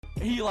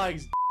He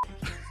likes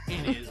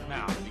in his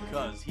mouth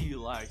because he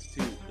likes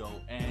to go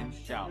and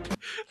shout.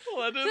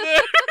 We'll end it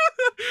there.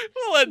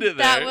 We'll end it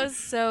there. That was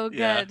so good.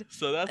 Yeah,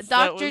 so that's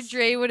Dr.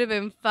 Dre would have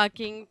been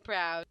fucking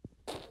proud.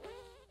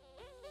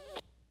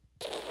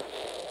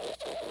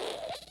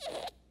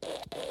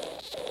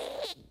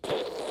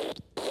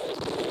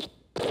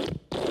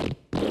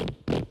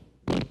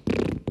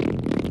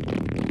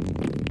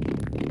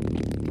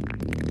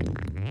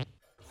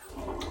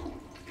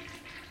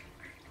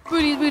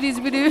 Booties, booties,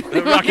 booties.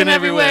 Rocking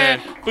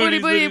everywhere. Booty,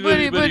 booty,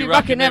 booty, booty,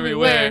 rocking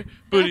everywhere.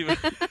 Booty.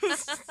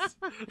 It's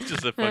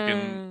just a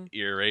fucking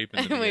ear rape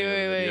in the beginning of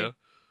the video.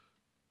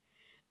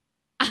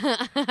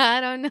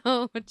 I don't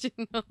know what you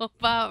know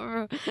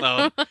about.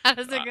 Oh, How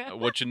does it go?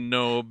 what you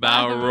know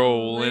about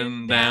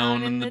rolling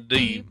down in the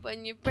deep?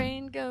 when your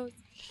brain goes.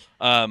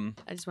 I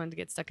I just wanted to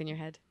get stuck in your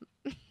head.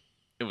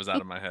 It was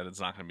out of my head. It's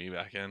not gonna be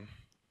back in.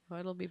 Oh,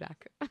 it'll be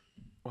back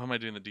Why am I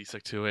doing the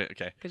D6 to it?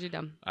 Okay. because you're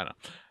dumb. I know.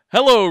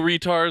 Hello,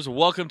 retards.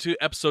 Welcome to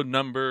episode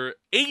number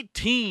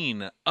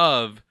 18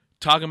 of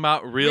Talking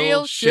About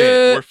Real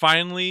Shit. We're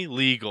finally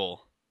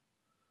legal.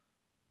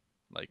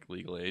 Like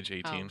legal age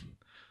 18.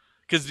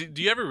 Because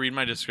do you ever read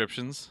my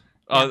descriptions?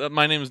 Yeah.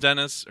 My name is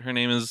Dennis. Her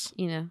name is...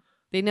 You know,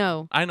 they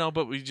know. I know,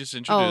 but we just Oh,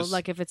 introduced...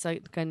 like if it's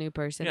like a new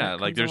person. yeah,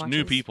 that like comes and there's new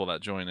watches. people that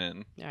join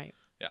in. Right.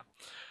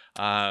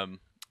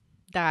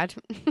 Dad.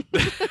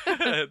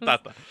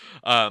 Tata.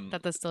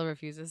 Tata still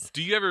refuses.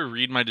 Do you ever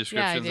read my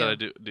descriptions that I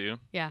do?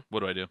 Yeah. What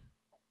do I do?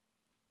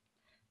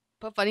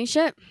 But funny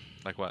shit.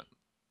 Like what?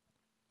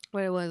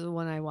 What it was the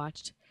one I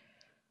watched.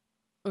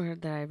 Or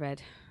that I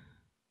read.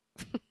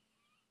 I don't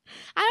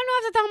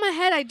know off the top of my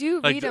head. I do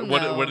Like read them,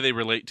 what though. do they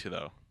relate to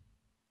though?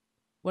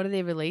 What do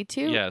they relate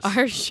to? Yes.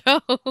 Our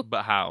show.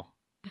 But how?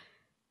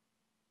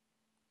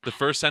 The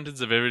first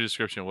sentence of every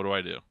description, what do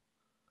I do?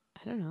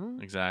 I don't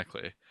know.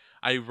 Exactly.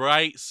 I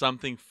write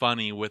something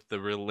funny with the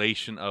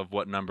relation of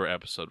what number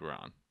episode we're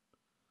on.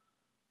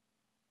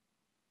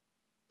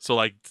 So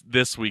like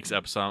this week's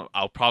episode,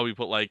 I'll probably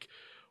put like,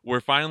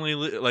 we're finally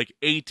like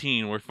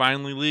 18. We're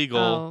finally legal.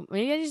 Oh,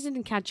 maybe I just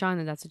didn't catch on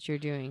that that's what you're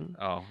doing.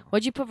 Oh.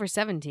 What'd you put for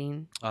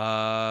 17?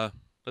 Let's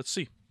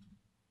see.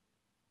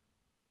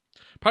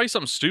 Probably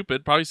something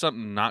stupid. Probably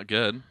something not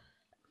good.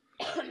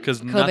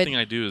 Because nothing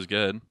I do is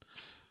good.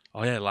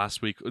 Oh yeah,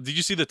 last week. Did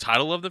you see the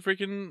title of the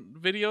freaking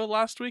video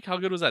last week? How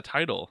good was that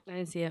title? I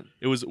didn't see it.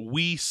 It was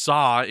 "We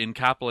Saw" in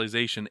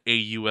capitalization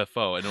a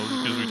UFO, and it was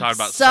because we talked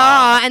about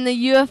Saw and the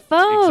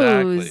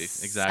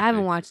UFOs. Exactly. I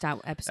haven't watched that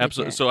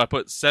episode yet. So I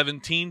put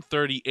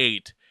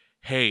 1738.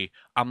 Hey,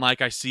 I'm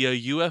like, I see a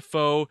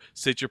UFO.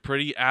 Sit your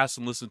pretty ass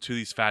and listen to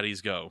these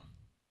fatties go.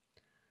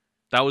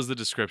 That was the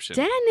description.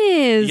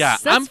 Dennis. Yeah,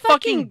 that's I'm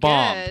fucking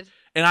bombed. good.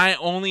 And I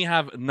only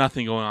have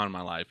nothing going on in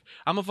my life.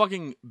 I'm a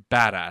fucking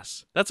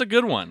badass. That's a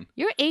good one.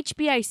 You're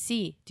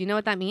HBIC. Do you know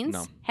what that means?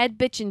 No. Head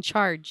bitch in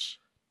charge.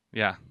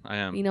 Yeah, I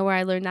am. You know where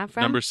I learned that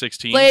from? Number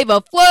 16.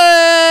 Flavor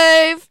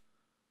Flav.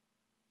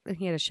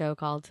 He had a show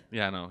called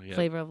Yeah, I know. Yeah.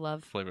 Flavor of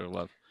Love. Flavor of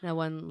Love. That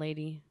one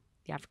lady,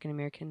 the African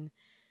American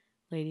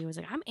lady, was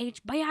like, "I'm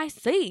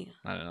HBIC.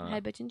 I don't know.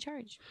 Head bitch in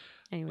charge."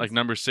 Anyways. Like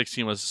number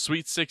 16 was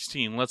Sweet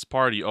 16. Let's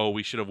party. Oh,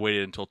 we should have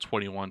waited until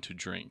 21 to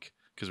drink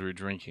because we were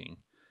drinking.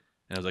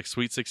 And it was like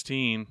Sweet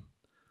 16.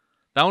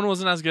 That one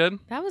wasn't as good.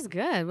 That was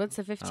good. What's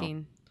the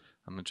 15?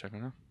 I'm gonna check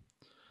right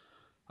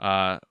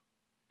now.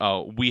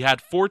 We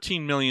had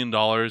 $14 million.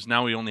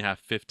 Now we only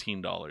have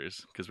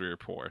 $15 because we were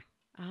poor.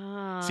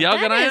 Oh, See how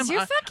good I am?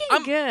 You're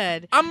fucking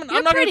good. I'm You're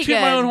not gonna pretty toot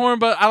my good. own horn,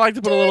 but I like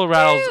to put a little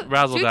razzle Toot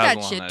dazzle that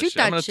on shit, that toot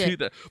shit. I'm that gonna shit. toot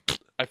that.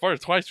 I farted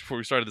twice before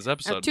we started this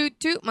episode. Toot,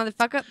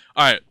 motherfucker.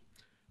 All right.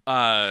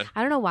 I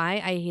don't know why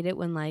I hate it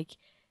when like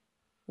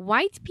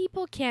white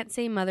people can't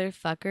say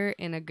motherfucker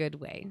in a good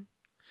way.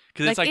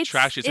 Because it's like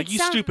trashy. It's like, you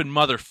sound- stupid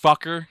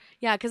motherfucker.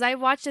 Yeah, because I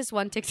watched this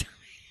one TikTok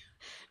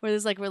where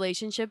there's like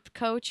relationship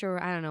coach, or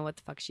I don't know what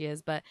the fuck she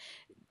is, but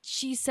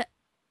she said,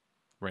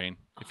 Rain.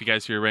 If you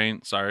guys hear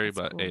Rain, sorry, That's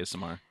but cool.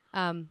 ASMR.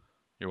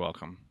 You're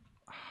welcome.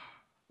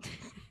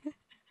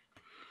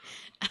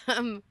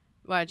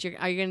 What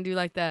are you gonna do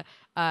like the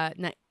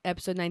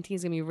episode 19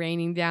 is gonna be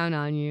raining down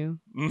on you?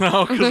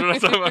 No, because we're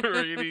not talking about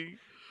reading.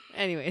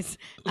 Anyways,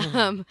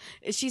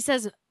 she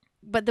says,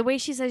 but the way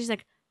she says, she's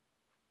like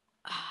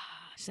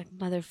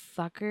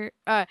motherfucker.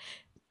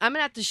 I'm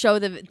gonna have to show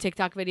the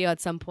TikTok video at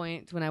some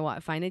point when I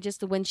find it.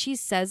 Just when she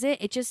says it,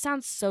 it just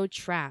sounds so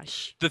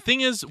trash. The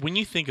thing is, when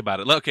you think about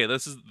it, okay,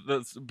 this is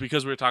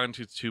because we were talking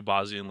to two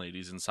Bosnian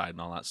ladies inside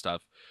and all that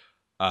stuff.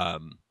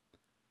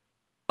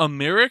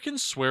 American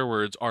swear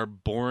words are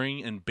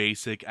boring and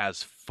basic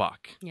as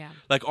fuck. Yeah.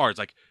 Like ours,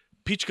 like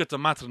pichka ta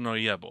materno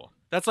jebo.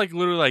 That's like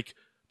literally like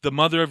the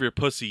mother of your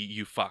pussy,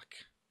 you fuck.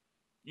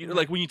 You know,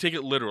 like when you take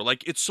it literal,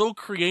 like it's so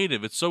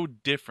creative, it's so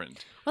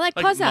different. Well, like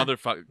Like koza.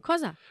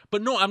 motherfucker.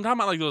 But no, I'm talking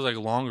about like those like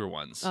longer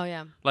ones. Oh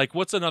yeah. Like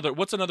what's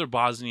another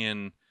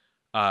Bosnian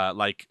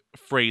like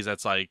phrase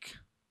that's like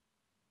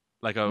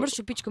a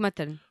Mršu pičku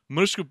mater.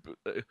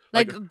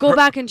 Go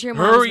back into your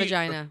mom's hurry,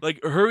 vagina.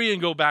 Like hurry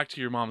and go back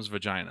to your mom's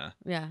vagina.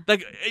 Yeah.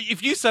 Like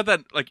if you said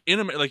that like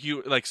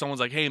like someone's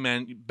like, hey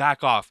man,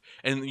 back off,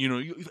 and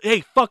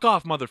hey, fuck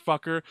off,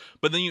 motherfucker.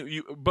 But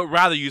then but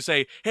rather you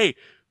say, hey,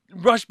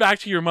 rush back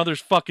to your mother's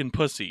fucking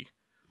pussy.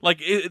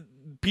 Like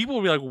people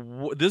will be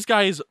like, this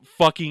guy is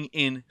fucking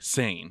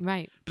insane.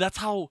 Right. But that's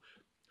how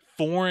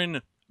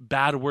foreign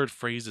bad word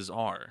phrases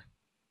are.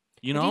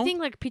 You know? Do you think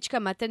like pichka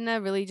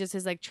materna really just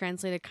is like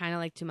translated kind of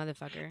like to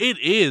motherfucker? It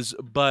is,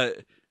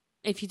 but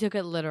if you took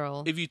it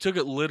literal.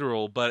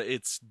 But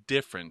it's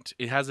different.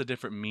 It has a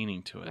different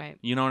meaning to it. Right.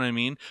 You know what I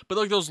mean? But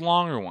like those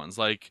longer ones,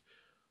 like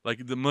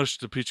the mush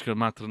the pichka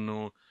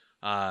maternu.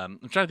 I'm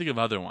trying to think of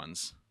other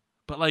ones.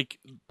 But like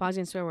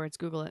Bosnian swear words,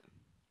 Google it.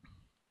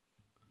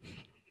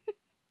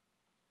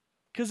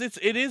 Because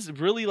it is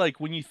really like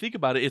when you think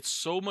about it, it's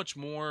so much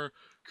more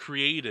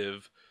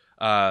creative.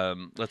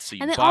 Let's see.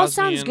 And it Bosnian, all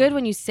sounds good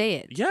when you say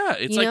it. Yeah,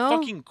 it's you like know?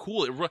 fucking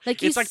cool.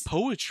 Like it's like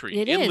poetry.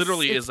 It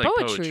literally it's is like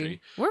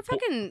poetry. We're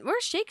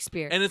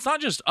Shakespeare. And it's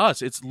not just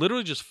us. It's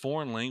literally just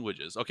foreign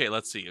languages. Okay,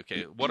 let's see.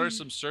 Okay, what are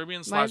some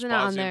Serbian Why / is it not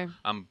on Bosnian? there?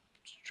 I'm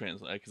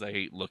translating because I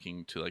hate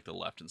looking to like the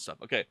left and stuff.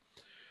 Okay.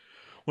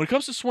 When it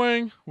comes to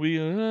swearing, we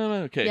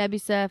okay.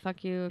 Jebise,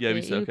 fuck you. Okay.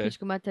 Jebise, okay.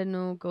 Pichka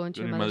maternu, go into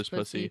Your your mother's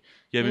pussy.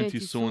 Jebim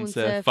ti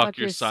sunce, fuck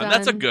your son.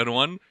 That's a good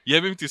one.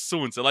 Jebim ti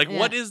sunce. Like, Yeah.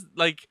 what is,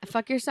 like...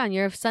 Fuck your son.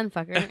 You're a son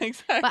fucker.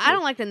 Exactly. But I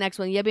don't like the next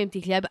one. Jebim ti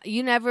hljeb.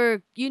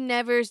 You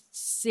never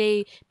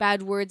say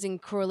bad words in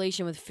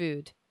correlation with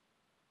food.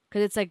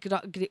 Because it's like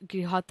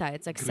grihota.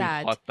 It's like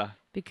sad. Grihota.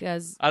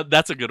 Because...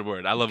 that's a good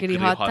word. I love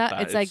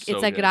grihota. It's like so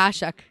it's like good.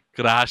 grashak.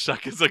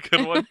 Grashak is a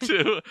good one,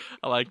 too.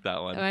 I like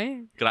that one.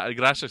 Right?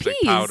 Grashak's like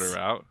Peas. powder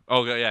out.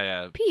 Oh,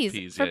 yeah.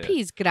 Peas. For yeah.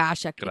 peas,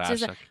 grashak. It's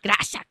just a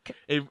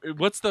grashak.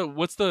 What's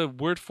the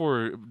word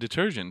for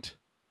detergent?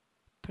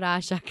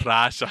 Prashak.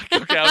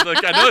 Prashak. Okay, I was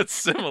like, I know it's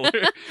similar.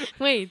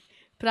 Wait.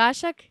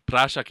 Prashak?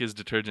 Prashak is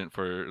detergent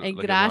for And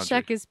like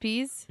grashak is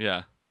peas?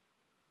 Yeah.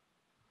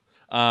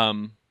 I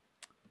don't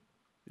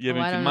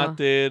know.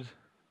 Mater,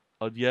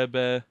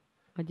 odjebe,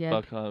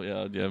 Odjeb.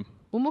 odjeb.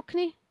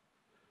 Umukni?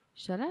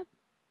 Shut up.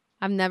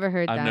 I've never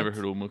heard that. I've never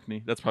heard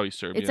umukni. That's probably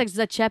Serbian. It's like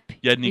začep.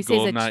 Jedni we say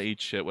govna,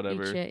 eat shit,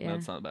 whatever. eat shit, yeah.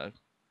 That's not bad.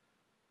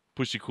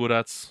 Pushi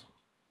kurac.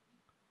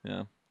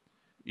 Yeah.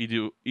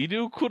 Idu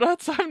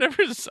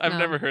kurac. I've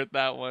never heard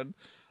that one.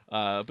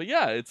 But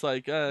yeah, it's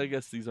like I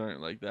guess these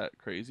aren't like that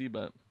crazy,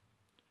 but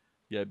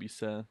yeah,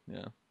 bisa,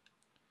 yeah.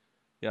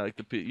 Yeah, like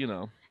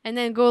And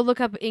then go look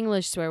up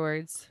English swear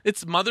words.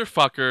 It's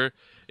motherfucker.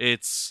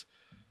 It's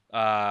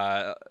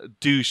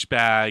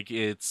douchebag.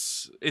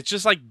 It's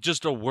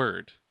just a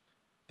word.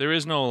 There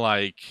is no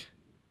like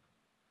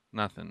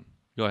nothing.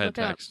 Go ahead, Look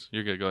it up. text.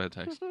 You're good. Go ahead,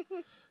 text.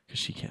 Because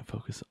she can't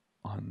focus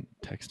on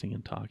texting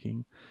and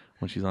talking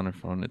when she's on her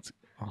phone. It's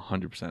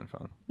 100%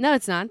 phone. No,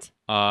 it's not.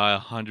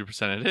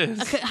 100% it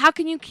is. Okay, how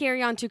can you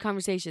carry on two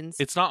conversations?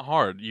 It's not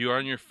hard. You are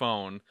on your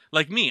phone.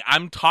 Like me,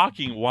 I'm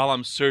talking while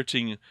I'm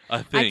searching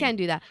a thing. I can't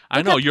do that. I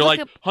Look know. up- You're look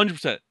like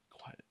 100%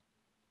 quiet.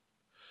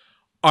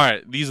 All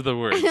right. These are the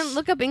words.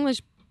 Look up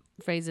English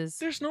phrases.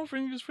 There's no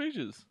English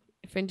phrases.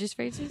 Fringes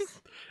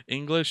phrases?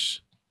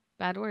 English,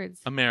 Bad words.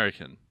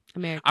 American.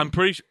 American. I'm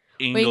pretty sure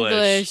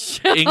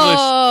English. English.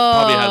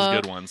 Probably has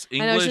good ones. I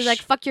know, English. she's like,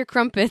 fuck your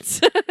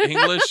crumpets.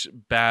 English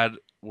bad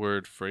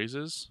word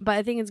phrases. But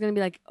I think it's going to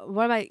be like,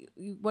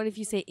 what if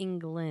you say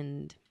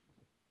England?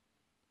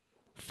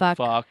 Fuck.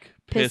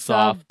 Piss Piss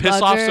off. off,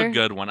 Piss off's a bugger.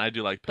 good one. I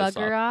do like piss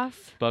Bugger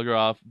off. off. Bugger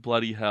off.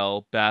 Bloody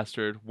hell.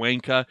 Bastard.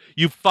 Wanka.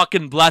 You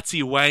fucking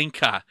blutzy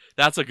wanka.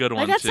 That's a good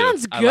one, Like, that too.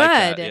 sounds I good.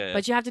 like that. Yeah.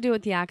 But you have to do it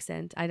with the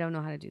accent. I don't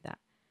know how to do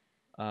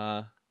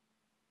that.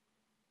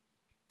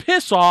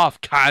 Piss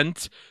off,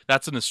 cunt.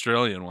 That's an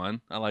Australian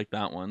one. I like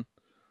that one.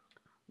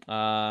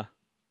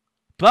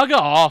 Bugger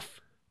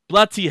off.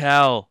 Bloody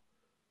hell.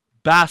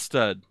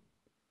 Bastard.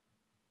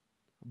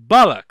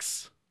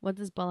 Bollocks. What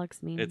does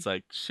bollocks mean? It's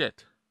like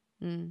shit.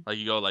 Mm. Like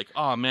you go like,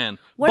 oh man,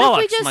 What if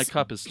we bollocks, just- my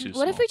cup is too small.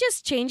 What if we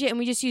just change it and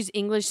we just use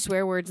English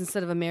swear words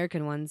instead of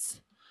American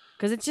ones?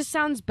 Because it just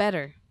sounds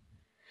better.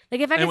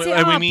 Like if I could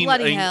say,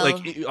 bloody hell.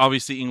 like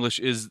obviously English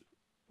is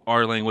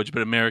our language,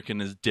 but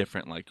American is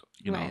different. Like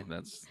you know, Right.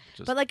 that's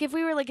just. But like if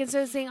we were like,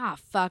 instead of saying, oh,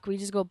 fuck, we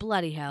just go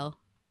bloody hell.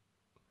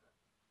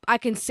 I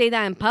can say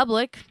that in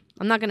public.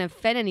 I'm not going to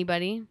offend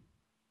anybody.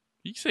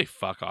 You can say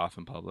fuck off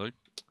in public.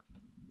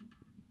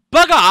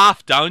 Bugger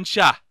off, don't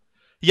ya?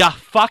 Ya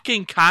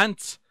fucking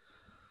cunt.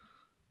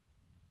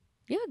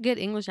 You have a good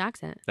English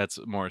accent That's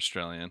more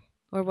Australian.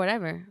 or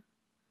whatever.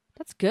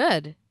 That's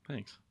good.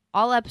 Thanks.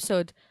 All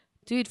episode.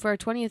 Dude, for our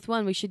 20th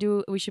one, we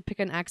should pick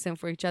an accent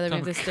for each other. We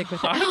have to stick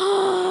with it.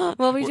 God.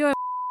 What we doing?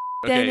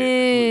 Okay,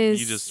 Dennis.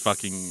 you just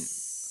fucking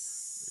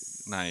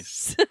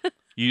nice.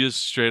 You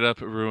just straight up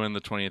ruined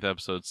the 20th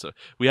episode. So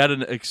we had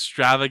an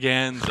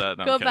extravaganza. No, I'm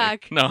Go kidding.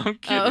 back. No, I'm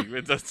Oh.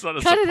 kidding. That's not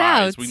a Cut it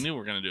surprise. out. We knew we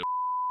were gonna do it.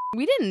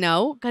 We didn't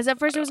know because at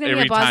first it was going to be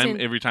every a Boston.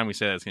 time. Every time we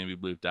say that, it's gonna be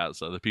blooped out.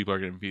 So the people are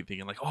gonna be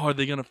thinking like, "Oh, are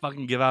they gonna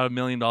fucking give out $1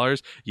 million?"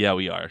 Yeah,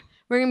 we are.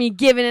 We're gonna be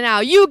giving it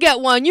out. You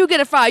get one. You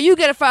get a fry. You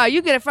get a fry.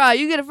 You get a fry.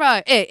 You get a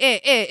fry.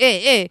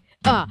 Hey.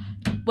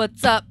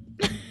 What's up?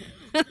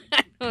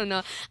 I don't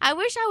know. I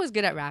wish I was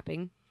good at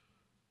rapping.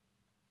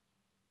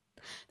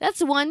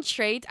 That's one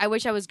trait I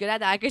wish I was good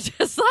at, that I could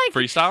just like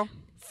Freestyle?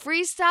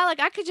 freestyle. Like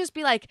I could just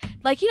be like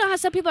you know how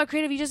some people are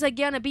creative, you just like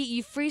get on a beat,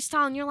 you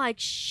freestyle and you're like,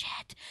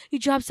 shit, you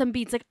drop some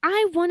beats. Like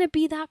I want to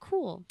be that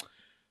cool.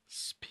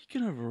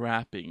 Speaking of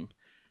rapping,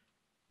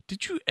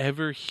 did you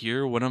ever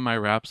hear one of my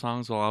rap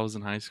songs while I was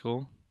in high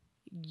school?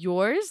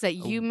 Yours that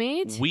you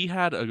made? We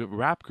had a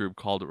rap group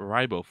called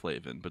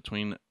Riboflavin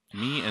between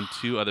me and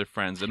two other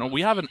friends, and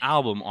we have an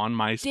album on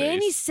MySpace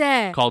Danny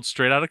said called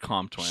Straight Outta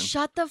Compton.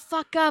 shut the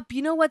fuck up.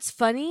 You know what's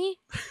funny?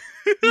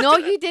 No,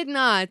 you did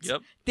not.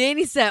 Yep.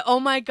 Danny said, oh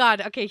my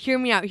God. Okay, hear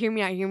me out.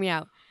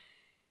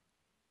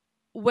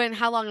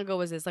 How long ago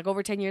was this? Like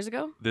over 10 years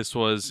ago? This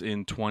was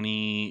in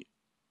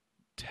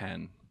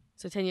 2010,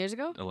 So 10 years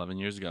ago? 11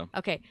 years ago.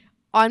 Okay.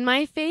 On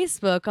my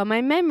Facebook, on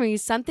my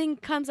memories, something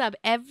comes up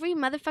every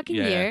motherfucking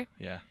year.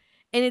 Yeah.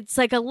 And it's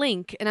like a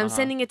link, and I'm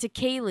sending it to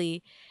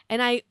Kaylee,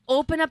 and I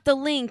open up the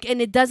link,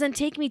 and it doesn't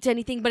take me to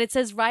anything, but it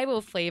says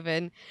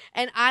Riboflavin,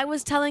 and I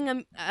was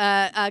telling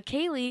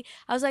Kaylee,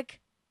 I was like,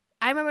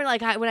 I remember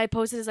like when I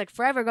posted this like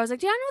forever ago, I was like,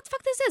 do you know what the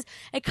fuck this is?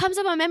 It comes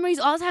up on memories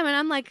all the time, and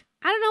I'm like,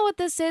 I don't know what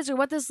this is or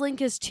what this link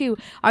is to.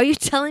 Are you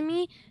telling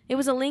me it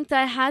was a link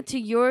that I had to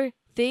your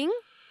thing?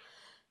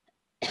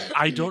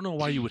 I don't know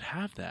why you would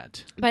have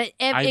that. But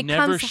I it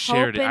never comes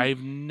shared it. open- I've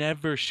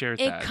never shared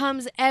that. It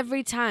comes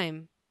every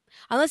time.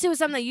 Unless it was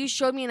something that you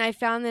showed me and I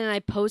found it and I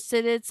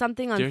posted it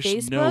something on There's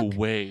Facebook. no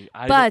way.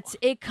 But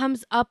it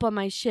comes up on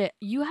my shit.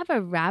 You have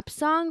a rap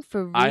song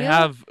for real? I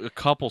have a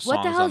couple songs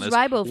What the hell's on this.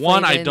 Riboflavin?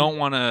 One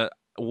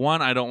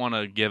I don't want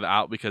to give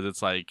out because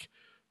it's like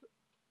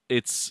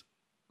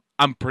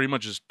I'm pretty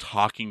much just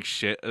talking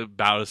shit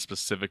about a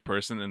specific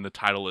person, and the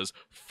title is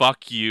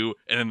 "Fuck You,"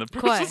 and then the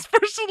person's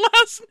first and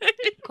last name.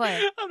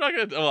 Quiet. I'm not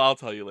gonna. Oh, I'll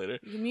tell you later.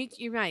 You mute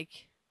your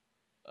mic.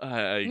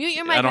 Mute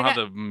your mic. I don't have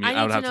to. I I need would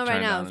to have know to turn right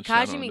it now. down and shit.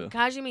 I don't know.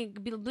 Kajimi,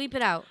 bleep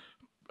it out.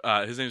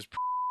 His name's.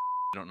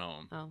 I don't know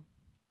him. Oh.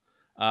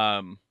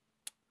 I'm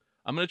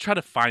gonna try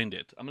to find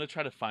it.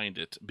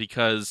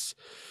 Because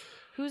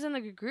Who's in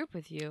the group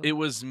with you? it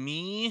was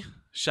me.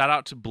 Shout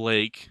out to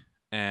Blake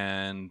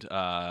and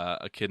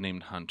a kid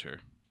named Hunter.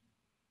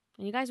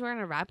 And you guys were in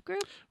a rap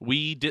group?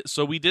 We did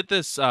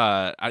this.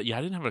 I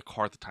didn't have a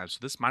car at the time, so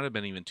this might have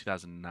been even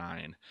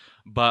 2009.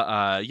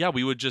 But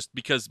we would just,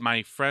 because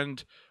my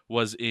friend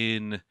was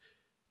in.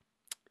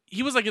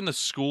 He was like in the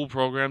school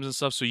programs and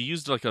stuff, so he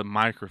used like a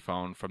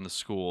microphone from the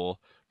school,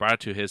 brought it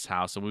to his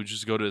house, and we would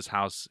just go to his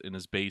house in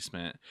his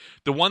basement.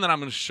 The one that I'm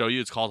going to show you,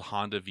 it's called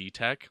Honda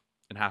VTEC,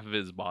 and half of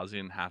it is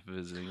Bosnian and half of it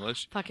is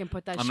English. Fucking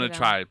put that shit I'm going to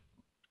try.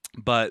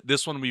 But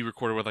this one we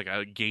recorded with like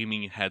a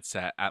gaming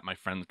headset at my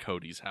friend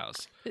Cody's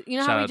house. You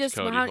know Shout how we out to just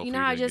Cody. how, Hopefully you know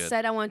how I you're doing just good.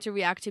 said I want to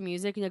react to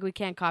music and like we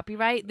can't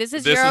copyright? This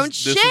is This your is- own this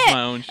shit. is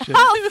my own shit.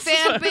 Oh, This is my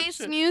own fan-based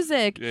shit.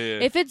 music. Yeah, yeah.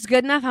 If it's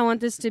good enough, I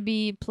want this to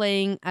be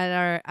playing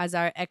at as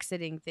our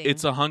exiting thing.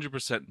 It's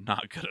 100%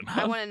 not good enough.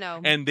 I want to know.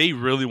 And they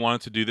really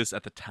wanted to do this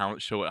at the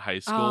talent show at high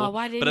school. Oh,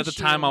 why but at the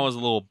didn't time, you? I was a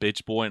little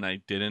bitch boy and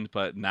I didn't.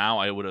 But now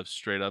I would have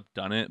straight up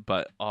done it.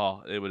 But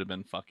it would have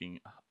been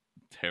fucking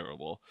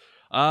terrible.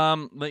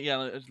 But yeah,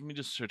 let me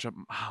just search up.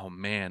 Oh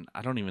man,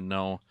 I don't even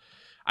know.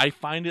 I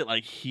find it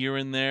like here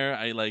and there.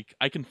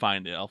 I can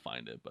find it. I'll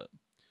find it. But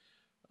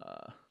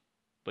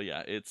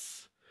yeah,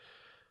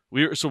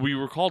 we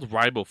were called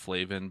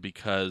Riboflavin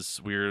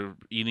because we were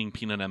eating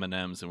peanut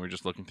M&Ms and we are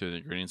just looking through the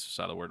ingredients and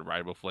saw the word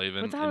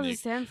Riboflavin. What the hell and does it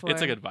stand for? It's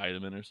like a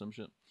vitamin or some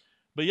shit.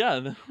 But yeah,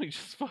 then we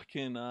just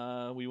fucking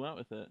we went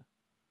with it.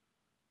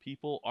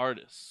 People,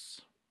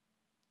 artists.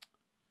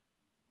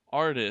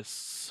 All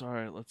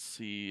right, let's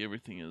see.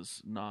 Everything is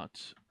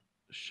not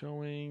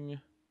showing.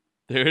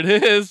 There it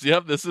is.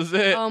 Yep, this is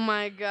it. Oh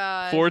my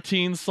god.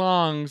 14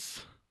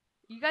 songs.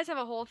 You guys have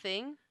a whole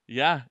thing?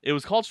 Yeah, it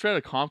was called Straight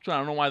Outta Compton. I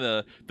don't know why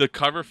the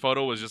cover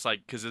photo was just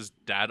like because his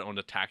dad owned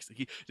a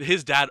taxi.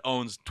 His dad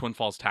owns Twin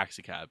Falls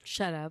Taxi Cab.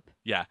 Shut up.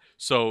 Yeah,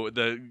 so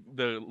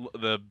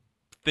the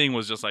thing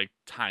was just like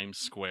Times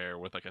Square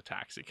with like a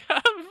taxi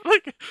cab.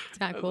 Like, It's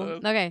kind of cool.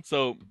 Okay.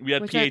 So we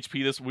had Which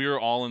PHP. We were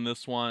all in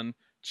this one.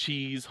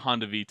 Cheese,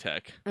 Honda VTEC.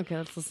 Okay,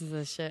 let's listen to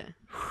this shit.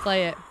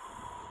 Play it.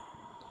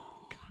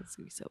 God, it's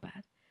gonna be so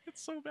bad.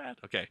 It's so bad.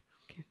 Okay.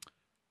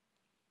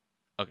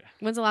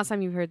 When's the last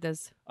time you heard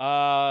this?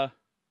 I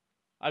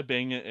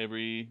bang it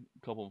every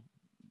couple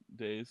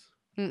days.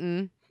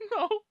 Mm-mm.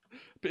 No,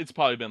 it's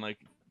probably been like.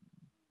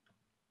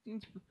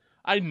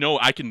 I know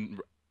I can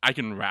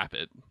rap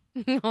it.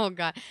 Oh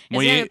god.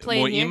 Is it gonna play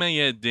in Moje here? ime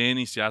je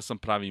Denis, ja sam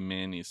pravi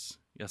menis.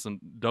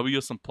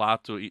 Dobio sam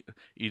platu,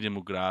 idem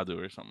u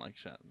gradu or something like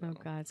that. Oh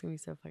god, it's gonna be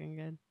so fucking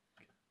good.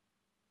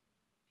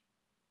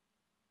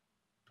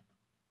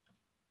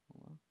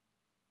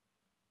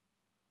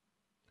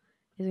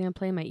 Is it gonna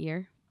play in my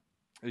ear?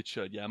 It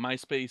should, yeah.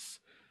 MySpace,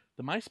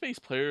 the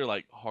MySpace player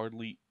like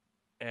hardly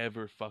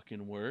ever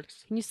fucking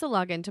works. Can you still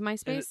log into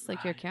MySpace,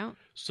 like your account?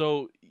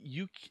 So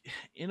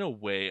in a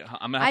way,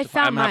 I'm gonna I have to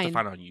found find it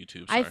mine. on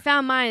YouTube. I Sorry.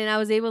 found mine and I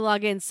was able to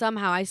log in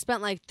somehow. I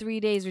spent like 3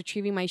 days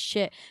retrieving my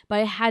shit, but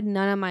I had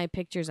none of my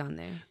pictures on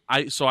there.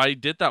 I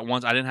did that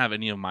once. I didn't have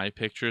any of my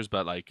pictures,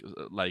 but like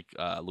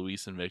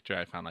Luis and Victor,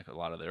 I found like a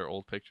lot of their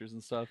old pictures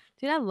and stuff.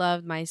 Dude, I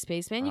loved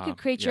MySpace, man. You could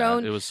create your Yeah,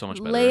 own it was so much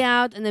better.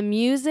 layout and the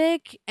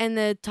music and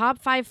the top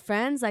 5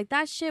 friends. Like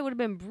that shit would have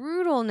been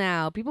brutal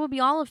now. People would be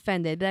all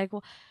offended. Be like,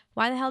 well,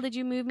 why the hell did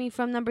you move me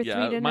from number 3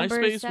 to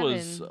number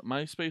 7?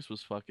 MySpace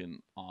was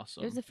fucking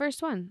awesome. It was the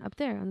first one up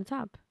there on the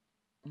top.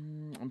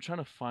 I'm trying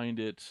to find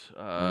it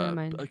Never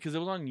mind. because it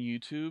was on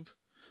YouTube.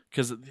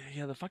 Because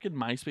the fucking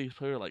MySpace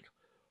player like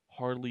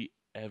hardly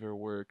ever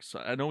works.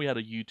 I know we had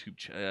a YouTube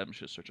channel. I'm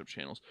just search up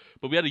channels,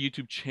 but we had a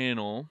YouTube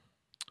channel.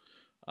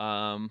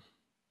 Yeah,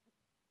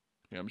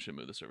 I'm just gonna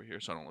move this over here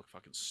so I don't look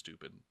fucking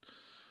stupid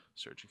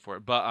searching for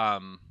it. But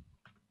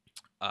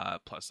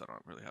plus I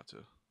don't really have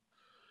to.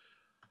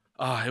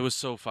 It was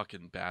so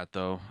fucking bad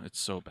though. It's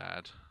so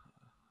bad.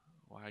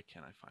 Why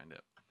can't I find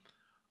it?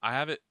 I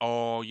have it.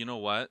 Oh, you know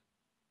what?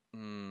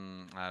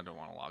 I don't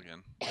want to log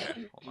in.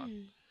 Okay, hold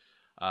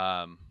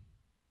on.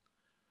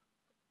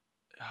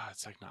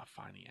 It's like not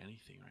finding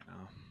anything right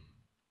now.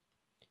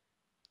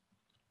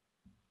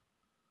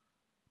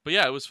 But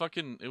yeah, it was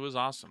awesome. It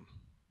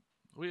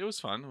was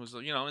fun. It was,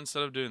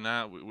 instead of doing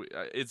that,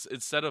 it's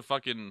instead of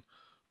fucking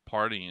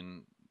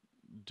partying,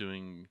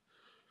 doing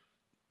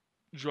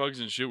drugs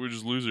and shit, we're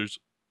just losers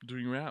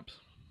doing raps.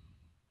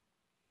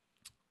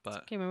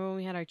 But Okay, remember when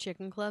we had our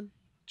chicken club?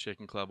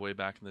 Chicken Club way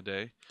back in the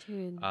day.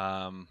 Dude.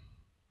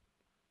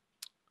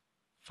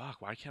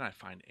 Fuck, why can't I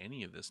find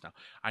any of this now?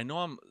 I know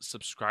I'm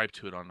subscribed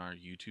to it on our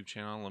YouTube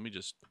channel. Let me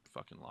just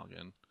fucking log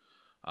in.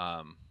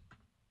 I'm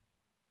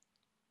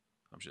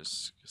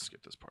just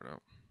skip this part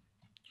out.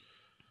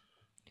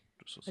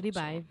 What do you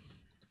buy?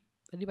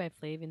 What do you buy,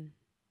 Flavin?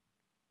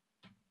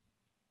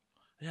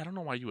 Yeah, I don't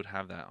know why you would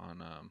have that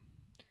on.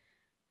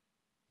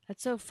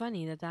 That's so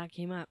funny that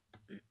came up.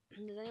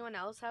 Does anyone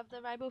else have the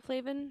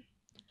riboflavin?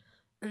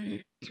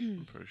 I'm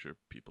pretty sure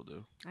people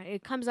do.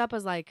 It comes up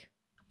as like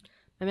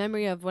my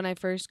memory of when I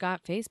first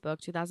got Facebook,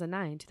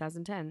 2009,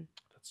 2010.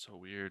 That's so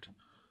weird.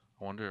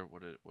 I wonder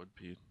what it would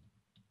be.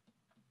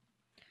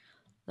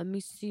 Let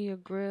me see your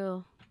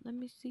grill. Let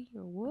me see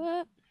your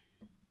what?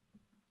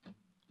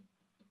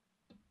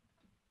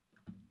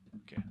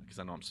 Okay, because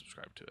I know I'm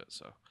subscribed to it,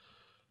 so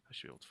I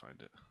should be able to find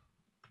it.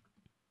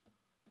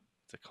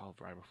 It's like called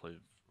riboflav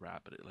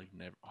rap, but it like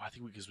never. Oh, I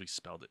think because we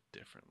spelled it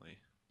differently.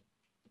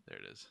 There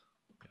it is.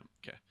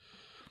 Okay.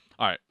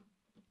 All right.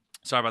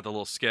 Sorry about the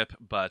little skip,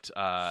 but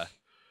I'm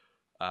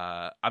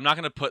not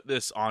gonna put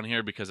this on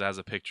here because it has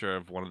a picture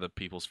of one of the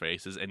people's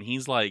faces, and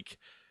he's like,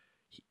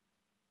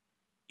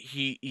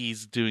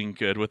 he's doing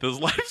good with his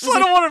life, so I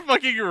don't want to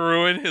fucking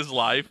ruin his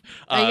life.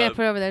 Are you gonna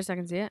put it over there so I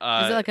can see it?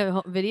 Is it like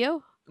a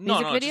video? No,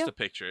 Music it's video? just a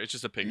picture. It's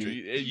just a picture.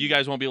 You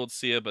guys won't be able to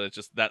see it, but it's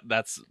just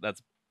that's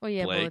Oh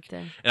yeah, Blake. bullet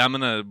there. And I'm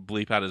gonna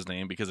bleep out his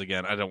name because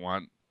again, I don't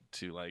want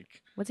to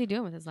like. What's he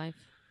doing with his life?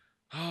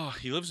 Oh,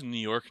 he lives in New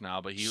York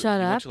now, but he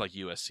Shut up. went to like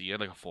USC. He had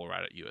like a full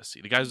ride at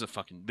USC.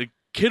 The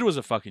kid was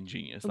a fucking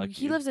genius. Like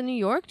He lives in New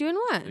York doing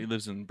what? He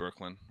lives in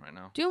Brooklyn right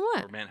now. Doing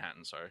Or what?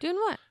 Manhattan, sorry. Doing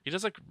what? He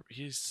does I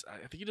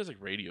think he does like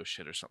radio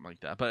shit or something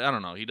like that. But I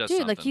don't know. He does Dude,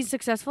 something. like he's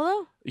successful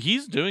though?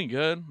 He's doing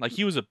good. Like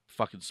he was a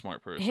fucking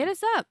smart person. Hit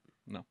us up.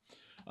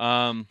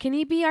 Can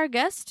he be our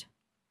guest?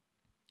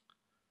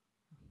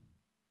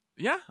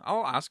 Yeah,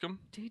 I'll ask him.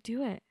 Dude,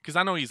 do it. Because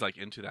I know he's like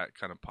into that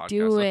kind of podcast.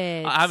 Do stuff.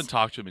 it. I haven't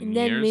talked to him in And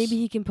years. then maybe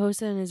he can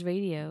post it on his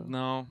radio.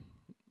 No,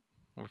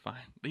 we're fine.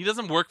 He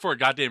doesn't work for a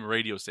goddamn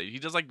radio station. He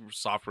does like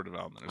software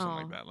development or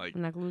something like that. Like,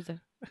 I'm like a loser.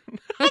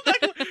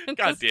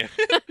 God damn.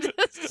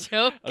 Just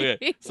joking.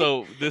 Okay,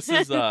 so this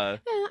is I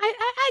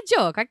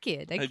joke. I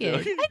kid. I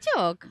joke.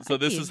 joke. So I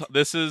this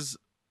kid. is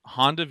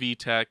Honda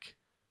VTEC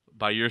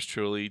by yours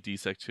truly,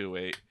 DSEC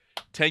 208.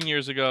 10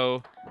 years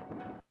ago.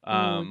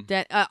 Ooh,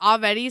 that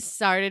already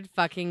started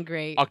fucking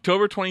great.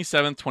 October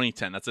 27th,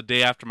 2010. That's a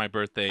day after my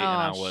birthday, and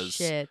I was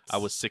shit.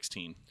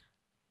 16.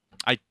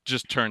 I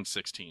just turned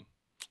 16.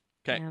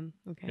 Okay. Damn,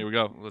 okay. Here we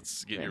go.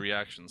 Let's get Okay. your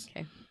reactions.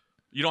 Okay.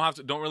 You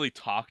don't really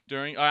talk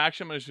during.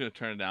 Actually, I'm just gonna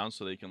turn it down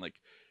so they can like,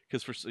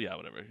 because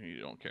whatever.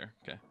 You don't care.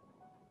 Okay.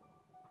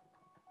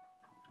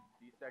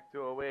 DSEC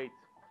 208.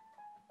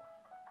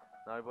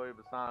 Najbolji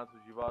Bosanac u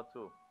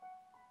životu.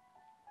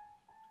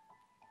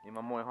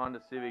 Ima moj Honda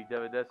Civic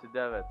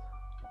 99.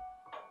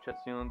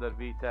 4-cylinder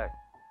VTEC.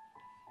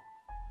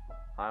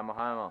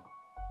 Hajmo.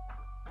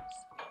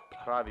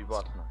 Pravi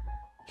Bosna.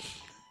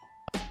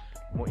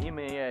 Moje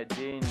ime je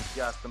Denis,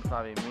 ja sam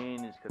pravi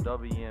meniš. Kad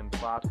dobijem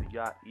platu,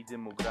 ja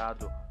idem u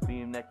gradu.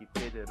 Pijem neki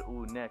peder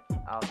u neki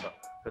auto.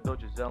 Kad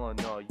dođe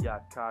zeleno,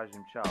 ja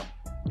kažem čao.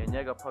 Ja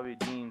njega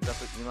pobjedim,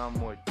 zato imam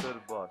moj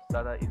turbo.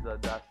 Sada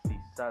izgleda si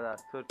sada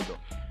turto.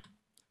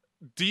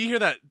 Do you hear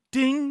that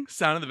ding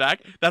sound in the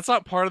back? That's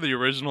not part of the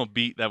original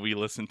beat that we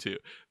listened to.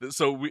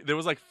 So there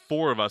was like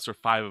 4 of us or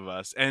 5 of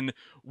us, and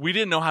we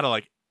didn't know how to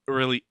like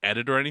really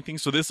edit or anything.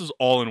 So this is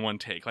all in one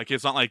take. Like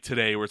it's not like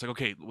today where it's like,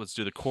 okay, let's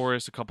do the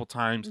chorus a couple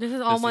times. This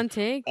is all one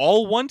take?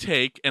 All one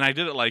take, and I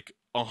did it like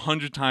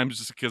 100 times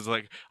just because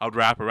like I would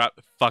rap,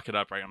 fuck it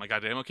up, right? I'm like,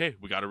 goddamn, okay,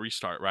 we got to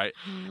restart, right?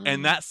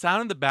 And that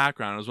sound in the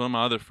background was one of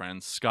my other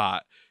friends,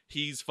 Scott.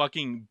 He's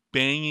fucking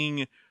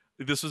banging.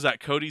 This was at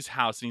Cody's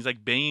house, and he's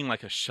like banging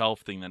like a shelf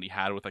thing that he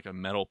had with like a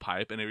metal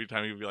pipe, and every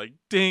time he'd be like,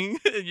 ding,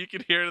 and you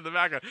could hear it in the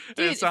background.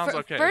 Dude, and it sounds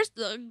okay.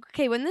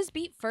 Okay, when this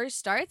beat first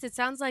starts, it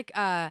sounds like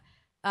the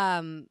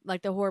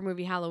horror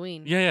movie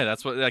Halloween. Yeah,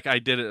 that's what like I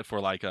did it for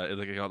like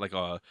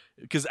a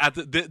because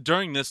at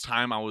during this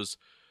time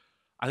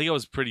I think I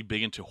was pretty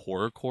big into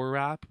horrorcore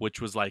rap, which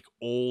was like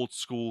old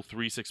school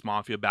 3-6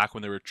 Mafia back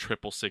when they were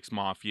 666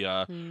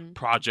 Mafia,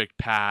 Project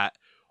Pat,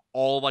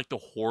 all like the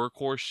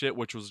horrorcore shit,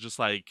 which was just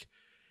like,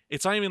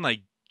 it's not even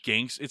like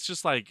it's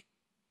just like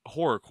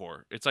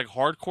horrorcore. It's like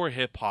hardcore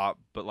hip hop,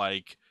 but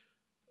like,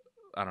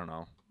 I don't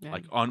know,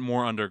 like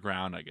more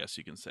underground, I guess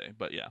you can say.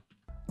 But yeah.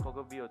 Not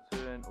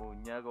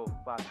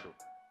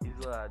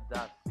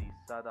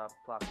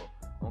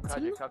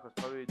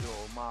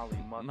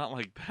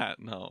like that,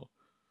 no.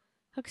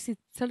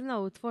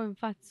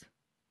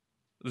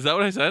 Is that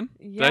what I said?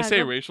 Yeah, did I say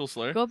a racial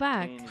slur? Go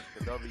back.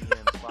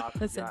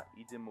 Listen.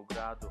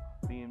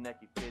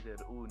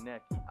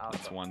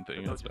 That's one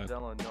thing. That's bad.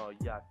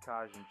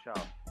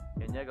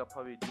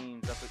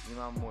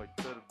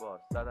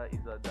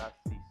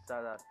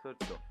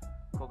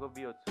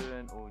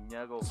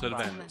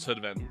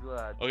 Sudven.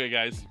 Okay,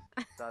 guys.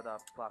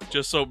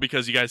 Just so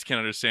because you guys can't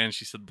understand,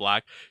 she said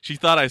black. She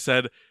thought I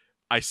said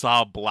I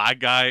saw a black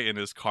guy in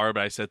his car,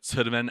 but I said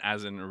Sudven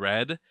as in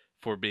red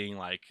for being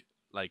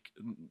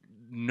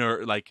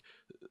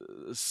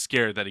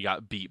scared that he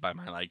got beat by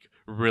my like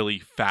really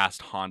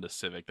fast Honda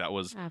Civic that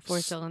was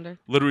 4-cylinder,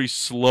 literally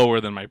slower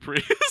than my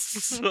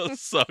Prius.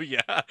 so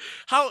yeah,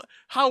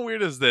 how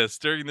weird is this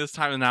during this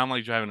time? And now I'm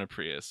like driving a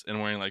Prius and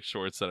wearing like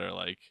shorts that are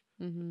like,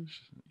 you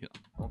know.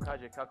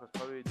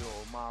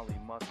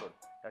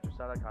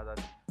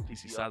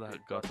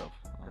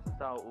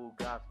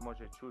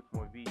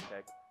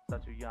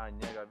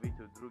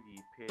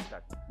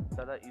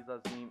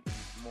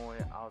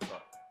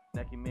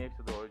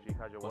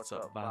 What's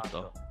up,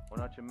 Bato?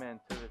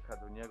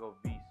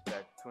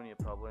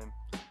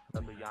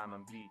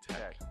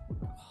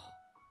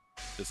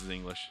 This is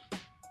English.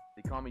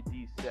 They call me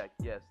D-Sec,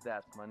 yes,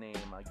 that's my name.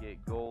 I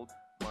get gold,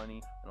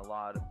 money, and a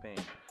lot of fame.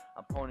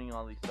 I'm pointing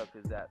all these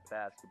suckers at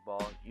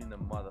basketball, even the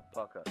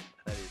motherfucker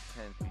that is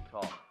 10 feet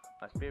tall.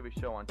 My favorite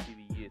show on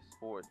TV is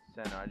Sports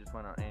Center. I just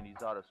went on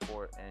Andy's Auto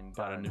Sport and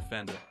got a new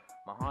fender.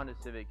 My Honda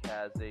Civic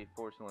has a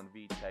 4-cylinder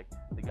VTEC.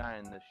 The guy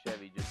in the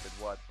Chevy just said,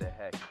 what the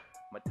heck?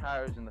 My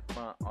tires in the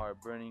front are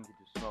burning, get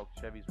to smoke.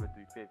 Chevys with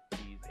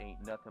 350s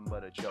ain't nothing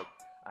but a joke.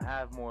 I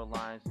have more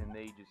lines and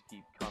they just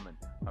keep coming.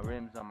 My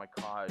rims on my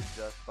car is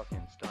just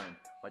fucking stunning.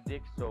 My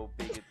dick's so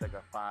big it's like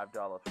a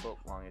 $5 foot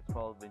long. It's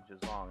 12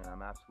 inches long and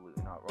I'm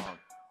absolutely not wrong.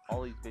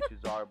 All these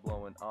bitches are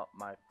blowing up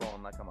my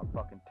phone like I'm a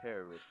fucking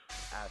terrorist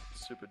at the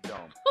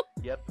Superdome.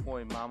 Yep,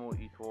 point mamu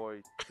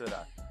itori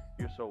tura.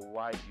 You're so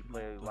white, you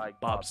play like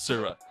Bob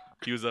Sura.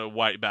 He was a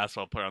white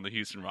basketball player on the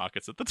Houston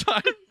Rockets at the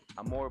time.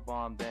 I'm more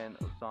bomb than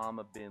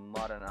Osama bin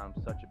Laden. I'm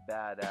such a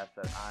badass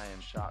that I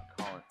am shot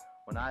calling.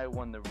 When I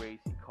won the race,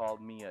 he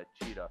called me a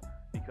cheetah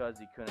because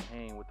he couldn't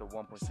hang with the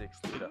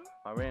 1.6 liter.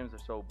 My rims are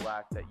so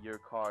black that your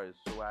car is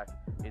swag.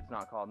 It's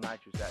not called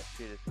nitrous, that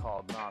shit is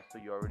called NOS, so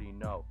you already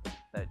know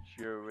that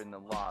you're in the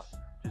loss.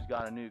 Just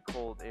got a new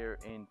cold air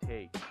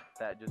intake.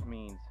 That just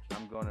means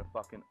I'm gonna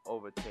fucking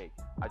overtake.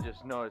 I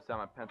just noticed that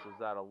my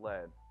pencil's out of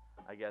lead.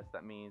 I guess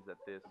that means that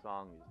this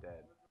song is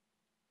dead.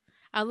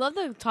 I love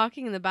the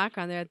talking in the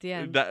background there at the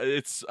end.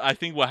 I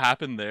think what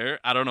happened there,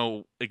 I don't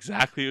know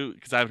exactly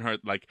because I haven't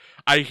heard, like,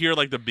 I hear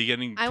like the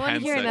beginning. I want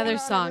to hear another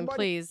song,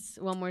 please.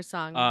 One more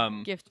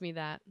song. Gift me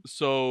that.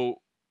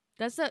 So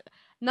that's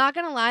not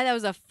gonna lie, that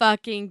was a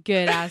fucking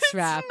good ass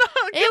rap.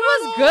 It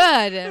was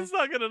good. It's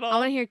not good at all. I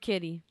want to hear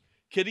Kitty.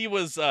 Kitty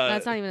was.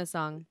 That's not even a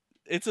song.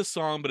 It's a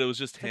song, but it was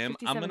just him.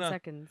 57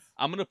 seconds.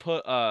 I'm gonna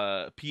put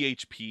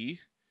PHP.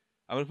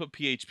 I'm gonna put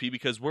PHP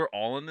because we're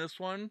all in this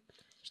one.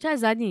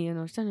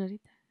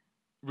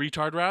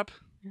 Retard rap.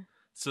 Yeah.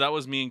 So that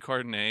was me and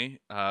Cardinay.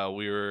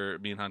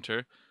 Me and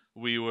Hunter.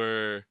 We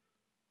were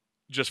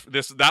just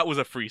this. That was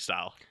a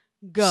freestyle.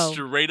 Go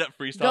straight up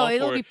freestyle. Go.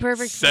 It'll be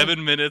perfect.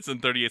 7 minutes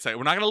and 38 seconds.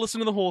 We're not gonna listen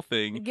to the whole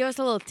thing. Give us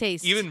a little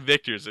taste. Even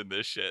Victor's in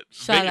this shit.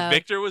 Shut up.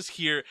 Victor was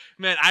here.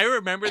 Man, I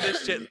remember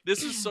this shit.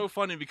 This is so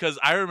funny because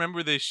I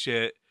remember this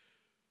shit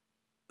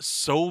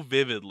so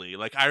vividly.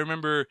 Like, I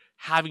remember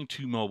having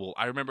T-Mobile.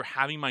 I remember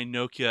having my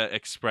Nokia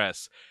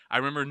Express. I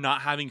remember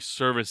not having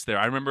service there.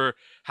 I remember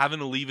having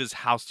to leave his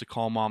house to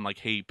call mom, like,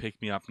 hey, pick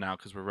me up now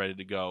because we're ready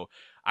to go.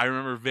 I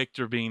remember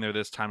Victor being there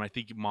this time. I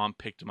think mom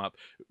picked him up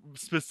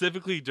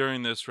specifically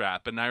during this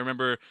rap. And I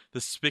remember the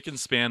Spick and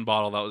Span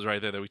bottle that was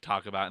right there that we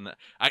talk about. And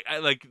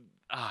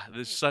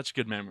there's such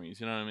good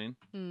memories. You know what I mean?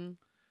 Mm.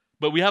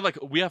 But we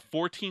have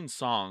 14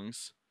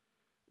 songs.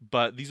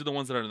 But these are the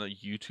ones that are on the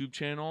YouTube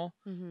channel.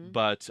 Mm-hmm.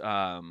 But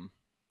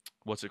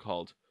what's it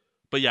called?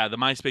 But yeah, the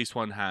MySpace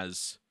one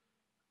has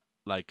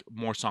like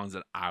more songs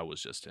that I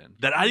was just in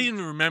that I didn't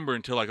even remember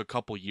until like a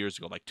couple years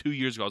ago, like 2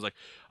 years ago.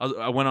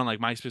 I went on like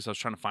MySpace. I was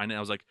trying to find it. And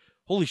I was like,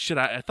 holy shit!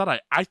 I thought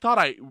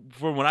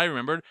from what I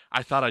remembered,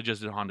 I thought I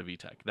just did Honda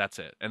VTech. That's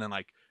it. And then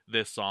like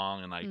this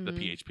song and like the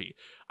PHP.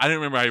 I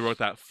didn't remember I wrote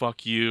that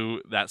 "fuck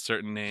you" that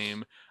certain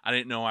name. I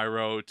didn't know I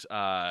wrote.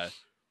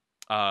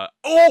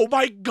 Oh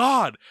my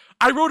god!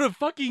 I wrote a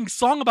fucking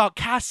song about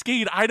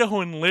Cascade, Idaho,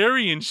 and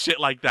Larry and shit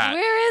like that.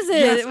 Where is it?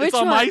 Yes, Which it's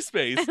on one?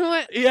 MySpace.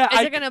 Yeah,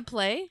 is it gonna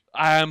play?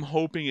 I'm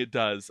hoping it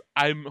does.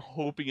 I'm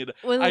hoping it.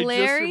 With I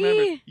Larry? just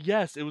remember.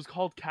 Yes, it was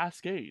called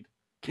Cascade.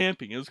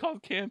 Camping. It was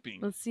called Camping.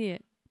 Let's see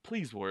it.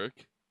 Please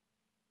work.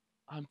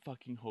 I'm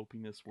fucking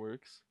hoping this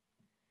works.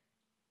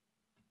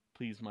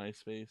 Please,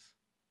 MySpace.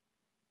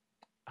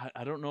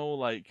 I don't know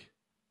like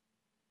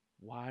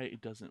why it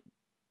doesn't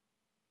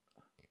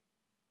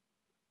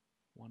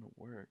want to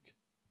work.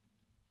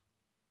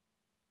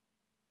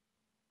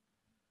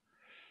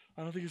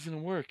 I don't think it's gonna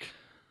work.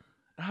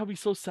 I would be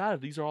so sad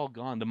if these are all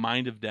gone. The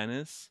Mind of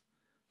Dennis,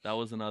 that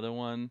was another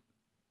one.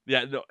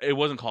 Yeah, no, it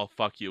wasn't called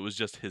 "fuck you." It was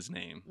just his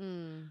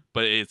name,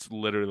 but it's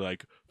literally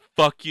like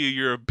 "fuck you,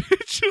 you're a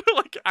bitch."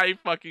 Like I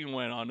fucking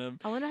went on him.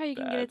 I wonder how you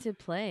can get it to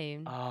play.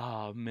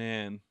 Oh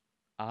man,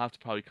 I'll have to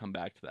probably come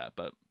back to that.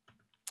 But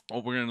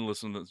we're gonna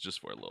listen to this just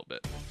for a little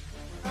bit.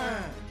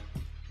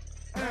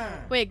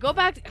 Wait, go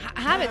back.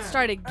 Have it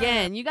start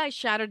again. You guys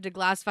shattered the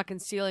glass fucking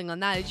ceiling on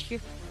that. Did you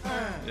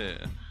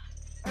hear?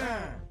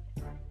 Yeah.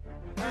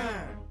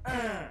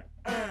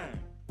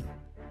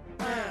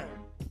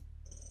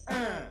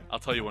 I'll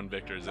tell you when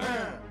Victor's in.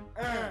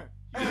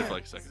 He did it for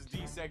like a second. This is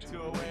D-Sec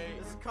 208.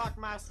 This is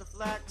Cockmaster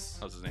Flex.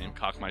 How's his name?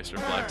 Cockmeister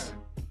Flex.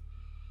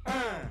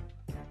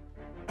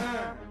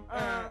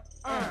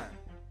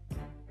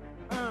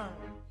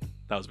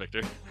 That was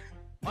Victor.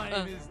 My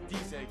name is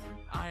D-Sec.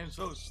 I am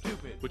so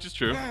stupid. Which is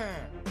true.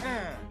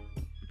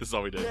 This is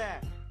all we did.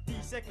 Yeah,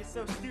 D-Sec is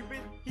so stupid,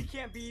 he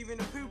can't be even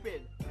a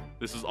poopin'.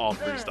 This is all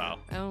freestyle.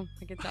 Oh,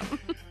 I can tell.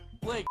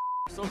 Blake,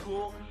 so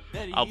cool.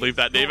 That he I'll is leave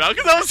that so name out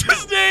because that was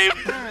his name.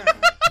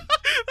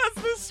 That's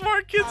the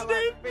smart kid's I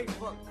name. like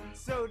Facebook,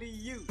 so do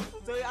you.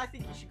 So I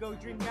think you should go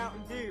drink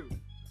Mountain Dew.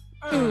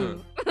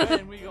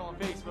 When we go on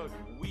Facebook,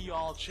 we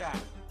all chat.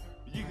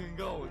 You can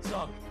go and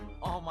suck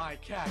on my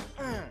cat.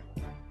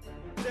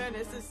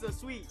 Dennis is so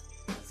sweet.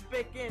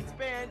 Spick and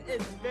span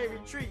is his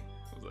favorite treat.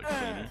 Was that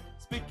cleaner?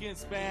 Spick and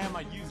spam,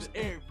 I use it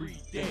every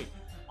day.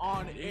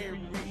 On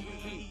every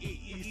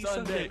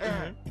Sunday.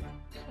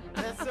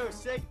 That's so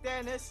sick,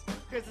 Dennis.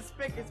 Cause the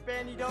spick and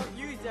span you don't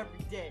use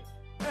every day.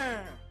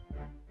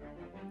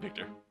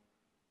 Victor.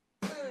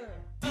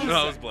 No,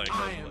 that was Blake.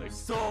 I That am was Blake.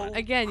 so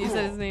Again, you cool.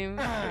 said his name.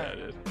 Yeah, I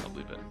did. I'll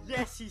leave it.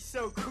 Yes, he's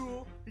so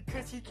cool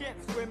because he can't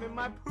swim in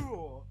my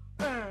pool.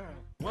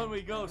 When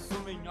we go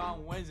swimming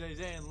on Wednesdays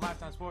and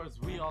Lifetime Sports,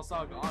 we all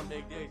suck on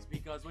big dicks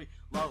because we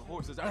love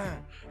horses.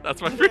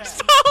 That's my Yeah,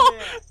 freestyle.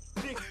 yeah.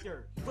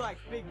 Victor likes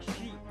big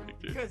sheep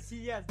because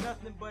he has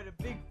nothing but a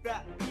big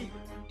fat peep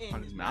in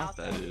On his mouth,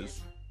 that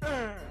is.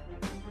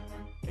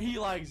 He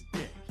likes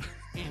dick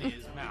in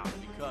his mouth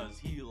because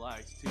he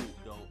likes to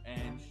go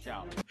and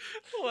shout.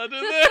 We'll end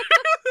it there.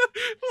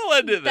 We'll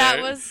end it there.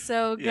 That was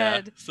so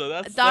Yeah, good. so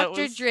that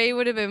Dr. was- Dre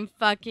would have been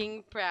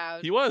fucking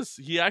proud. He was.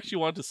 He actually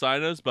wanted to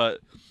sign us, but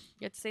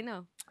You have to say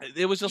no.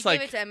 it was just You like,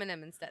 gave it to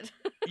Eminem instead.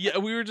 yeah,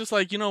 we were just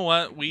like, you know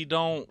what? We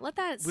don't. Let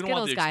that We don't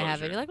want Skittles the guy have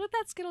it. exposure. You're like, let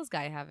that Skittles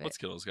guy have it. What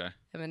Skittles guy?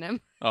 Eminem.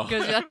 Oh,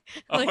 Because you're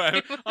oh,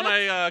 like, on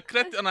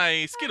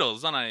I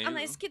Skittles, on I. I'm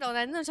like, Skittles.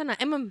 No, sana.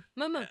 Eminem.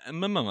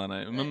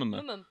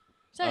 Eminem.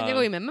 Sorry,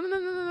 they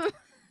go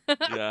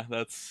Yeah,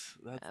 that's.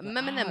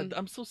 Eminem.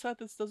 I'm so sad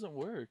this doesn't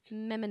work.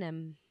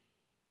 Eminem.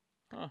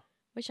 Huh.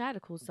 Wish I had a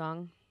cool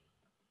song.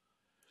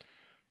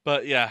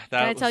 But yeah, that.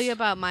 Can I was, tell you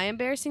about my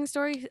embarrassing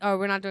story? Or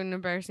we're not doing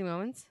embarrassing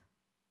moments?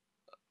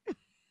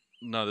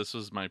 No, this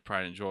was my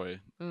pride and joy.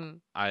 Mm.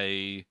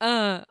 I.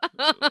 I'm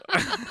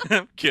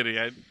I'm kidding.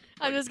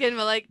 just kidding,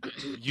 but like.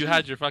 You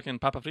had your fucking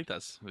Papa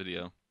Fritas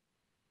video.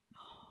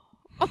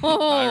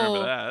 Oh. I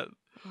remember that.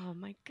 Oh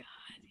my god.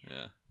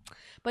 Yeah.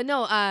 But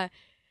no, I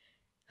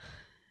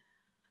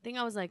think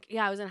I was like,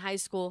 I was in high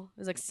school. It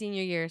was like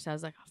senior year, so I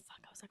was like, oh fuck,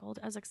 I was like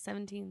older. I was like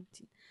 17,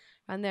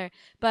 around there.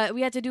 But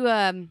we had to do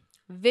a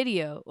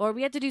video, or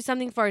we had to do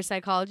something for our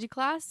psychology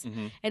class.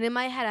 Mm-hmm. And in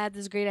my head, I had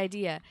this great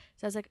idea.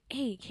 So I was like,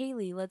 hey,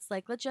 Kaylee, let's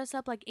dress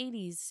up like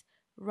 80s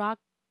rock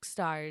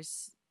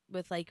stars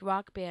with like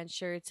rock band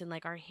shirts and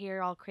like our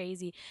hair all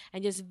crazy,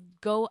 and just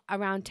go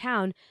around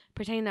town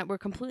pretending that we're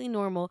completely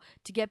normal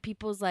to get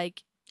people's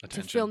like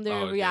Attention. to film their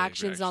Oh, okay,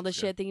 reactions and all the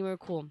reactions, shit, thinking we were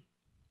cool.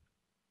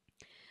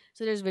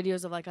 So there's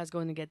videos of like us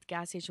going to get the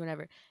gas station,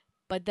 whatever.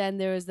 But then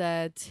there was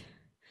a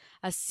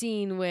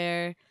scene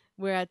where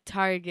we're at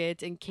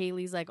Target and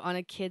Kaylee's like on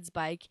a kid's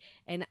bike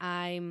and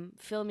I'm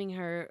filming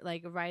her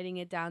like riding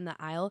it down the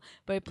aisle,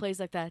 but it plays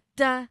like that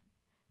da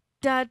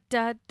da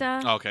da da.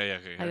 Yeah. Okay, yeah,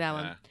 okay. Like that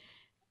one.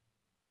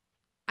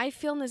 I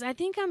filmed this. I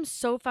think I'm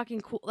so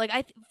fucking cool. Like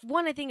I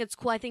think it's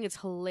cool. I think it's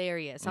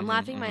hilarious. I'm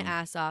laughing my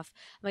ass off.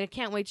 I'm like, I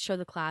can't wait to show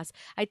the class.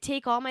 I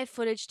take all my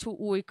footage to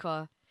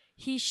Uika.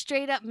 he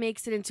straight up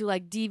makes it into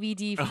like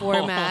DVD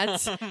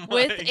format Oh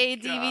with my a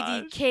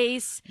DVD gosh.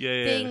 case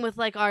Yeah. thing with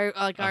like our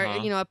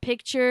Uh-huh. a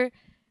picture.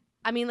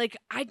 I mean, like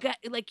I got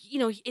like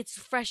it's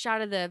fresh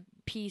out of the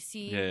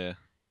PC, Yeah.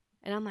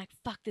 and I'm like,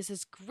 fuck, this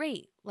is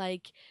great.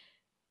 Like,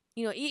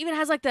 it even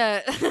has like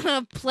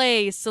the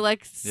play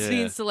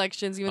scene Yeah.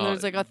 selections, even though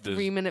it's like a There's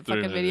 3-minute three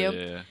fucking minutes,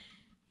 video. Yeah.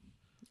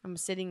 I'm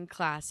sitting in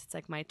class. It's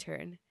like my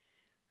turn.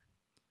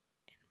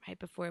 And right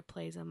before it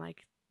plays, I'm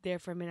like there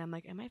for a minute. I'm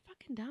like, am I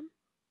fucking dumb?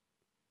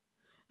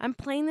 I'm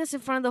playing this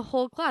in front of the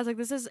whole class. Like,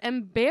 this is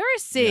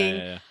embarrassing.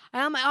 Yeah.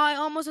 And I'm like, I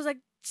almost was like,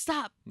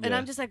 stop. And Yeah.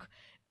 I'm just like,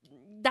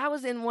 that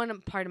was in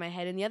one part of my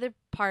head. And the other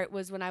part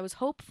was when I was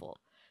hopeful.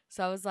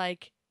 So I was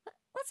like,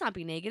 let's not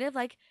be negative.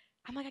 Like,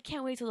 I'm like, I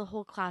can't wait till the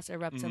whole class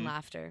erupts in Mhm.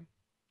 laughter.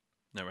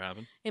 Never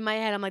happened. In my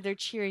head, I'm like, they're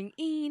cheering,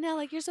 Ina,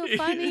 like, you're so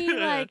funny. Yeah.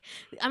 Like,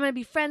 I'm going to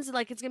be friends.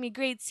 Like, it's going to be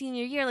great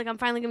senior year. Like, I'm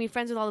finally going to be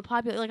friends with all the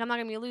popular. Like, I'm not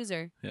going to be a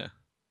loser. Yeah.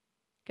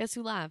 Guess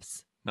who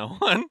laughs? No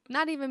one.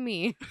 Not even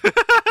me.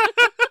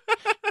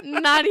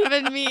 Not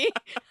even me.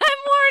 I'm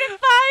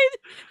mortified.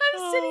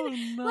 I'm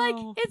sitting Oh, like,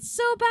 no. it's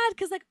so bad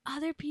because, like,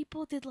 other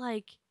people did,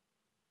 like,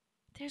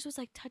 theirs was,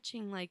 like,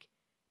 touching, like,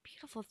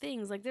 beautiful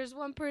things. Like, there's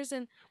one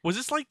person. Was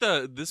this like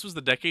this was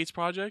the Decades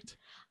Project?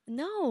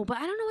 No, but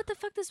I don't know what the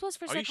fuck this was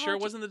for Are psychology. you sure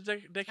it wasn't the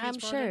Decades I'm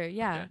Project? sure,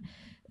 yeah.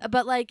 Okay.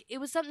 But like it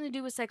was something to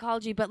do with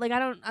psychology, but like I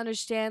don't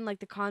understand like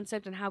the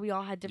concept and how we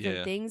all had different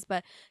Yeah. things,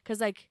 but cuz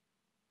like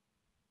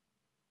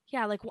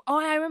yeah, like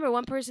I remember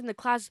one person in the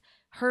class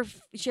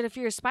she had a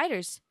fear of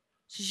spiders.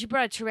 So she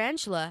brought a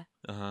tarantula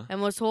Uh-huh.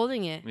 and was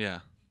holding it. Yeah.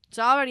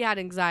 So I already had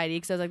anxiety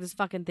cuz I was like this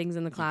fucking thing's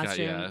in the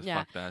classroom. Yeah.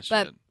 Fuck that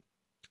But shit.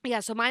 yeah,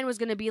 so mine was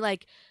going to be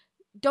like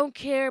don't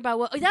care about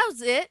what that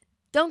was it.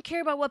 Don't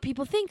care about what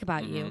people think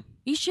about you. Mhm.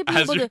 You should be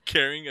As able you're to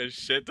carrying a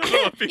shit ton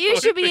of people you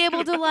should be think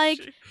able to about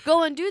like you.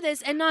 go and do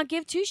this and not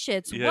give two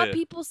shits Yeah, what yeah.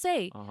 people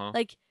say. Uh-huh.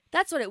 Like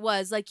that's what it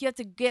was. Like you have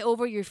to get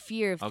over your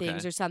fear of things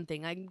Okay. or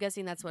something. I'm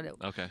guessing that's what it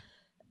Okay.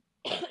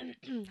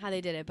 how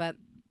they did it, but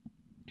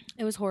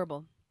it was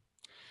horrible.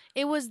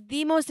 It was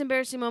the most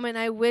embarrassing moment.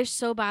 And I wish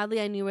so badly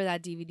I knew where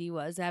that DVD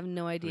was. I have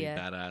no Pretty idea.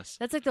 badass.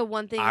 That's like the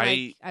one thing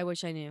like, I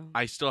wish I knew.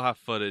 I still have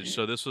footage.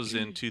 So this was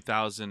in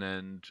 2000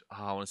 and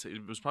I want to say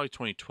it was probably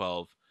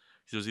 2012.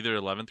 It was either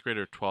 11th grade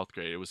or 12th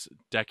grade. It was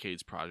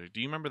Decades Project.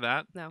 Do you remember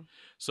that? No.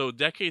 So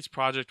Decades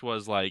Project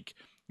was like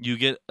you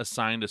get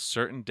assigned a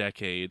certain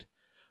decade.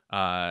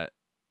 I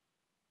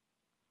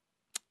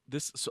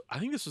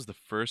think this was the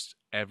first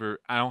ever.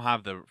 I don't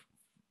have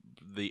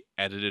the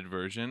edited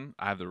version.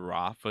 I have the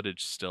raw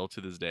footage still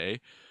to this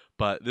day,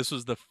 but this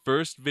was the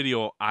first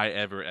video I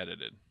ever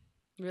edited.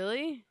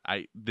 Really?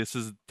 This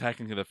is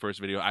technically the first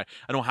video. I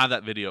don't have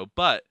that video,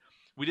 but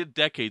we did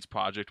Decades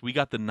Project. We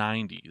got the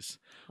 90s.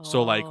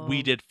 So like we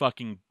Oh. did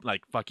fucking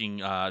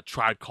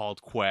Tribe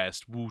Called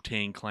Quest,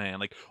 Wu-Tang Clan,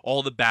 like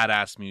all the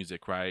badass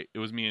music, right? It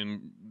was me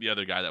and the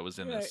other guy that was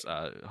in this,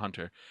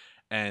 Hunter,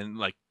 and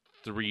like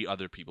 3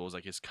 other people. It was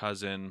like his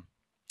cousin,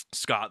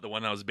 Scott, the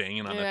one that was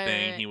banging on the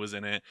thing. Right. He was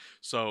in it.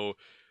 So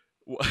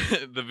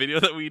the video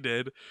that we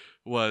did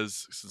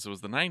was, since it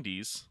was the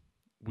 90s,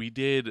 we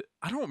did,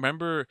 I don't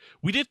remember,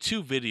 we did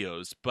 2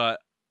 videos, but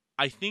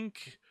I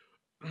think,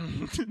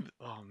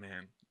 oh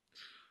man,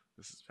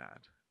 this is bad.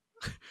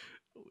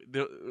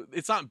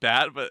 It's not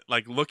bad, but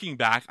like looking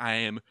back, I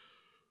am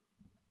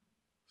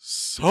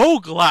so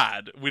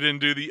glad we didn't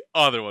do the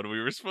other one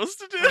we were supposed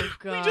to do. Oh,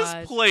 We just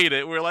gosh. played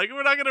it. We're like,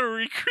 we're not gonna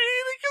recreate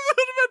it because it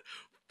would have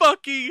been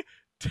fucking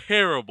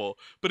terrible.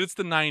 But it's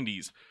the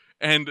 90s.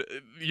 And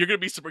you're going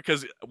to be surprised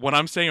because what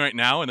I'm saying right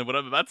now and then what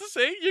I'm about to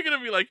say, you're going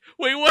to be like,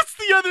 wait, what's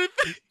the other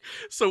thing?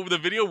 So the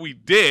video we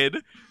did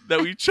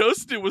that we chose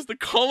to do was the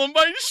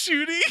Columbine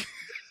shooting.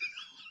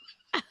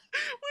 We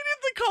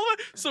did the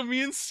Columbine. So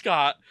me and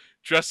Scott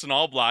dressed in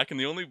all black, and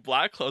the only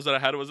black clothes that I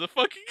had was a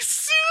fucking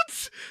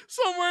suit.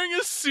 So I'm wearing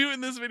a suit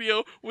in this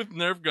video with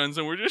Nerf guns,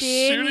 and we're just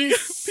shooting at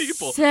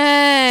people.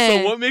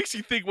 So what makes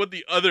you think what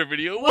the other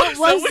video was?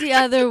 What was the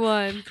other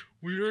one?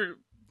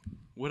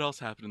 What else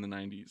happened in the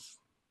 90s?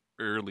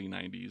 Early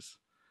 90s.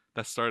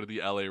 That started the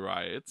LA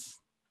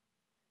riots.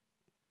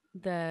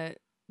 The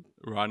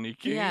Rodney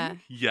King? Yeah.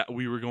 Yeah,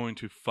 we were going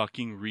to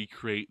fucking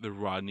recreate the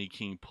Rodney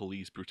King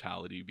police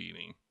brutality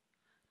beating.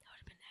 that would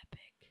have been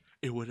epic.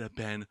 It would have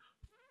been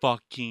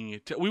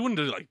fucking... we wouldn't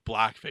do like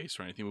blackface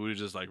or anything. We would have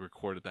just like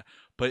recorded that.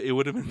 But it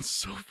would have been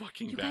so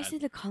fucking You bad. guys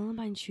did the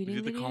Columbine We shooting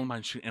did the video?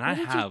 Columbine shooting. And What I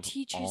did your have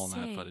teacher all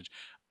that say? footage.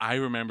 I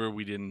remember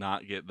we did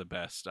not get the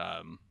best...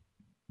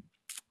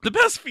 the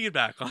best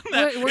feedback on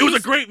that. Were It was you a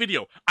great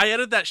video. I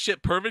edited that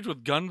shit perfect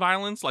with gun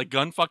violence, like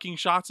gun fucking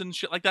shots and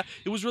shit like that.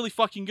 It was really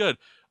fucking good.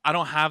 I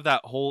don't have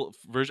that whole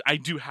version. I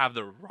do have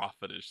the raw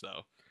footage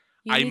though.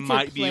 You I need to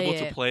might be able play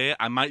to it. play it.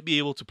 I might be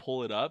able to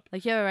pull it up.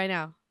 Like you have it right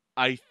now.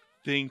 I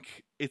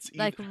think it's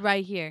Like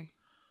right here.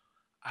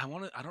 I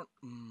want to. I don't.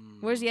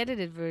 Where's the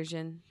edited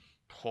version?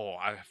 Oh,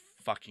 I have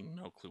fucking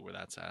no clue where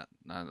that's at.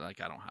 Like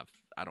I don't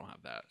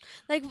have that.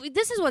 Like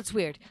this is what's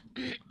weird.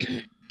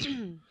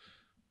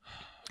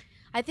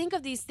 I think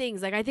of these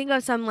things. Like I think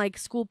of some like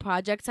school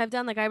projects I've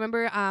done. Like I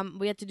remember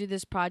we had to do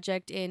this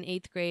project in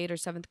 8th grade or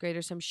 7th grade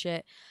or some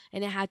shit,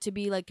 and it had to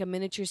be like a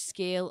miniature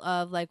scale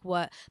of like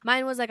what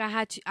mine was. Like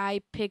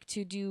I picked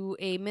to do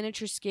a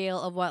miniature scale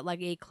of what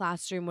like a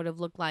classroom would have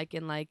looked like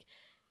in like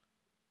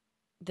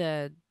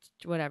the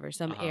whatever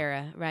some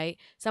era, right?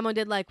 Someone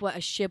did like what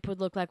a ship would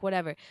look like,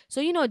 whatever.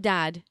 So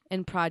Dad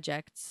and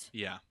projects.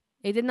 Yeah.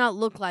 It did not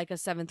look like a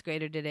 7th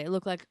grader did it. It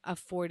looked like a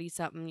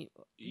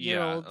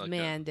 40-something-year-old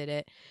man did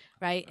it,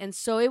 right? And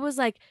so it was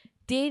like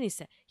Danny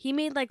said. He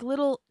made like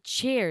little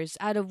chairs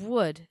out of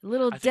wood,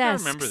 little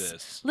desks. I remember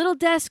this. Little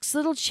desks,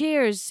 little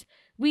chairs.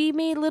 We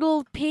made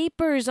little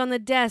papers on the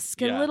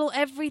desk and little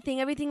everything.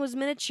 Everything was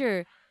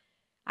miniature.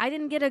 I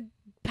didn't get a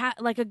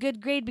good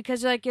grade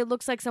because like it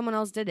looks like someone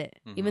else did it,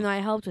 even though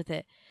I helped with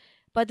it.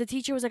 But the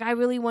teacher was like, I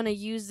really want to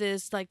use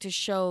this like to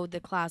show the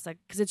class, like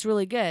because it's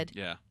really good.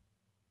 Yeah.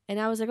 And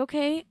I was like,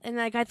 okay. And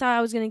like I thought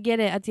I was gonna get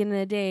it at the end of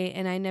the day,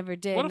 and I never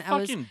did. What a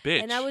fucking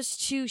bitch. And I was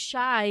too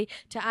shy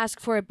to ask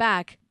for it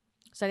back,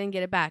 so I didn't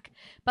get it back.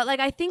 But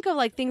like I think of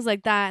like things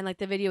like that and like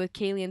the video with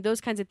Kaylee and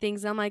those kinds of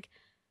things. And I'm like,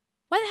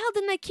 why the hell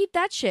didn't I keep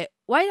that shit?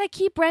 Why did I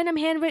keep random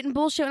handwritten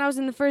bullshit when I was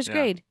in the first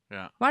grade?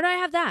 Yeah. Why do I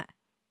have that?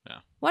 Yeah.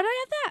 Why do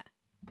I have that?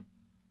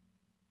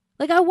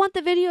 Like I want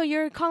the video,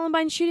 your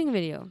Columbine shooting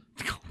video.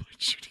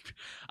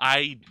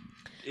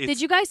 Did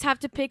you guys have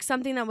to pick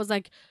something that was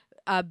like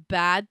a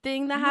bad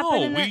thing that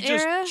happened in that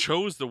era? We just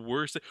chose the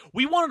worst.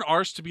 We wanted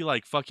ours to be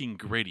like fucking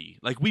gritty.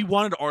 Like we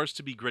wanted ours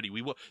to be gritty.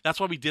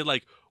 That's why we did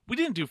like we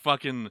didn't do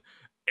fucking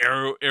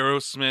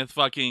Aerosmith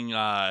fucking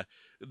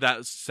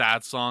that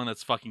sad song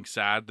that's fucking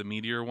sad. The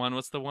Meteor one.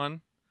 What's the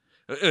one?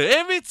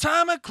 Every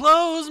time I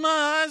close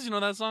my eyes, you know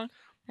that song.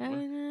 I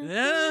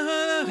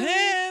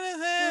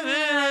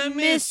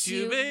miss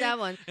you, babe. That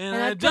one. And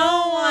I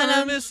don't want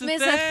to miss a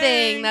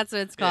thing. That's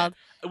what it's called.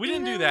 We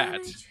didn't do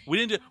that.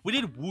 We did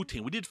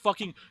Wu-Tang. We did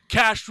fucking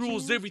Cash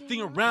Rules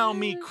Everything Around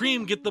Me.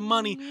 Cream, get the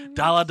money.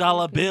 Dollar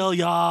dollar bill,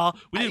 y'all.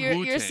 We did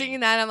Wu-Tang. You're singing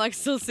that. I'm like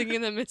still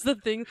singing the Miss the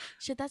Thing.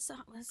 Shit, that's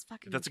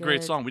fucking That's good. a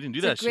great song. We didn't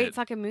do that shit. It's a great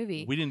fucking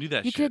movie. We didn't do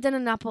that You shit. could have done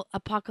an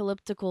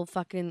apocalyptical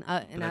fucking in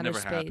But outer never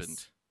space.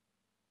 happened.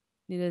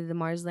 Neither did the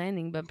Mars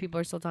landing, but people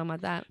are still talking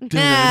about that.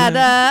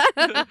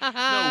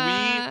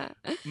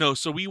 No,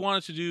 so we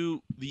wanted to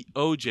do the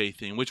OJ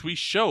thing, which we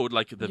showed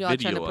like the Y'all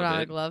video trying to put of on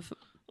a it. glove.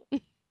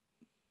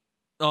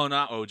 Oh,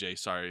 not OJ.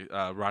 Sorry,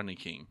 Rodney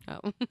King.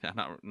 Oh. Yeah,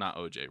 not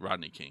OJ.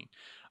 Rodney King.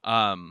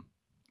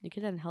 You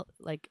could then help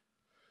like.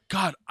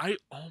 God,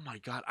 oh my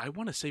God, I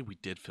want to say we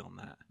did film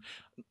that.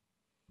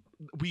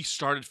 We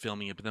started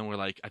filming it, but then we're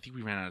like, I think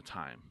we ran out of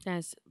time.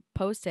 Just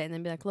post it and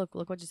then be like, look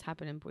what just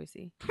happened in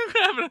Boise.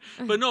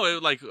 But no,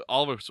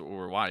 all of us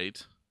were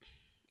white.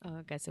 Oh,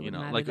 I guess it You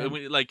wouldn't know,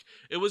 matter. like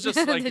it was just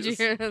like. Did you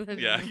hear that?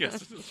 Yeah, I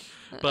guess.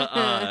 But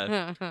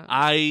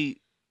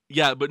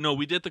but no,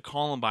 we did the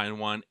Columbine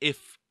one.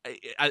 If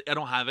I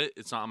don't have it,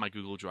 it's not on my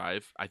Google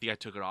Drive. I think I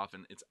took it off,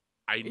 and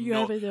I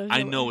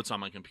know it's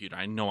on my computer.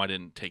 I know I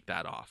didn't take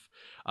that off.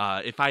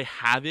 If I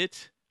have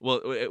it,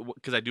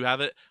 because I do have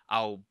it,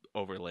 I'll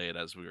overlay it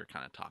as we were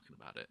kind of talking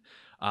about it.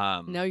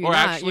 No, you're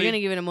not. Actually, you're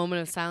gonna give it a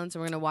moment of silence,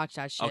 and we're gonna watch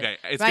that shit. Okay,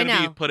 it's right gonna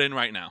now. be put in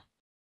right now.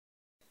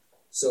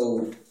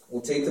 So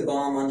we'll take the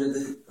bomb under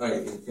the. All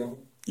right, you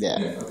filming?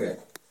 Yeah. Okay.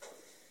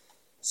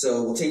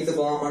 So we'll take the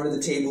bomb under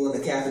the table in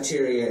the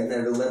cafeteria, and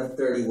then at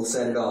 11:30 we'll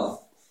set it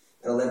off.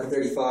 At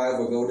 11:35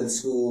 we'll go to the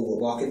school. We'll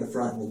walk in the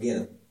front and we'll get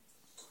him.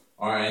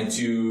 All right, and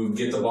to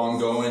get the bomb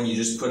going, you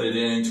just put it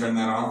in and turn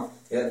that on?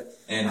 Yep.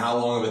 And how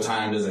long of a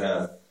time does it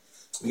have?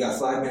 We got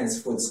 5 minutes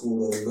before the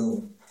school goes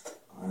boom.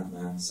 All right,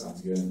 man,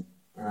 sounds good.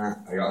 All right.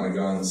 I got my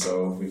gun,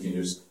 so we can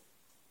just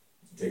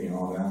take it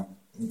all down.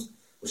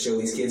 We'll show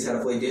these kids how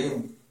to play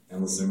Doom.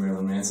 And listen to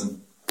Marilyn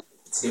Manson.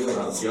 Let's do it.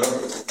 Let's go.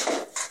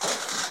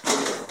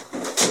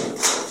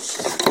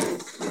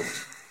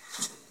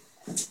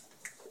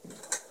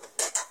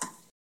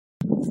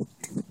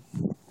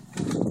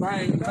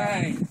 Bang,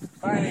 bang,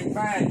 bang,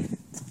 bang.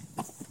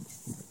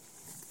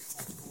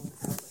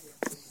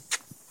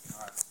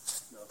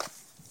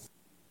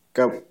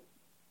 Go.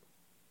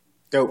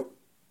 Go.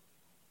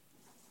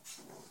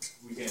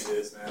 We can't do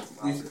this,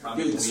 man.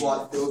 Dude, the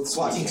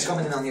SWAT team's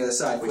coming in on the other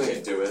side. We Quick.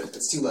 can't do it.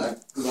 It's too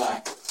loud.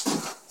 Goodbye.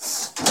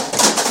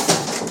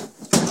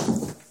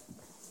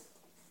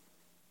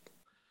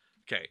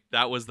 Okay,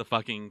 that was the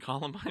fucking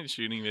Columbine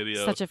shooting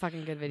video. Such a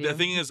fucking good video. The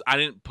thing is, I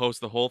didn't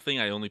post the whole thing.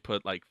 I only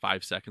put like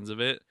 5 seconds of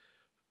it,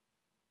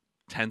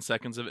 10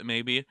 seconds of it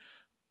maybe,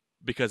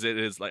 because it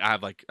is like I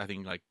have like I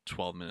think like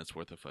 12 minutes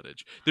worth of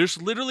footage. There's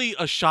literally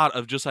a shot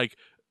of just like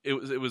it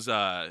was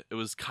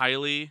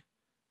Kylie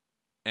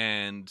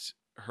and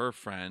her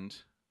friend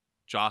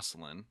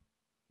Jocelyn.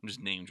 I'm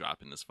just name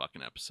dropping this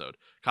fucking episode.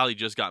 Kylie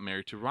just got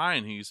married to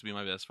Ryan, who used to be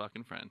my best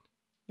fucking friend.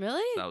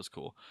 Really? That was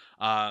cool.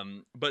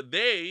 But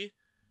they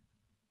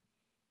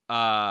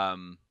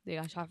They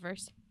got shot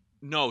first.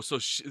 No, so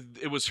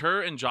it was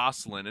her and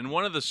Jocelyn, and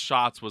one of the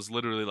shots was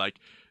literally like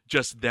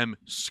just them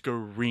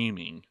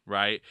screaming,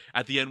 right?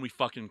 At the end, we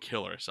fucking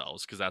kill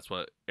ourselves because that's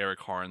what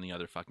Eric Harr and the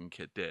other fucking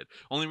kid did.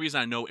 Only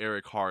reason I know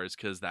Eric Harr is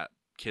because that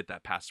kid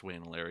that passed away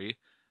in Larry.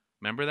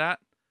 Remember that?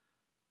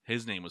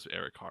 His name was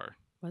Eric Harr.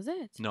 Was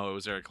it? No, it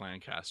was Eric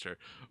Lancaster.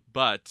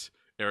 But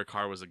Eric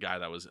Harr was a guy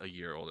that was a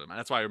year older than mine.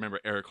 That's why I remember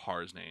Eric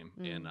Harr's name.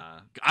 In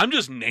I'm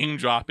just name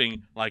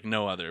dropping like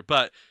no other.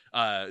 But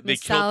they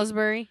Miss killed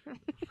Salisbury.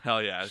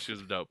 Hell yeah, she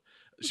was dope.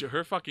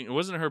 Her fucking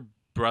wasn't her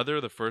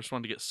brother the first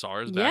one to get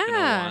SARS back in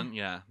 01?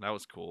 Yeah, that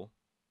was cool.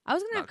 I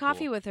was gonna have Not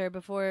coffee cool. with her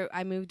before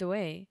I moved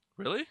away.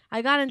 Really?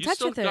 I got in You touch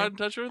still with her. got in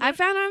touch with her? I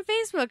found her on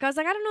Facebook. I was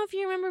like, I don't know if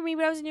you remember me,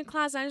 but I was in your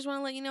class. I just want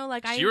to let you know,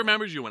 like, She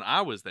remembers you when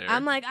I was there.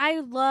 I'm like,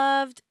 I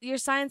loved your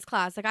science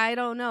class. Like, I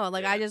don't know.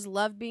 Like, Yeah. I just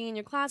loved being in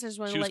your class. I just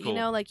want She to was let you cool.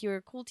 know, like, you were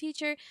a cool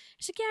teacher.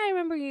 She's like, yeah, I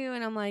remember you.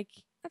 And I'm like,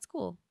 that's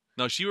cool.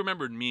 No, she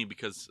remembered me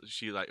because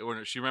she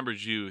remembered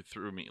you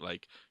through me.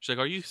 Like, she's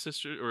like, are you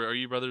sister or are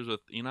you brothers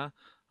with Ina?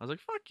 I was like,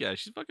 fuck yeah,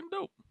 she's fucking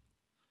dope.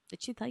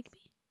 Did she like me?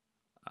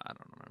 I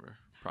don't remember.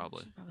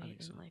 Probably. She I probably think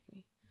didn't so. like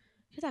me.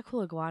 She had that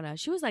cool iguana.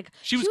 She was like,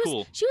 She was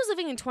cool. She was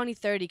living in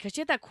 2030 because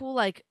she had that cool,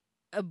 like,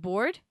 a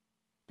board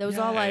that was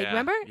all Yeah, like, yeah,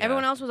 remember? yeah.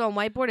 Everyone else was on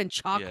whiteboard and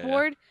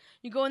chalkboard.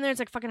 You go in there, it's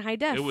like fucking high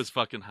def. It was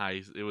fucking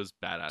high. It was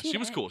badass. Dude, she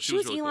was cool. She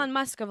was was really Elon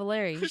Musk of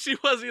Larry. cool. She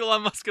was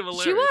Elon Musk of Larry.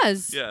 She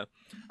was. Yeah.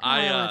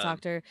 I want to talk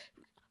to her.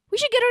 We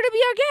should get her to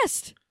be our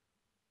guest.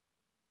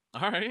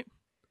 All right.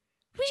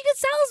 We should get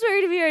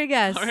Salisbury to be our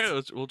guest. All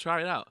right. We'll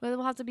try it out. But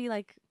we'll have to be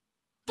like,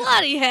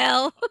 bloody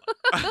hell.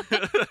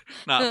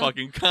 Not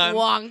fucking cunt.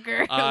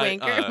 Wonker.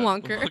 Wanker.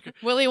 Wonker.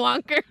 Willy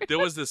Wonker. There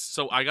was this.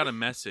 So I got a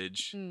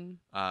message. Mm.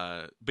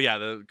 But yeah,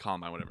 the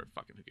Columbine, whatever.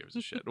 Fucking who gives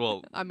a shit.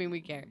 Well, I mean,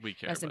 we care. we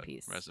care. Rest in but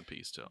peace. Rest in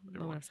peace to Moment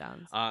everyone. of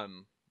silence.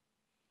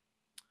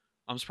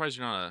 I'm surprised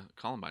you're not a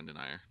Columbine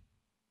denier.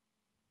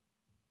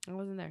 I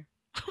wasn't there.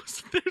 I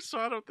wasn't there, so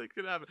I don't think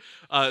it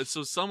happened.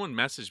 So someone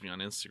messaged me on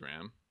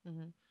Instagram.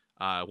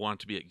 Mm-hmm. Wanted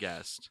to be a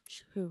guest.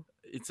 Who?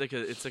 It's like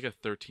a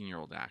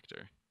 13-year-old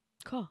actor.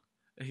 Cool.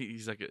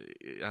 He's like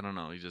I don't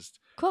know. He just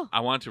Cool.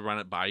 I wanted to run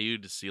it by you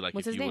to see like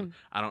What's if his you name? would.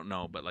 I don't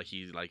know, but like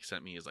he like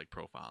sent me his like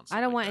profile. And stuff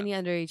I don't like want that. any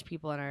underage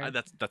people in our.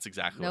 That's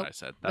exactly Nope. what I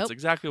said. That's Nope.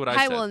 exactly what I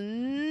I said. will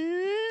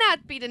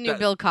not be the new That-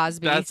 Bill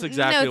Cosby. That's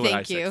exactly no, what thank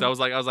I said. you. 'Cause I was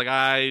like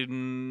I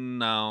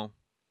no,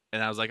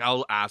 and I was like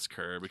I'll ask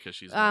her because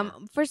she's. More,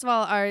 First of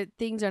all, our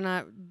things are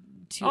not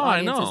to Oh, I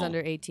audiences know. under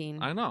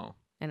 18. I know.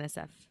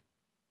 NSF.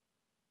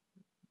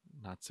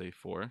 Not safe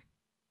for.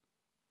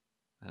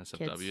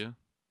 NSFW.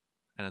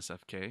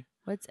 NSFK.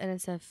 What's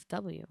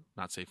NSFW?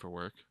 Not safe for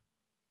work.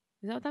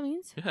 Is that what that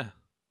means? Yeah.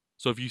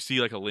 So if you see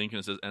like a link and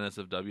it says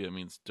NSFW, it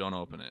means don't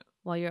open it.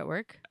 While you're at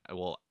work?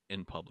 Well,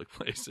 in public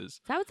places.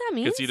 Is that what that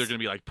means? It's either going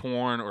to be like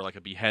porn or like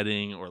a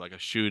beheading or like a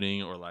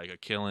shooting or like a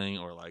killing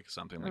or like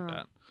something like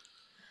Oh.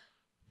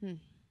 that.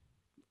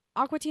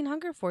 Aqua Teen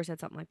Hunger Force had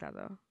something like that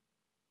though.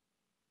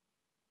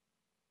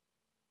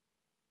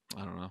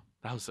 I don't know.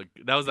 That was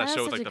that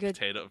show with such like a the good-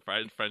 potato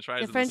French fries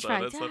The and French the soda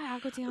fries. and stuff. Yeah,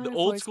 Aqua Teen The Hunger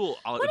old Force. school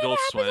What Adult happened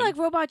Swim. to like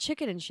Robot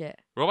Chicken and shit?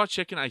 Robot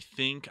Chicken, I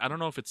think. I don't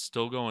know if it's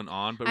still going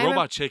on, but I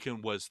Robot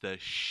Chicken was the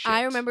shit.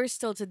 I remember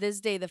still to this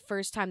day the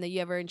first time that you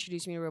ever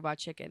introduced me to Robot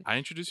Chicken. I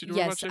introduced you to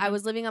Robot Yes, Chicken? I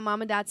was living at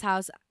Mom and Dad's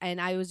house, and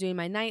I was doing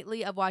my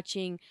nightly of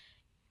watching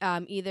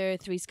either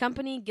Three's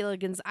Company,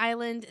 Gilligan's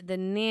Island, The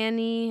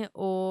Nanny,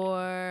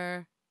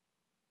 or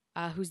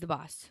Who's the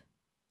Boss?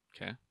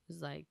 Okay. It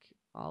was like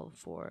all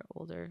four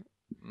older.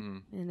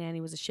 Mm, And Nanny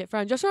was a shit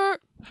friend. Just her.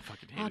 I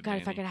fucking hated Oh God,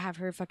 if I Nanny. could have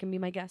her fucking be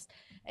my guest.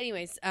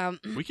 Anyways,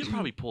 We could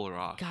probably pull her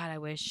off. God, I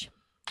wish.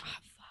 Oh,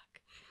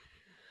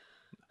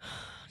 fuck.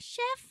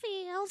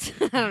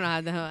 Sheffield. I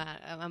don't know how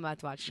I'm about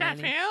to watch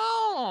Nanny.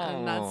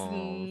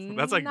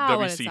 That's like not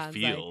what it WC sounds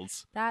like.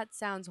 Fields. That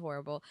sounds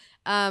horrible.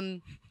 I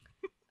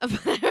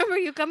remember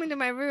you coming to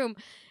my room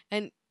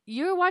and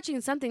you were watching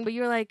something, but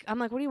you were like, I'm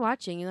like, what are you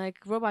watching? You're like,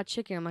 Robot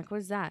Chicken. I'm like,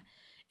 what is that?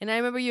 And I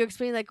remember you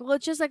explaining, like, well,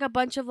 it's just like a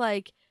bunch of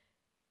like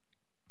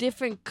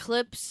different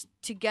clips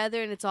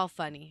together and it's all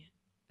funny.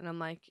 And I'm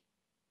like,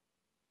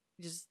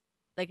 just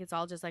like, it's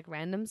all just like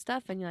random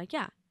stuff. And you're like,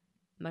 yeah.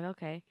 I'm like,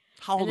 okay.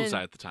 How old And was then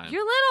I at the time?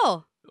 You're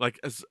little. Like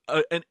as,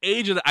 an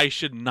age that I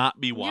should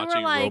not be were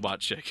watching like- Robot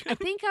Chicken. I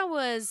think I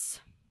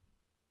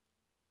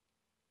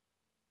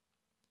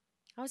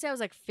would say I was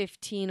like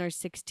 15 or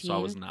 16. So I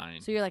was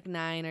 9. So you're like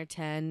 9 or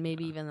 10,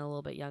 maybe even a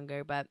little bit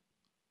younger, but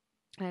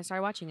and I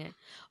started watching it.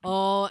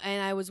 Oh,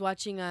 and I was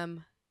watching what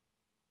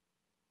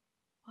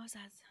was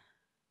that?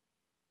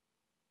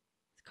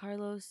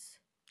 Carlos.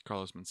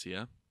 Carlos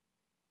Mencia,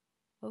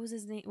 What was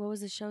his name? What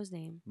was the show's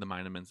name? the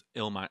Mind of Mencia,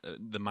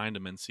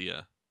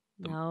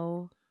 The-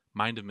 No,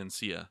 Mind of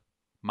Mencia,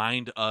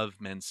 Mind of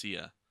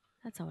Mencia.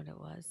 that's not what it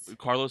was.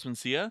 Carlos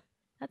Mencia,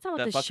 That's not what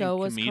that the fucking show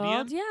was comedian?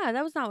 called. Yeah,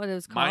 that was not what it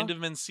was called. Mind of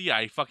Mencia.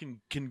 I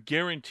fucking can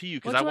guarantee you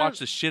because Which I one? watched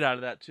the shit out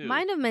of that too.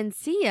 Mind of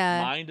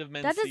Mencia. Mind of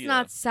Mencia. That does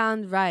not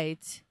sound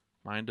right.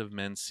 Mind of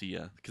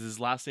Mencia, because his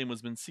last name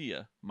was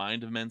Mencia.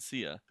 Mind of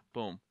Mencia.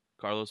 Boom.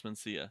 Carlos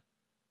Mencia.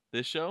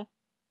 This show?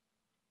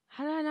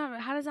 How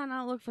does that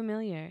not look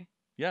familiar?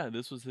 Yeah,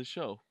 this was his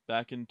show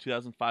back in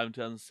 2005 and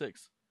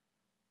 2006.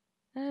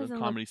 That So doesn't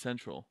look- Comedy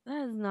Central.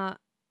 That is not.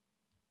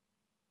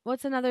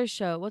 What's another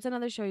show? What's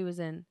another show he was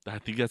in I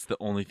think that's the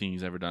only thing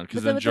he's ever done. Because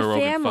With then the Joe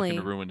Rogan family.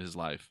 fucking ruined his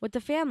life. with the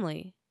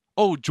family?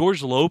 Oh,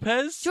 George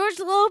Lopez. George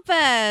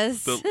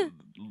Lopez.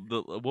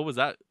 The what was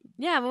that?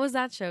 Yeah, what was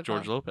that show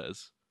George called?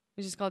 Lopez. It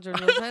was just called George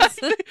Lopez.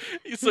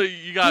 So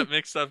you got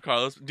mixed up,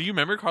 Carlos. Do you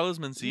remember Carlos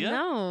Mencia?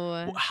 No,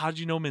 Well, how'd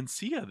you know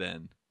Mencia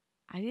then?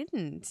 I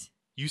didn't.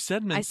 You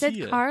said Mencia. I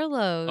said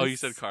Carlos. Oh, you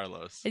said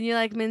Carlos. And you're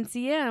like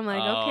Mencia. I'm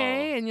like, Oh.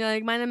 okay. And you're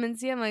like, Mind of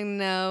Mencia. I'm like,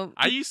 no.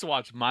 I used to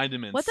watch Mind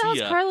of Mencia. What the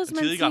hell's Carlos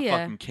until he got Mencia?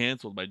 fucking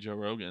canceled by Joe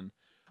Rogan.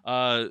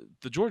 The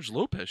George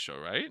Lopez show,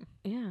 right?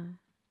 Yeah.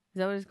 Is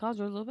that what it's called?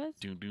 George Lopez?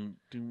 Doom, doom,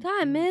 doom, God,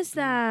 I doom, missed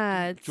doom,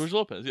 that. doom. George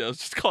Lopez. Yeah, it's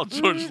just called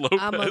George Mhm. Lopez.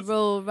 I'm a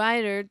roll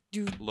rider.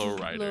 Low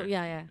rider.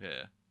 Yeah.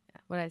 Yeah,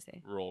 What did I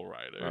say? roll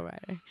rider. Roll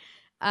rider.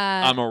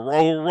 I'm a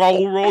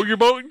roll your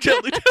boat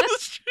gently down the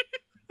street.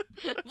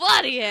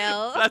 Bloody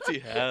hell. That's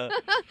yeah.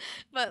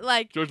 But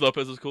like, George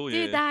Lopez was cool.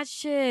 dude, Yeah. that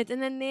shit.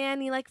 And then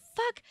Nanny, like,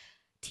 fuck.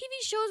 TV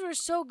shows were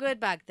so good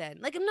back then.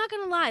 Like, I'm not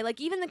gonna lie. Like,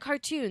 even the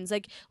cartoons.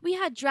 Like, we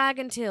had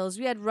Dragon Tales,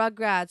 we had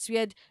Rugrats, we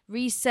had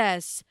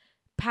Recess,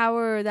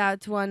 Power.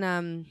 That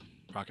one.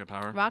 Rocket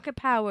Power. Rocket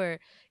Power,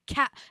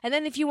 Cat. And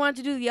then if you wanted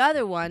to do the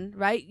other one,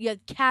 you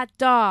had Cat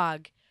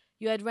Dog.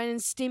 You had Ren and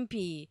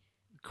Stimpy.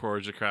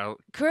 Courage the Courage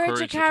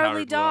the Cowardly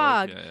Cowardly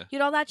Dog. Yeah. You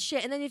had all that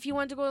shit. And then if you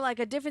wanted to go like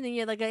a different thing,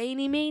 you had like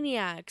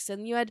Animaniacs,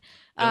 and you had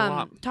A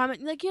lot. Tom.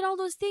 Like, you had all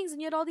those things,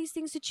 and you had all these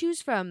things to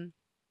choose from.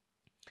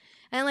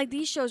 And like,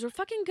 these shows were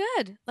fucking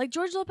good. Like,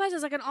 George Lopez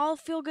is like an all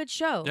feel good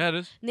show. Yeah, it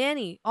is.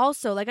 Nanny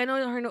also, like, I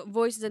know her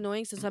voice is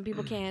annoying, so some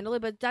people can't handle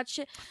it, but that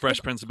shit.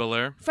 Fresh Prince of Bel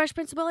Air. Fresh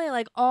Prince of Bel Air,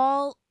 like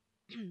all.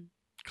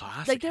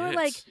 Classic. Like, they were,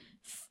 like, hits.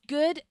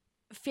 Good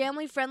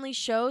family friendly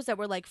shows that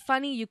were like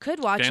funny. You could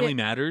watch Family it.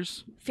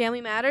 Matters.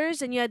 Family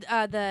Matters, and you had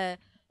the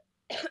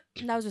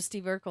that was with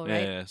Steve Urkel,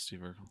 right? Yeah, Steve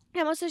Urkel.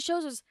 Yeah, most of the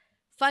shows was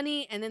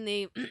funny, and then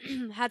they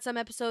had some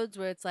episodes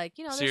where it's like,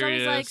 there's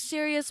always like Serious.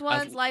 serious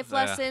ones, life yeah,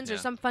 lessons, or yeah.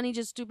 some funny,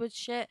 just stupid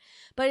shit.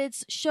 But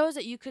it's shows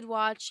that you could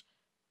watch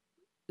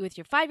with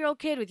your 5-year-old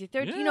kid, with your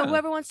third, Yeah.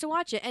 whoever wants to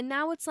watch it. And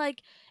now it's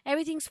like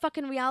everything's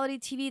fucking reality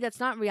TV. That's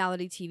not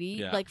reality TV,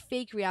 Yeah. like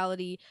fake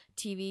reality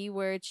TV,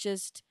 where it's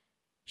just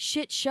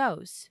shit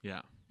shows.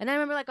 Yeah. And I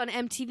remember, like, on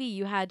MTV,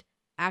 you had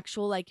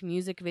actual, like,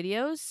 music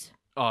videos.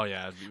 Oh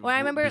yeah. Or I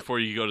remember- before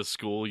you go to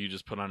school, you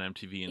just put on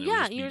MTV and it would Yeah,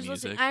 just be you were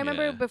listening. music. I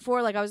remember Yeah.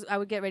 before, like, I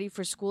would get ready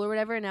for school or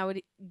whatever, and I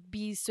would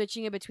be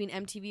switching it between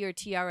MTV or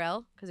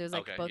TRL, because it was,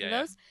 like, Okay, both yeah, of yeah.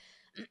 those.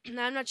 And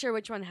I'm not sure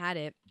which one had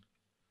it.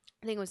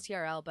 I think it was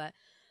TRL, but...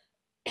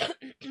 it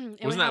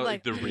would Wasn't that have,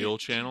 like the Real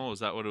channel? Was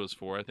that what it was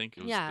for? I think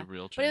it was Yeah, the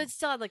Real But channel. it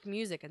still had, like,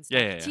 music and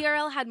Yeah, stuff. yeah, yeah.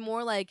 TRL had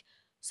more, like,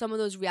 some of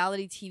those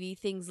reality TV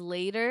things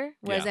later,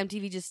 whereas Yeah.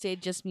 MTV just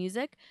stayed just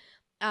music.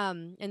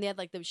 And they had,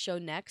 like, the show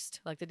Next,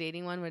 like the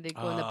dating one, where they'd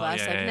go in the Oh, bus,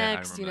 yeah, like, yeah, yeah, I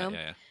Next, you remember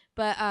know? that,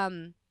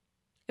 But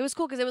it was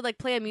cool because they would like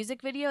play a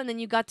music video, and then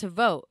you got to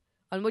vote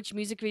on which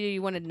music video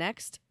you wanted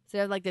next. So they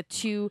had like the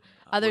two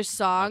other what-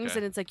 songs, okay.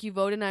 and it's like you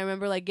voted. And I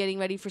remember like getting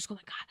ready for school,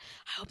 like, God,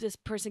 I hope this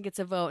person gets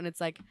a vote, and it's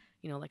like,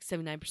 like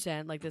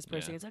 79%, like this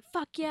person. Yeah. It's like,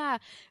 fuck yeah.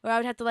 Or I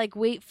would have to like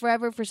wait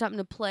forever for something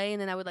to play,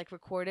 and then I would like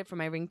record it for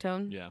my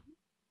ringtone, Yeah.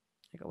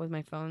 like with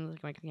my phone,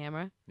 like my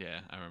camera.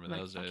 Yeah, I remember I'm like,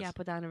 those fuck days. yeah,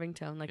 put that on a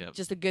ringtone. Like Yep.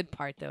 just a good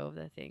part though of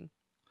the thing.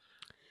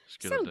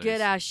 Just Some old days.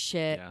 good ass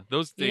shit. Yeah,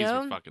 those you days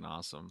know? were fucking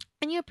awesome.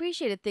 And you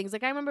appreciated things.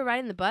 Like I remember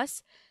riding the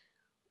bus,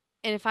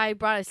 and if I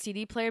brought a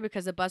CD player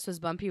because the bus was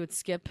bumpy, it would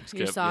skip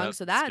your Skip, song, yep,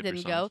 so that skip your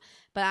didn't go. songs.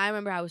 But I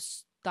remember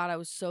thought I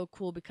was so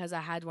cool because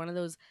I had one of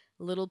those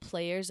little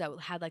players that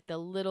had like the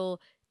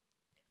little,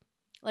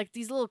 like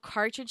these little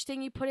cartridge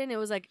thing you put in. It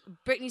was like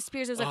Britney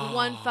Spears. It was like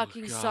one Oh,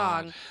 fucking God.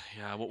 song,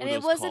 Yeah, what were and it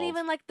those wasn't called?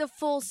 even like the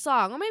full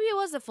song, or maybe it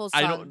was the full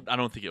song. I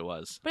don't think it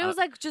was. But it was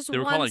like just they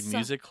were one called like song.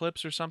 music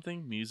clips or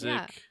something.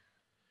 Music.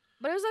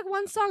 But it was like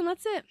one song.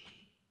 That's it.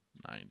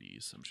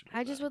 90s, some shit.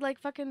 I just would like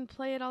fucking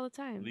play it all the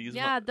time. These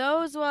yeah, mu-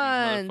 those These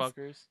ones.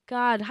 motherfuckers.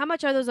 God, how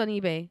much are those on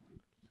eBay?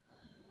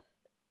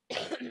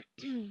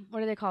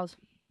 What are they called?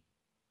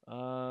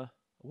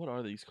 What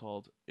are these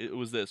called? It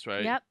was this,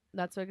 right? Yep,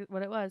 that's what it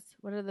was.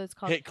 What are those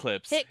called? Hit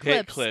clips. Hit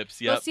Hit clips. clips.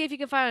 Go Yep. see if you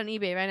can find it on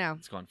eBay right now.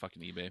 Let's go on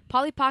fucking eBay.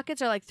 Polly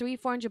Pockets are like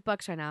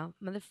 $300-$400 right now,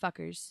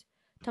 motherfuckers.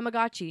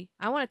 Tamagotchi.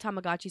 I want a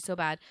Tamagotchi so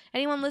bad.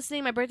 Anyone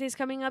listening? My birthday's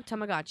coming up.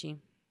 Tamagotchi.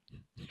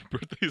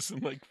 Birthday's in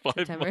like 5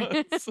 September.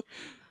 months.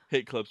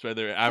 Hit clips right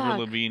there. Avril Fuck.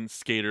 Lavigne,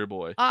 Skater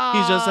Boy. Oh,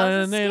 He's just a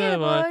the later skater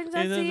boy. boy, He's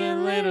just just a a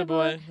later later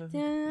boy.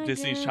 boy.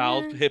 Disney's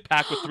Child hit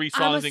pack with 3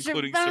 I'm a songs,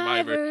 including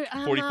Survivor. I'm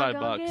not 45 gonna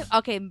bucks. give-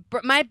 Okay,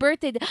 my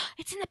birthday.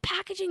 It's in the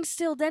packaging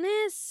still,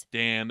 Dennis.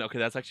 Damn. Okay,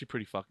 that's actually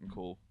pretty fucking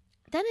cool.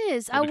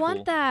 Dennis, I That'd be want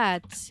cool.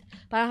 that,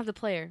 but I don't have the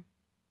player.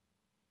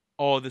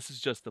 Oh, this is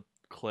just the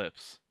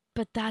clips.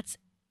 But that's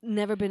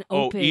never been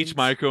Oh, opened. each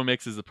micro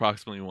mix is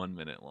approximately 1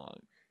 minute long.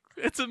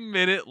 It's a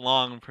minute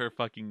long per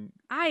fucking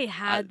I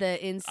had the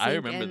NSYNC I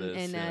remember and, this,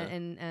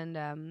 and, yeah.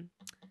 and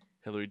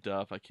Hillary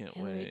Duff. I can't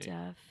Hillary wait.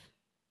 Duff.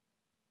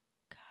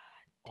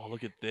 Oh,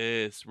 look at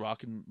this.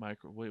 Rockin'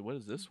 micro. Wait, what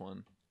is this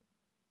one?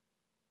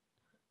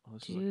 Oh,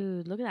 this is like-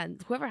 Dude, look at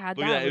that. Whoever had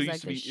look that at that. It was used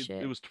like to the be.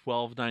 shit. It was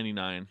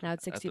 $12.99. Now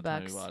it's 60 at the time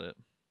we bucks. bought it.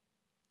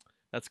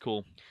 That's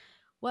cool.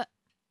 What?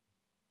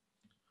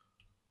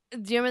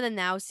 Do you remember the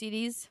Now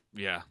CDs?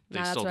 Yeah, they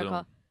Now that's still what I do.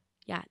 call.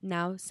 Yeah,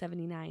 Now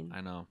 79.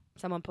 I know.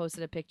 Someone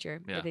posted a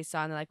picture Yeah. that they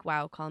saw and they're like,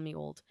 "Wow, calling me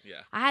old."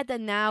 Yeah. I had the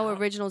Now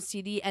original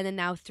CD and the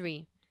Now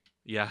 3.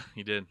 Yeah,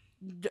 you did.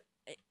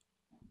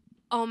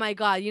 Oh my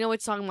god, you know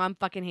which song Mom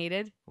fucking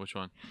hated? Which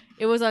one?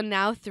 It was on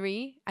Now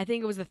 3. I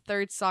think it was the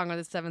 3rd song or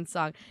the 7th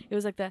song. It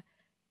was like the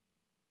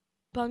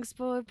Funk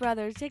Soul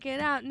Brothers, take it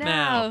out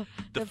now.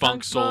 The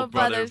Funk Soul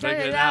Brother, take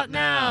it out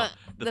now.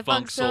 The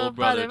Funk Soul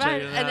Brother, right?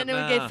 take it And then it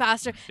would get out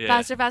faster, Yeah.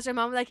 faster, faster. And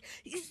Mom would like,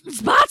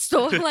 Spot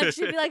Store. Like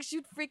she'd be like,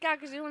 she'd freak out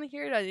because she didn't want to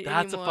hear it anymore.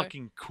 That's a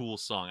fucking cool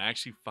song. I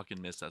actually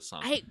fucking miss that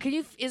song. Hey, could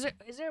you? Is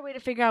there a way to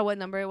figure out what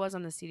number it was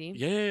on the CD?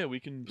 Yeah, we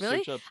can Really?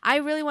 search up. I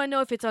really want to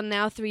know if it's on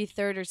Now 3,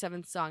 3rd, or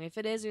 7th song. If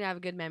it is, we have a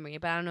good memory,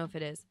 but I don't know if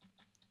it is.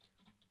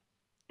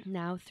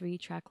 Now 3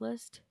 track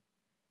list.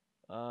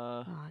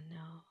 Oh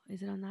no,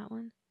 is it on that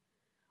one?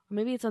 Or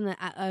maybe it's on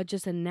the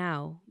just a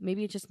Now.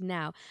 Maybe it's just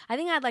Now. I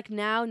think I had like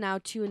Now, Now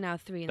 2, and Now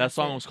 3. And That that's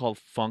song it. was called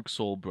Funk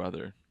Soul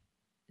Brother.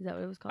 Is that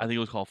what it was called? I think it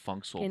was called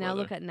Funk Soul Okay, now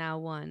Brother. look at Now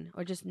 1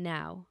 or just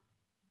Now.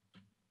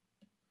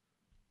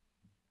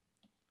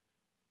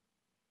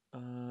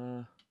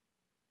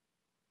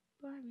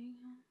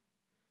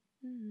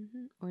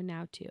 Or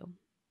Now 2.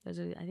 I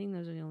think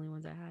those are the only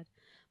ones I had.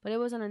 But it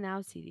was on a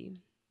Now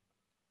CD.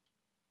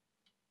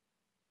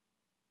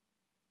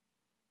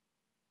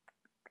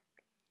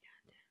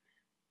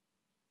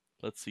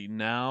 Let's see.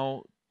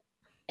 Now.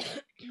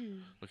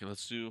 Okay,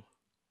 let's do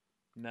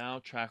Now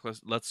track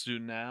list. Let's do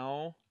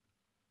Now.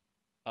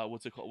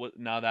 What's it called?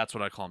 Now that's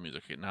what I call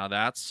music. Okay, now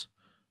that's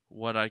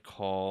what I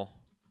call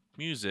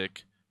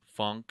music.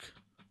 Funk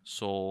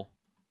Soul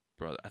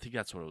Brother. I think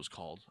that's what it was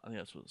called. I think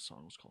that's what the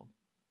song was called.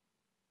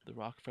 The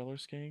Rockefeller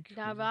Skank.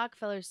 The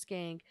Rockefeller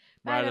Skank.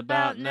 Right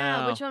about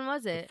now. Which one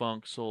was The it?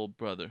 Funk Soul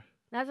Brother.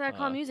 That's what I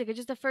call music. It's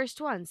just the first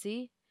one.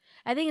 See,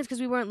 I think it's because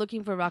we weren't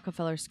looking for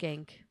Rockefeller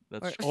Skank.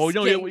 That's Or oh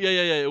no Skank.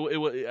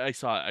 yeah. I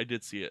saw it. I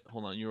did see it.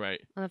 Hold on, you're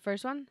right. On the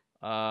first one.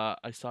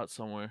 I saw it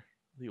somewhere.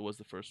 I think it was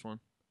the first one.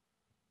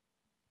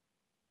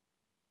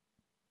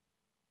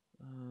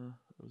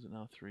 Was it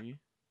Now 3?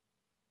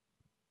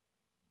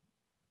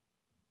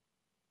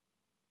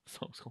 The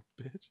song's called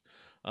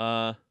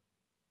Bitch.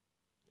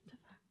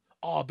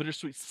 Oh,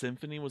 Bittersweet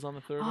Symphony was on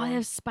the third Oh, one. I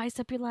have Spice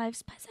Up Your Life.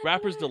 Spice Up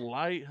Rapper's Your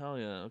Life. Delight. Hell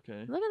yeah.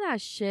 Okay. Look at that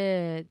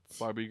shit.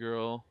 Barbie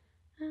Girl.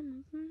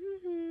 Damn.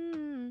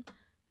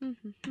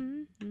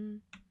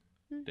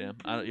 Damn.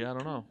 I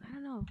don't know. I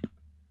don't know.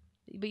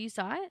 But you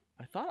saw it?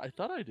 I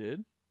thought I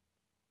did.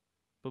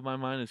 But my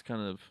mind is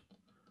kind of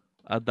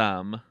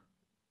Adam.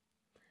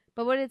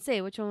 But what did it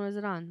say? Which one was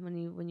it on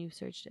when you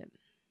searched it?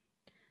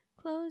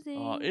 Closing.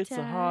 Oh, it's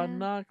a hard time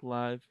knock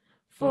life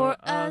for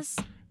us.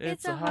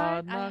 It's a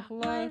hard knock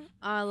life.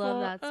 I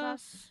love that song.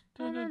 us.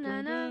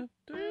 Na-na-na-na.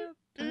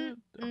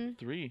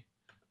 3.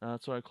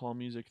 That's what I call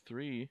music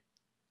 3.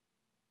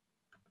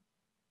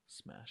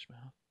 Smash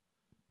Mouth.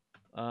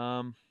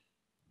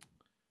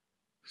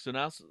 So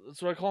now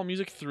that's what I call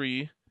music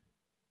 3.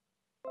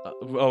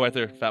 Right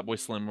there, Fatboy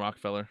Slim,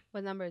 Rockefeller.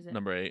 What number is it?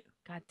 Number 8.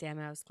 God damn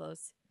it, I was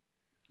close.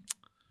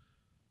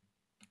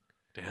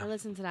 I Damn.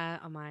 listened to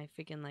that on my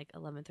freaking like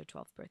 11th or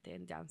 12th birthday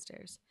and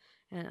downstairs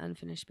in an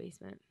unfinished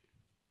basement.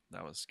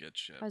 That was good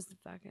shit. I was the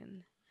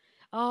fucking.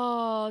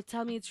 Oh,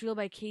 Tell Me It's Real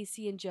by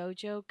Casey and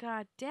JoJo.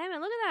 God damn it,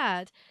 look at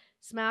that.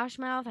 Smash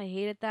Mouth, I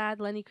hated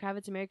that. Lenny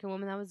Kravitz, American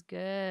Woman, that was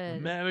good.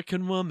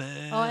 American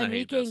Woman. Oh, I hate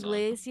Enrique that song.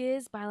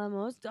 Iglesias,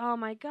 Bailamos. Oh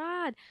my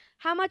god.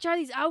 How much are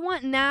these? I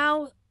want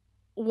Now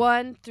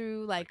 1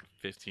 through like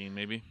 15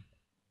 maybe.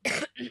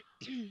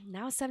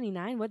 Now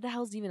 79. What the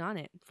hell's even on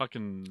it?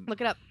 Fucking. Look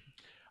it up.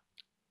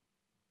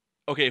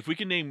 Okay, if we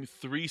can name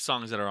 3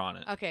 songs that are on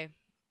it, Okay,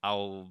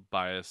 I'll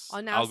buy us.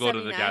 On Now I'll go to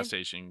the 79? gas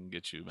station and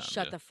get you Mountain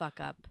shut Dew. the fuck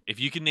up. If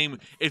you can name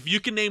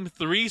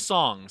 3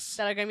 songs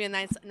That are gonna be on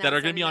that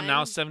are going to be on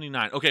Now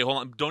 79? 79. Okay, hold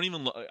on. Don't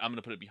even look. I'm going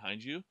to put it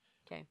behind you.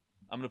 Okay.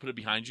 I'm going to put it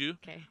behind you.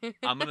 Okay.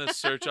 I'm going to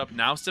search up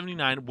Now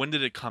 79. When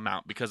did it come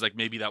out? Because like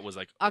maybe that was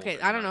like Okay,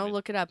 older, I you don't what know. mean?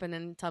 Look it up and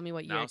then tell me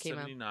what year Now it came out.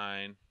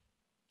 79.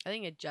 I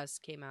think it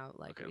just came out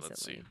like Okay,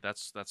 recently. let's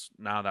see. That's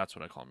now that's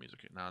what I call music.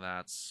 Now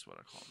that's what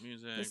I call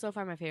music. This is so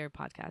far my favorite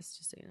podcast,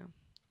 just so you know.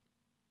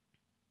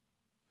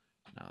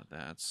 Now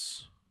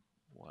that's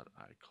what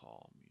I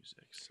call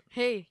music.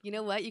 Hey, you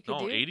know what you could No,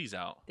 do? 80's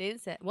out. They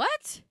didn't say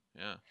what?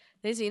 Yeah.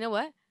 They didn't say. You know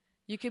what?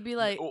 You could be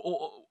like,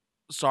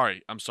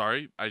 Sorry. I'm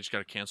sorry. I just got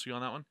to cancel you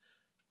on that one.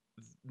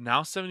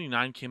 Now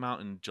 79 came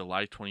out in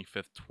July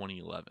 25th,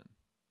 2011.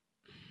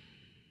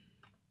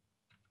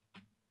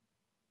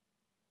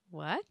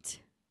 what?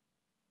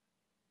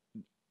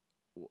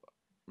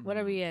 What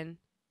are we in?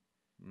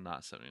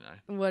 Not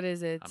 79. What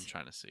is it? I'm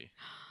trying to see.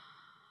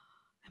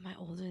 Am I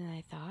older than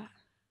I thought?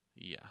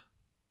 Yeah.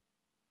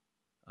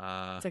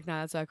 It's like, no,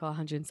 that's what I call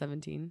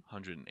 117.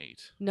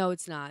 108. No,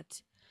 it's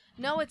not.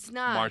 No, it's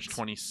not. March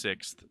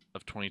 26th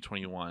of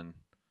 2021.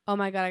 Oh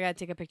my god, I gotta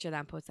take a picture of that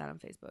and post that on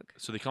Facebook.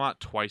 So they come out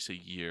twice a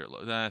year,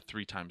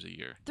 3 times a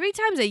year. 3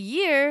 times a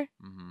year?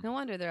 hmm No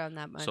wonder they're on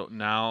that much. So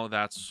now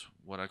that's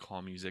what I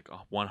call music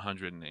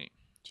 108.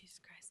 Jesus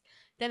Christ.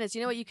 Dennis,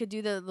 you know what you could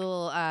do the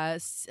little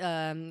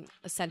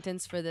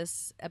sentence for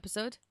this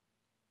episode?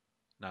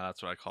 Now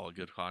that's what I call a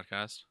good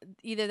podcast.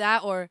 Either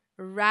that or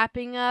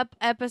wrapping up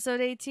episode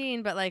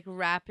 18, but like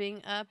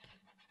wrapping up.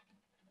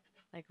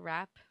 Like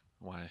rap.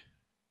 Why?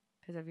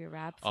 Because of your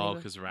rap. Oh,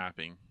 because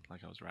rapping.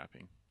 Like I was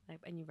rapping. Like,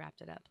 and you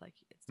wrapped it up. Like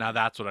it's Now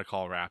that's what I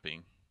call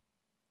rapping.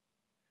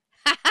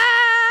 Ha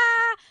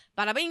ha!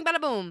 Bada bing, bada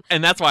boom.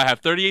 And that's why I have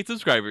 38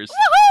 subscribers.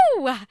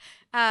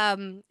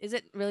 Woohoo! Is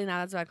it really now?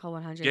 That's what I call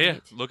 108. Yeah.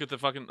 Look at the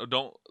fucking.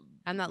 Don't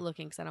I'm not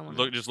looking because I don't want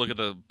look. Just look at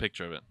the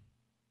picture of it.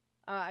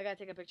 I gotta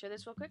take a picture of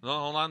this real quick. No,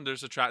 hold on.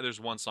 There's a track. There's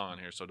one song on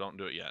here, so don't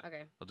do it yet.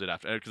 Okay. I'll do it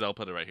after because I'll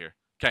put it right here.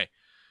 Okay.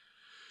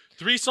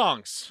 3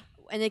 songs.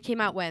 And it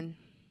came out when?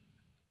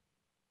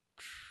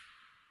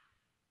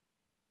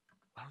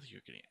 I don't think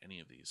you're getting any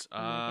of these.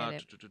 I'm gonna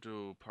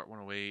get Part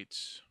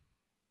 108.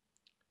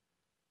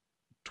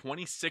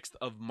 26th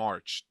of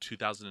March,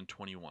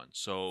 2021.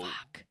 So,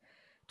 Fuck.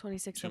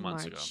 26th 2 of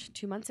months March. ago.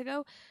 2 months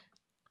ago?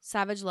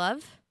 Savage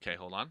Love? okay,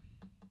 hold on.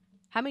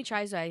 How many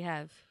tries do I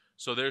have?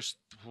 So there's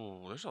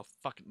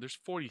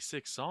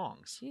 46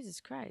 songs.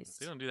 Jesus Christ.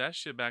 They don't do that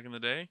shit back in the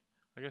day.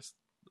 I guess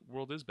the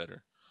world is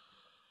better.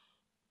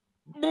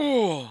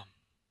 Oh.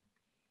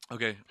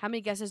 Okay, How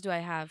many guesses do I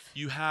have?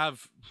 you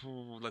have.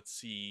 Let's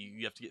see.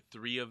 You have to get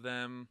 3 of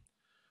them.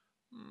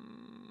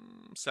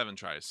 7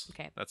 tries.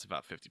 Okay. That's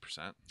about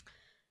 50%.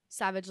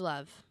 Savage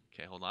Love.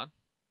 Okay, hold on.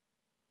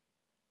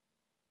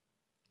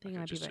 I think it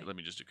might be right. Let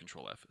me just do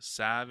Control F.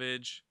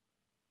 Savage.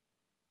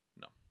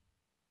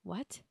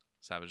 What?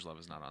 Savage Love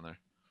is not on there.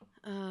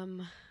 Okay, let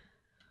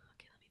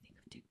me think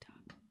of TikTok.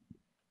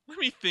 Let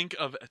me think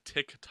of a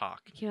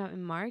TikTok. It came out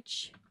in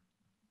March.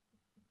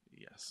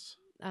 Yes.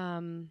 God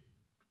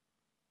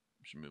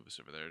I should move this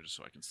over there just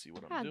so I can see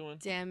what I'm doing.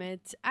 damn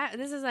it.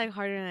 This is like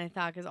harder than I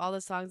thought because all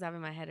the songs I have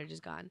in my head are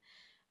just gone.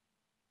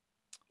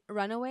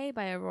 Runaway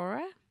by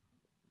Aurora?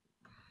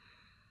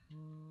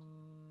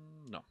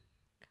 No. God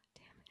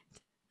damn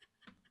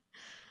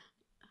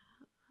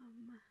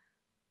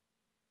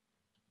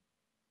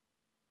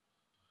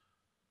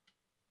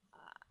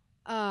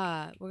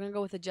it. We're gonna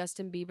go with a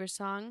Justin Bieber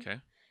song. Okay.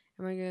 And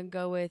we're gonna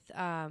go with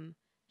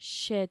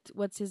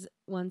what's his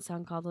one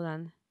song called? Hold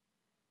on.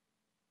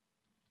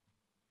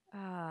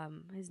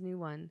 His new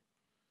one.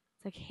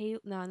 It's like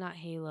not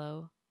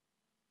Halo.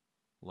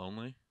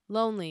 Lonely?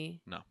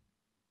 Lonely.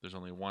 There's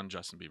only one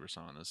Justin Bieber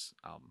song on this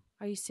album.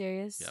 Are you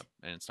serious? Yep.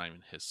 And it's not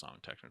even his song,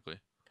 technically.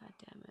 God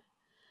damn it.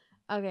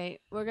 Okay,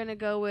 we're gonna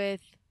go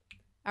with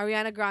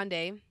Ariana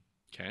Grande.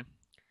 Okay.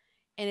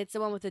 And it's the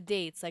one with the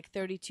dates, like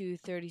 32,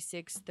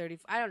 36, 30.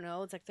 I don't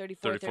know. It's like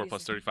 34, 34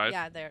 plus 35?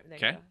 Yeah, there you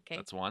Okay. go. Okay.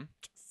 That's 1.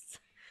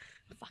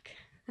 Fuck.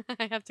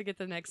 I have to get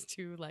the next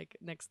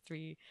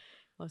 3.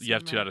 Most You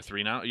have of 2 them out of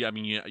 3 now? Yeah, I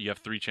mean, you have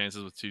 3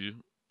 chances with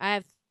 2. I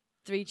have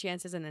 3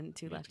 chances and then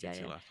 2 You have left. to get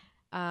Yeah, 2 yeah. left.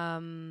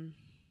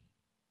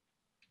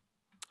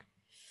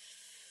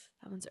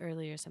 That one's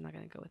earlier, so I'm not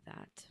gonna go with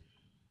that.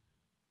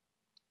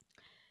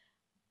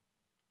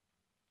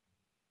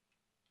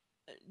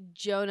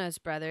 Jonas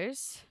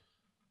Brothers.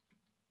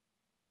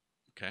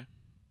 Okay.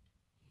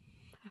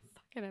 I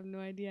fucking have no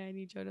idea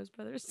any Jonas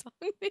Brothers song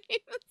names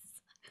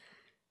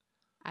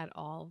at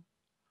all.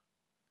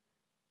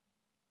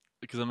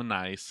 Because I'm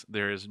nice,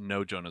 there is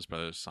no Jonas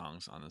Brothers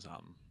songs on this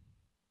album.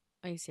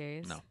 Are you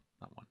serious? No,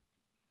 not one.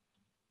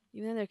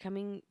 Even though they're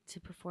coming to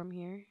perform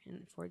here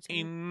in Ford Center.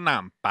 In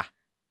Nampa.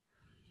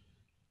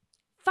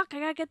 Fuck, I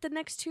gotta get the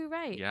next 2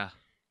 right. Yeah.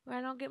 Or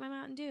I don't get my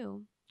Mountain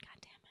Dew. God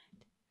damn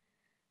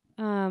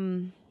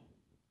it.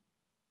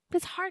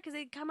 It's hard because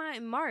they come out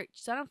in March,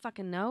 so I don't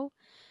fucking know.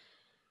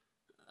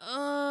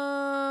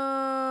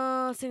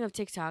 Let's think of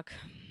TikTok.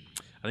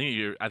 I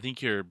think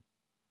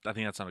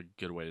that's not a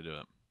good way to do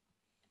it.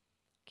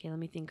 Okay, let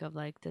me think of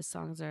like the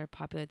songs that are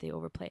popular that they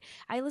overplay.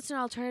 I listen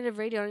to alternative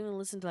radio. I don't even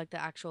listen to like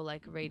the actual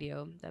like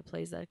radio that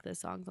plays like the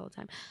songs all the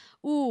time.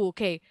 Ooh,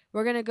 okay.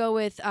 We're gonna go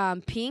with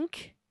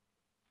Pink.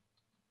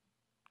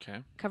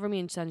 Okay. Cover Me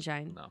in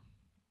Sunshine. No.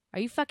 Are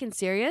you fucking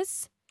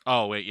serious?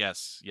 Oh, wait,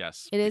 yes.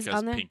 It is because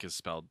on there? Pink is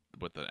spelled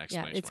with an Yeah,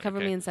 exclamation it's point. Cover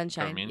Okay. Me in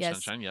Sunshine. Cover Me in yes.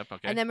 Sunshine, yep,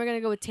 okay. And then we're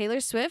gonna go with Taylor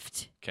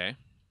Swift. Okay.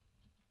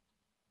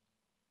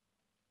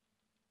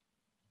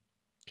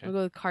 Okay. We'll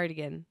go with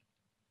Cardigan.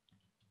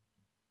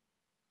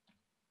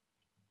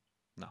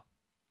 No.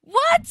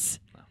 What?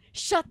 No.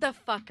 Shut the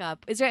fuck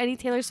up. Is there any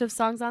Taylor Swift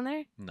songs on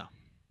there? No.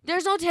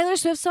 There's no Taylor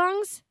Swift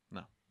songs?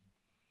 No.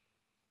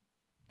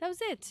 That was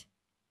it.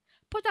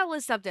 Put that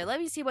list up there. Let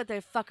me see what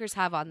the fuckers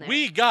have on there.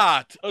 We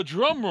got a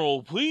drum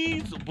roll,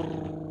 please.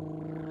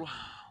 Hold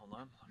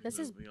on. This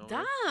is Move me over.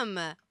 dumb.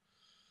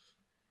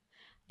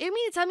 You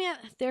mean to tell me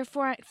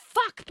therefore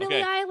fuck Billie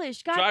Okay.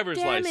 Eilish. God Driver's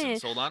damn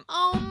license. it. Hold on.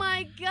 Oh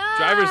my god.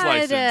 Driver's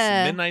license.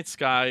 Midnight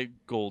Sky.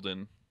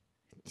 Golden.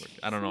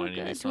 I don't know So any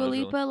of good. these Dua songs.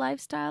 Lipa, Really.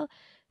 Lifestyle,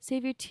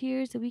 Save Your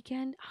Tears, The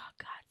Weeknd. Oh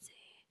god, see.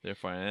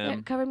 Therefore I Yeah,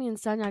 am. Cover Me in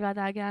Sun. I got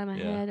that. Get out of my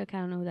Yeah. head. Okay,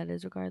 I don't know who that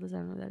is. Regardless, I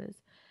don't know who that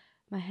is.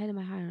 My head and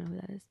my heart. I don't know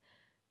who that is.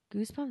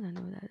 Goosebumps. I don't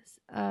know who that is.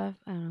 I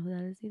don't know who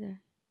that is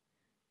either.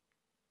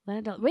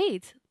 Lana Del.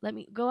 Wait. Let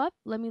me go up.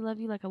 Let me love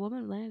you like a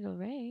woman. Lana Del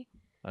Rey.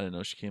 I didn't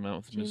know she came out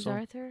with a new James song.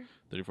 Arthur.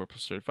 34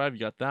 plus 35. You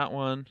got that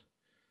one.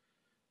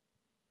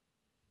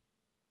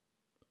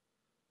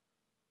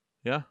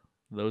 Yeah,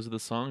 those are the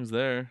songs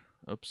there.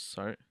 Oops,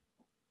 sorry.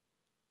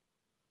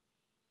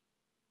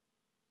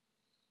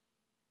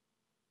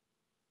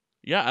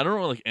 Yeah, I don't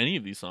know like any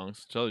of these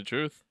songs, to tell you the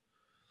truth.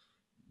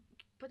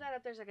 Put that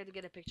up there so I could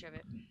get a picture of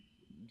it.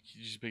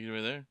 You just pick it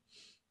right there?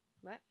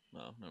 What?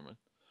 No, never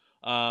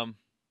mind.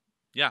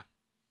 Yeah.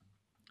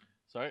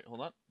 Sorry,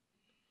 hold on.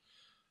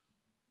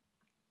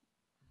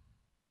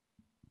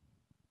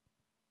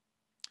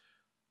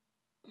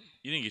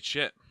 You didn't get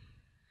shit.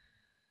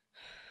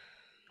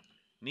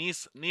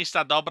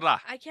 Nista dobra.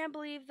 I can't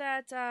believe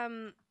that.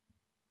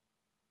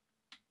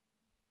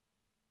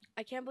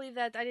 I can't believe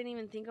that I didn't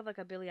even think of like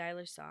a Billie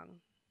Eilish song.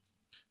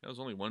 There was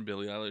only one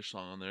Billie Eilish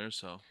song on there,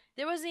 so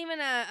There wasn't even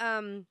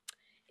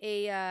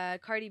a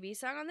Cardi B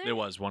song on there. there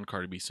was one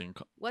Cardi B sing.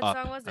 What Up.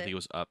 song was I think it? it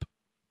was Up.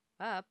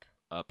 Up.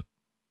 Up.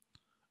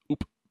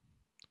 Oop.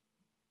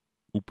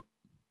 Oop.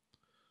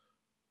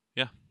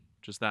 Yeah,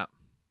 just that.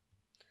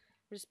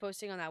 We're just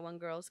posting on that one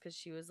girl's because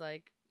she was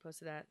like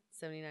posted at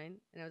 79,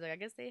 and I was like, I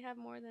guess they have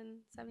more than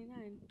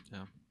 79. Yeah.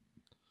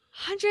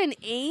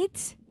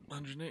 108.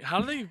 108. How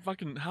do they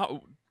fucking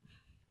how?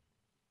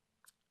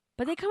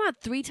 But they come out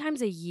 3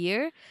 times a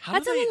year. How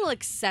That's do a they, little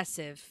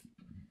excessive.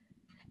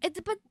 But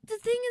the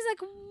thing is, like,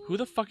 Who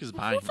the fuck is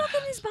buying Who fucking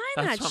that? is buying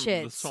That's that what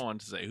shit? That's what I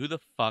wanted to say. Who the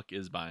fuck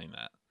is buying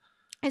that?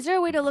 Is there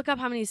a way to look up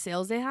how many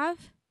sales they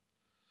have?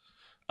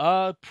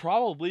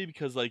 Probably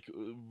because like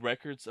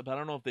records. But I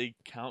don't know if they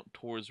count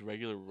towards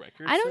regular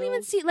records. I don't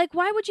even see. Like,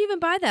 why would you even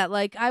buy that?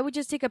 Like, I would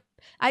just take a.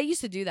 I used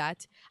to do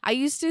that. I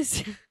used to.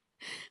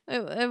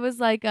 It was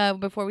like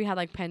before we had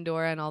like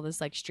Pandora and all this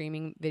like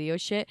streaming video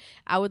shit.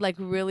 I would like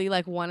really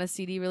like want a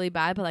CD really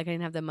bad, but like I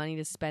didn't have the money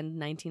to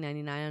spend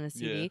 $19.99 on a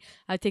CD. Yeah.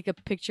 I'd take a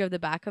picture of the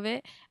back of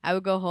it. I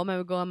would go home. I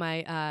would go on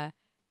my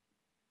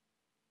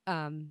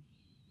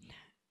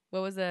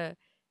what was the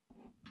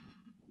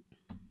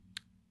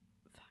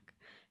fuck?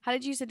 How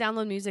did you used to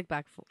download music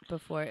back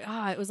before?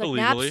 It was like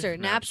Illegally.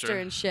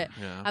 Napster and shit.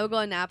 Yeah. I would go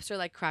on Napster,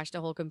 like crash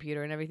the whole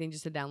computer and everything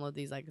just to download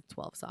these like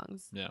 12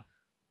 songs. Yeah.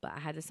 But I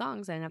had the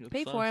songs. I didn't have to Good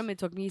pay for songs. them. It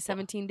took me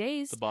 17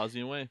 days. The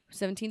Bosnian way.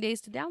 17 days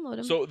to download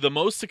them. So the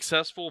most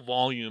successful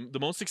volume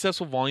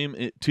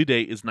to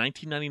date is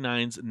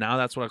 1999's Now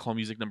That's What I Call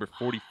Music number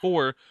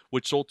 44,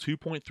 which sold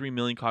 2.3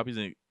 million copies,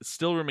 and it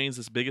still remains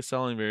this biggest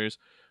selling various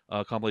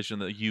compilation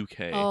in the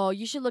UK. Oh,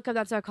 you should look up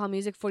That's What I Call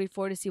Music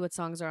 44 to see what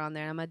songs are on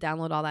there. I'm going to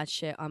download all that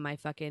shit on my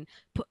fucking...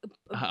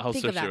 I'll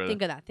think search of that. it right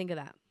Think of that. Think of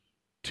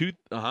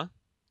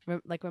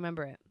that.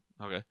 Remember it.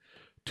 Okay.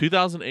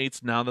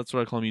 2008's Now That's What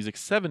I Call Music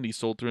 70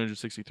 sold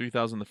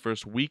 363,000 the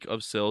first week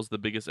of sales, the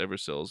biggest ever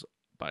sales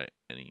by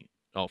any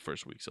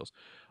first week sales.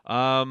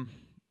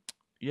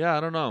 Yeah, I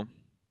don't know.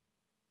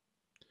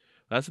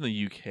 That's in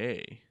the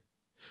UK.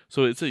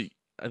 So I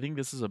think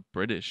this is a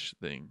British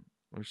thing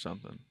or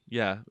something.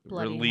 Yeah,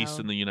 Bloody released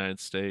hell. in the United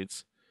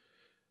States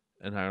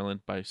and Ireland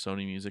by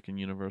Sony Music and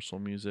Universal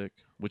Music,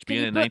 which Can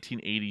began you in put-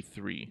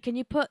 1983. Can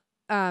you put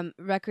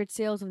record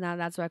sales of Now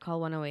That's What I Call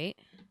 108?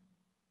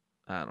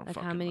 I don't Like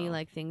fucking how many know.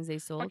 like things they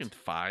sold? Fucking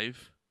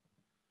 5.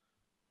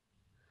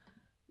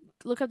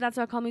 Look up That's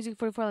What I Call Music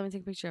 44. Let me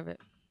take a picture of it.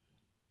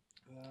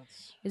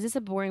 Is this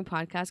a boring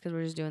podcast because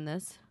we're just doing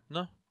this? No.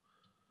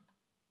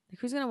 Like,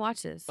 who's going to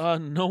watch this?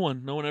 No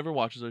one ever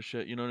watches our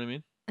shit, you know what I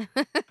mean?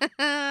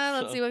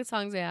 Let's So- see what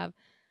songs they have.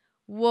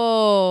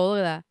 Whoa, look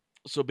at that.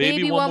 So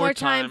baby, one more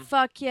time.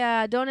 Fuck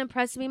yeah. Don't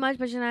impress me much,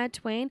 but Shania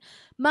Twain.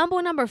 Mambo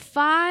number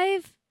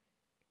 5.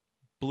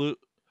 Blue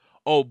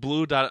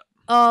dot.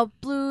 Oh,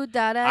 blue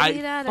da da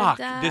dee, da da Fuck.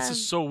 da. This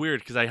is so weird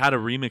because I had a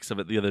remix of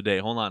it the other day.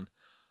 Hold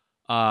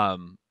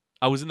on.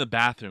 I was in the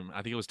bathroom.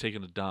 I think I was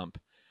taking a dump,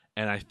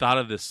 and I thought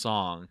of this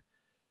song,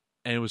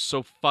 and it was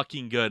so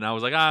fucking good. And I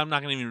was like, I'm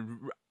not gonna even.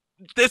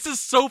 This is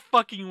so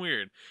fucking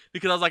weird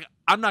because I was like,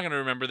 I'm not gonna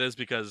remember this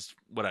because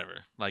whatever.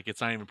 Like, it's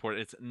not even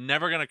important. It's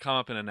never gonna come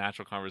up in a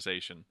natural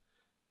conversation.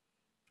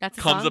 That's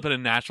a Comes song? up in a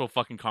natural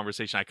fucking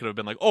conversation. I could have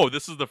been like, oh,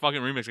 this is the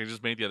fucking remix I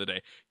just made the other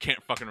day.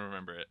 Can't fucking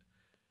remember it.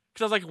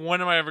 Because I was like,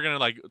 when am I ever gonna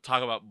like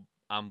talk about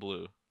I'm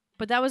Blue?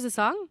 But that was the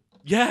song?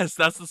 Yes,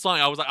 that's the song.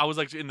 I was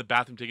like in the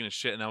bathroom taking a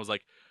shit, and I was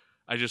like,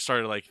 I just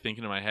started like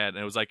thinking in my head, and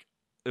it was like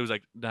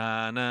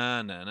na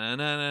na na na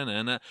na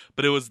na na.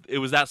 But it was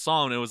that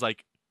song. And it was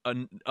like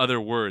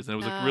other words, and it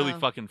was like really Oh.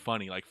 fucking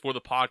funny. Like for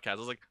the podcast, I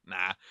was like,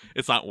 nah,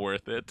 it's not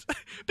worth it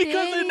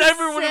because it They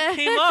never would have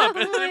said- came up, Oh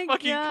and then my it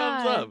fucking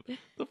comes God. up.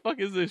 The fuck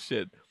is this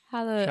shit?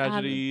 It's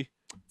Tragedy.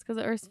 because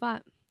of Earth's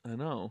Spot. I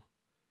know.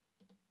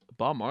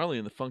 Bob Marley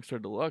and the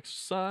Funkstar Deluxe.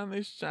 Sun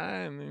is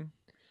shining.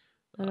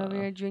 I'm over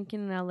here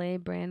drinking in LA,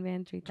 Brand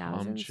Van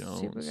 3000,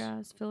 Jones.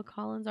 Supergrass, Phil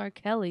Collins, R.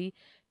 Kelly.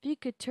 If you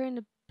could turn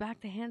the back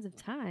the hands of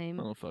time?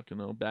 I don't fucking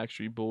know.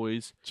 Backstreet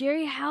Boys.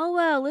 Jerry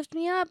Halliwell, Lift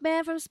Me Up,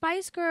 man, from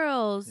Spice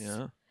Girls.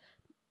 Yeah.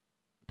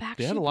 Backstreet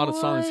They had a lot of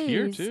songs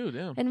here Boys. too.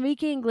 Damn.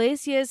 Enrique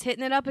Iglesias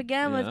hitting it up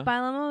again with Yeah.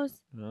 Bailamos.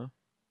 Yeah.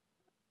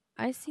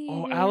 I see.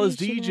 Oh, Alice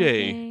variation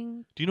DJ.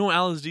 happening. Do you know what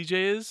Alice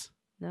DJ is?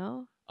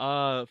 No.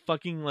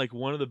 Fucking like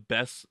one of the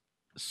best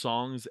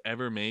songs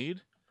ever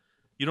made.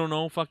 You don't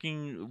know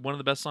fucking one of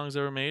the best songs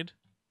ever made?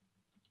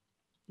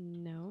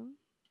 No.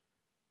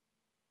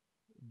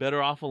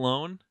 Better Off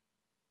Alone.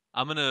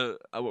 We're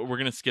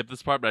gonna skip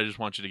this part, but I just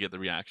want you to get the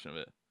reaction of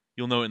it.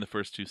 You'll know it in the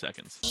first 2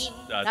 seconds.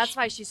 That's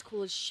why she's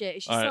cool as shit.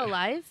 Is she All still right.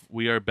 alive?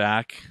 We are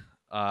back.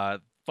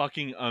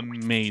 Fucking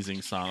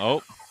amazing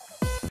song.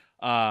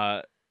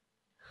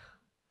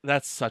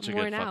 That's such a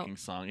Worn good out. fucking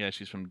song. Yeah,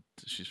 she's from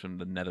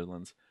the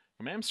Netherlands,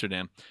 from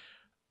Amsterdam.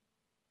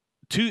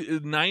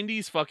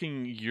 90s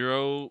fucking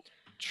Euro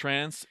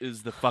trance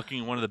is the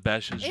fucking one of the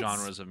best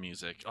genres of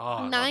music. Oh,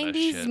 I love that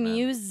 90s shit, man.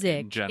 music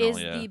In general,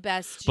 is yeah. the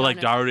best. But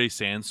like genre. Darude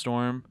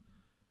Sandstorm,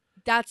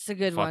 That's a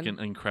good fucking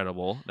one.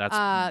 incredible. That's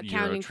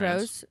Counting Eurotrance.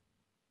 Crows.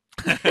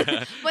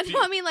 But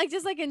no, I mean, like,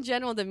 just like in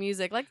general, the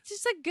music, like,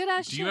 just like good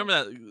ass. Do you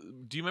remember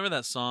that? Do you remember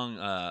that song?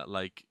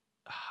 Like,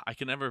 I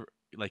can never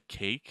like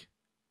Cake.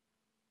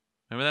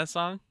 Remember that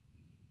song?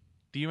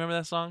 Do you remember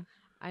that song?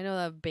 I know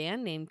a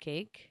band named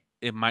Cake.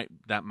 That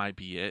might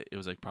be it. It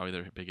was like probably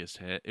their biggest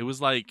hit. It was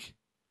like,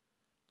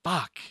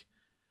 fuck.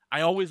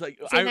 I always like.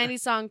 Say 90s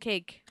song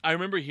Cake. I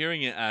remember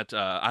hearing it at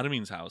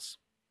Adameen's house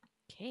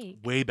Cake.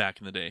 way back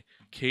in the day.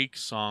 Cake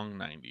song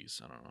 90s.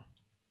 I don't know.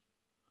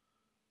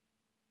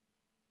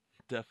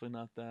 Definitely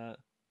not that.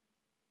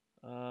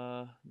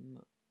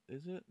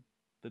 Is it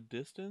The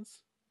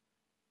Distance?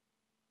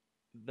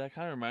 That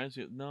kind of reminds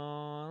me.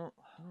 No,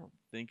 I don't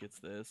think it's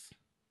this.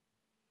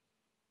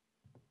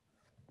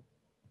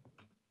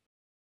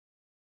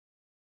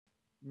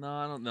 No,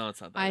 I don't know.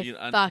 It's not that.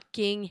 I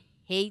fucking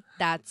hate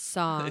that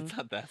song. It's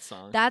not that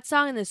song. That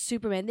song in the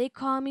Superman. They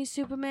call me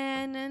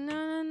Superman,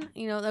 and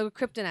you know, the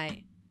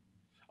Kryptonite.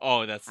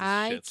 Oh, that's a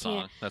I shit song.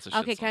 can't- That's a shit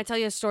Okay, song. can I tell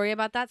you a story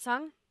about that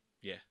song?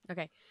 Yeah.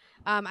 Okay.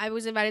 I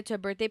was invited to a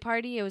birthday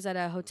party. It was at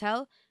a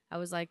hotel. I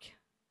was like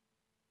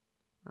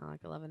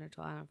 11 or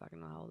 12. I don't fucking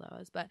know how old I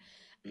was, but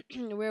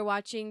we were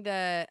watching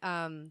the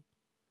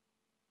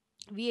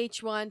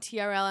VH1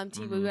 TRL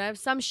MTV. We have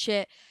some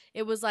shit.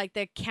 It was like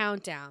the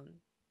countdown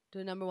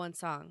to the #1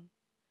 song.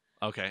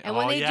 Okay. And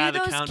when they yeah, do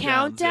the those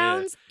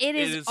countdowns, it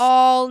is is-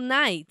 all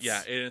night.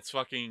 yeah, it's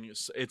fucking.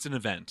 It's an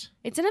event.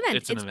 It's an event.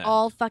 It's an event.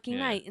 all fucking Yeah.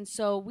 night. And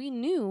so we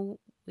knew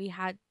we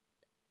had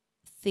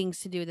things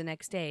to do the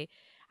next day.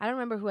 I don't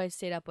remember who I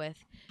stayed up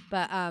with,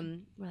 but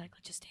we're like,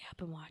 let's just stay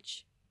up and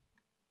watch.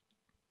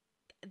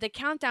 The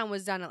countdown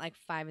was done at like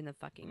 5 in the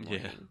fucking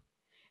morning. Yeah.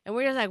 And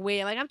we're just like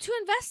waiting. Like, I'm too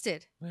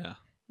invested. Yeah.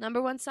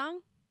 #1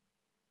 song?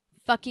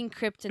 Fucking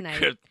Kryptonite.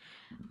 Crypt-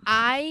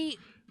 I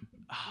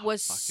Oh,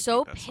 was fucking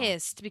so hate that song.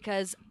 pissed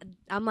because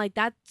I'm like,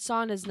 that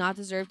song does not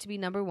deserve to be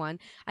 #1.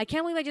 I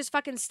can't believe I just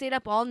fucking stayed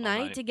up all night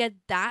night. to get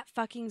that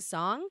fucking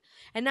song,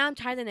 and now I'm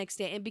tired the next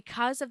day. And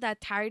because of that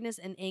tiredness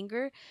and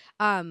anger,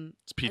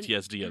 It's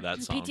PTSD of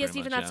that song. PTSD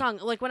pretty from much, that yeah. song.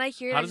 Like when I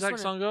hear it, How I does just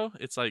that wanna, song go?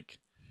 It's like,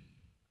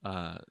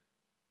 I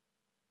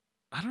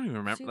don't even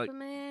remember. Like,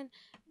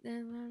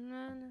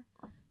 Superman,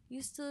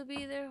 you still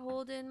be there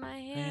holding my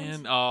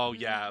hand. man. Oh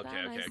yeah. by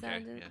Okay. my Okay.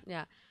 side. Okay. Yeah.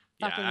 Yeah.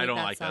 Yeah. Fucking I hate don't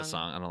that like that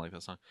song. song. I don't like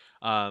that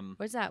song.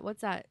 What's that?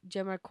 What's that?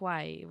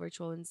 Jamiroquai,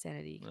 Virtual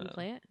Insanity. Can you Uh,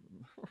 play it?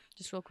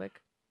 Just real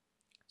quick.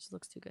 Just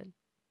looks too good.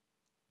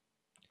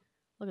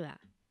 Look at that.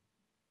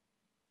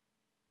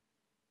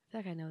 I feel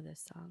like I know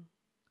this song.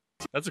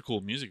 That's a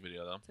cool music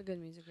video though. It's a good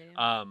music video.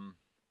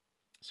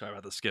 Sorry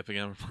about the skip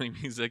again. We're playing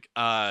music.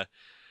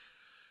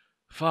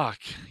 Fuck.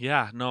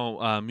 Yeah.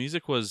 No.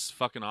 Music was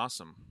fucking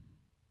awesome.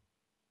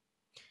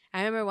 I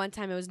remember one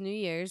time it was New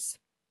Year's,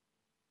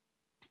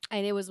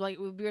 and it was like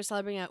we were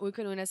celebrating at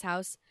Ukanuna's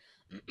house,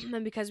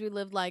 and because we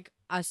lived like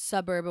a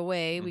suburb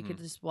away, we could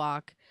just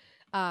walk.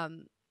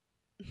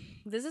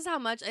 This is how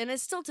much, and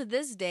it's still to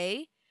this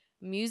day,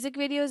 music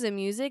videos and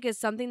music is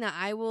something that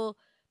I will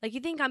like. You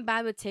think I'm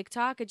bad with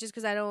TikTok? It's just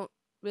because I don't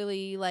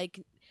really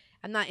like.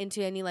 I'm not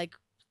into any like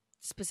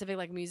specific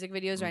like music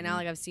videos right now. Mhm.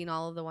 Like I've seen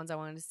all of the ones I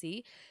wanted to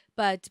see,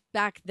 but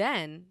back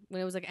then when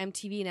it was like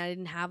MTV and I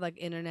didn't have like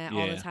internet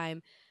all the Yeah.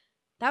 time,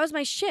 that was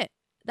my shit.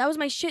 That was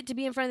my shit to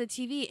be in front of the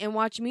TV and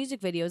watch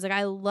music videos. Like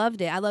I loved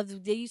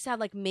it. They used to have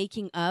like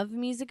making of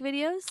music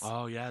videos.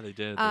 Oh yeah, they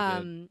did. They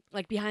did.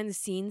 Like behind the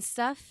scenes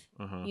stuff,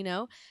 Uh-huh. you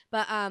know?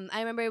 But I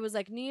remember it was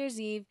like New Year's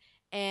Eve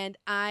and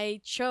I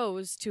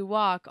chose to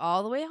walk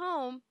all the way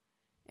home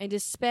and to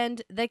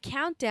spend the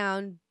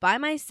countdown by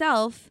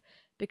myself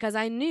because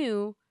I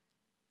knew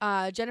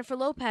Jennifer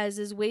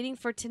Lopez's Waiting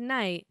for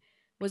Tonight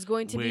was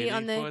going to be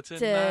on Waiting the for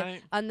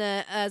tonight.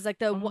 as like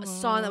the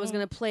song that was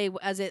going to play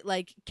as it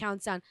like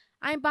counts down.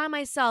 I'm by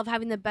myself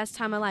having the best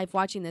time of my life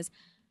watching this.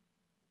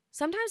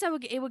 Sometimes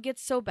it would get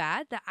so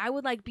bad that I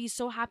would like be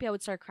so happy I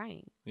would start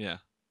crying. Yeah.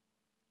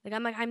 Like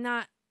I'm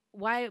not.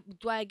 Why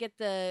do I get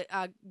the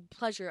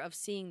pleasure of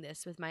seeing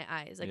this with my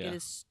eyes? Like Yeah. it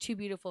is too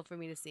beautiful for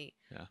me to see.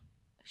 Yeah.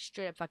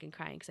 straight up fucking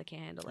crying because I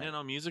can't handle it. You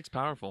know, music's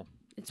powerful.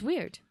 It's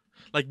weird.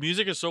 Like,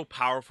 music is so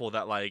powerful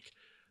that, like,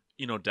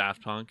 you know,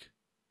 Daft Punk.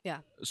 Yeah.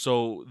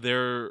 So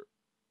their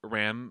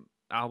RAM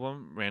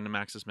album, Random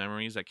Access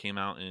Memories, that came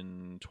out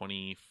in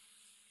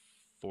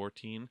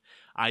 2014.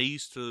 I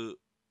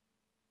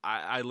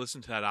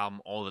listened to that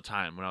album all the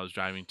time when I was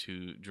driving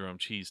to Jerome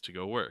Cheese to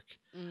go work.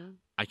 Mm-hmm.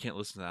 I can't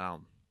listen to that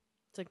album.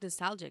 It's like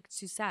nostalgic. It's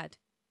too sad.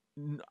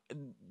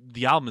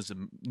 The album is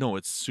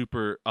it's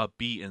super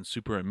upbeat and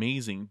super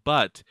amazing,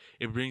 but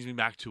it brings me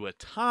back to a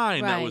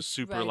time that was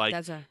super like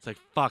it's like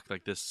fuck,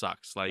 like this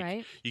sucks.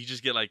 Like you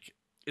just get like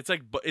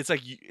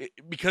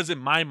because in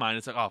my mind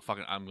it's like, oh fuck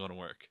it, I'm going to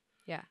work.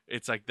 Yeah,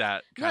 it's like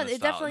that. Kind of it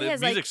style. definitely the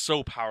is. Music's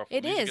so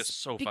powerful. Music is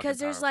so because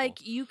there's powerful.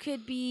 like you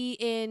could be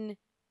in.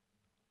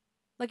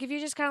 Like, if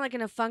you're just kind of, like,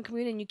 in a funk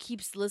mood and you keep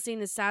listening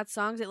to sad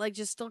songs, it, like,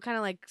 just still kind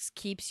of, like,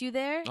 keeps you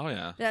there. Oh,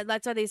 yeah.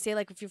 That's why they say,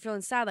 like, if you're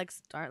feeling sad, like,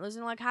 start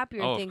listening to, like,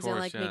 happier things and,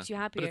 like, makes you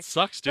happier. But it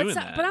sucks doing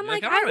that. But I'm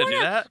like, I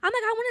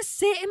want to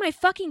sit in my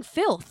fucking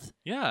filth.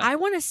 Yeah. I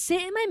want to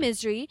sit in my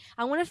misery.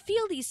 I want to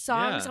feel these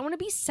songs. Yeah. I want to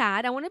be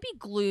sad. I want to be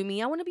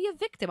gloomy. I want to be a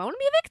victim. I want to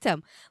be a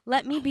victim.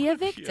 Let me be a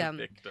victim.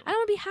 I don't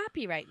want to be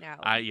happy right now.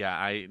 I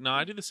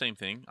do the same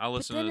thing. I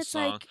listen to the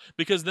song.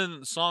 Because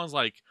then songs,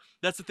 like,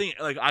 that's the thing.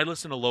 Like, I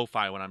listen to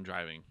lo-fi when I'm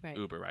driving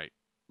Uber, right?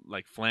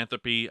 Like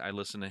Philanthropy, I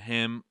listen to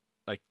him,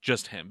 like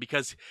just him,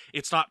 because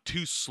it's not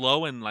too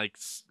slow and like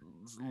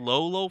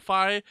low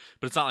lo-fi,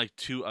 but it's not like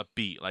too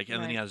upbeat. Like,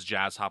 and then he has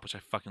Jazz Hop, which I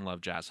fucking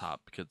love Jazz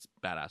Hop because it's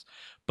badass.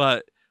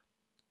 But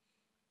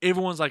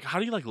everyone's like, how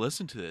do you like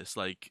listen to this?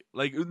 Like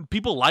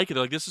people like it.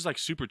 They're like, this is like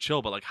super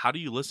chill, but like, how do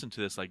you listen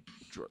to this? Like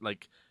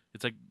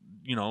it's like,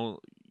 you know,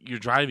 you're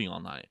driving all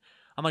night.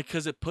 I'm like,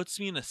 because it puts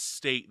me in a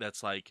state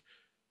that's like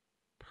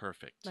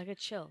perfect, like a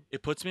chill.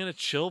 It puts me in a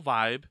chill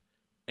vibe.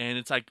 And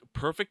it's like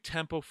perfect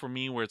tempo for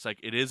me, where it's like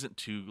it isn't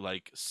too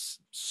like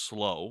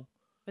slow.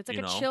 It's like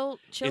a chill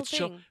thing.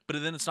 Chill,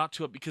 but then it's not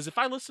too up, because if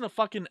I listen to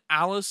fucking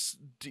Alice,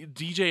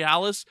 DJ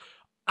Alice,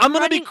 I'm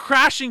gonna be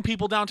crashing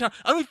people downtown.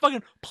 I'm gonna be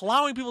fucking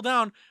plowing people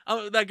down.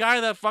 That guy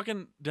that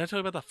fucking, did I tell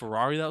you about the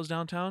Ferrari that was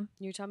downtown?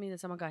 You were telling me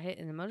that someone got hit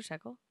in a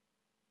motorcycle.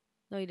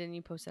 No, you didn't.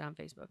 You posted it on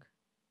Facebook.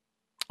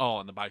 Oh,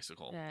 on the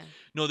bicycle. Yeah.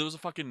 No, there was a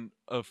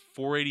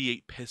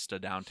 488 Pista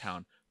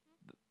downtown.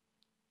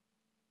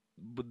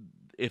 But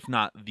if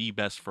not the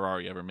best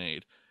Ferrari ever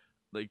made,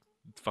 like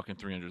fucking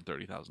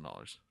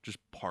 $330,000 just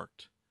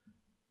parked.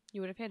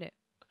 You would have hit it.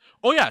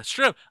 Oh yeah,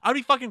 straight up, I'd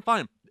be fucking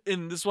fine.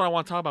 And this is what I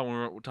want to talk about when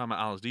we're talking about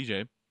Alice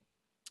DJ.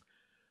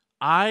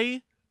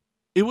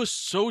 It was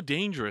so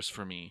dangerous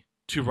for me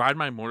to ride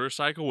my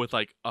motorcycle with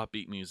like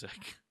upbeat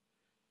music,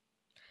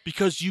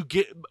 because you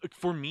get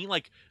for me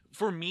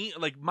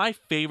my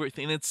favorite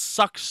thing, and it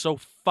sucks so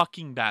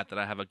fucking bad that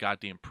I have a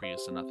goddamn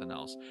Prius and nothing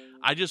else.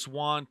 I just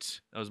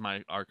want, that was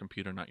our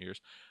computer, not yours.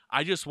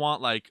 I just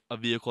want like a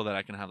vehicle that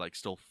I can have like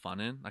still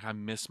fun in. Like, I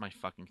miss my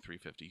fucking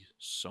 350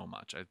 so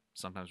much. I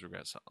sometimes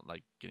regret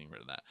like getting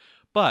rid of that.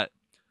 But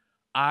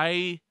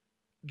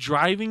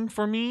driving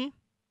for me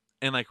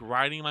and like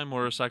riding my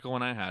motorcycle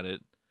when I had it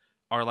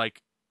are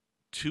like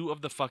two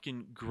of the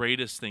fucking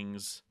greatest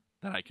things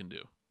that I can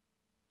do.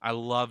 I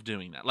love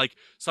doing that. Like,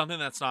 something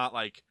that's not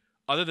like,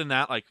 other than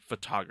that, like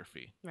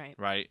photography.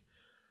 Right.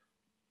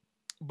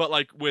 But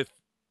like with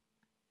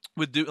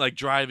like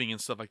driving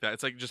and stuff like that,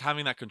 it's like just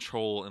having that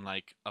control and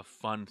like a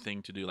fun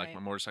thing to do, like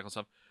my motorcycle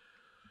stuff.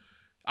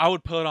 I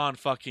would put on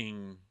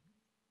fucking,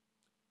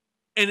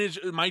 and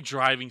my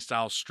driving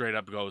style straight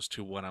up goes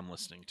to what I'm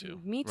listening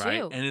to. Me too.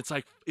 Right? And it's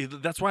like,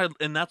 that's why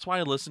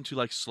I listen to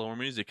like slower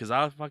music, because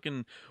I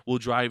fucking will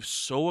drive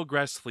so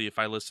aggressively if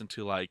I listen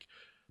to like,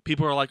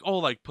 people are like, oh,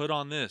 like put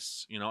on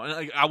this, you know. And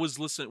like, I was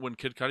listening when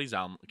Kid Cudi's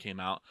album came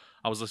out.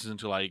 I was listening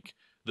to like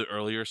the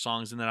earlier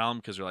songs in that album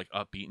because they're like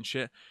upbeat and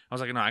shit. I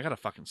was like, no, I gotta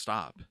fucking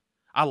stop.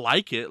 I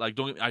like it, like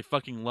I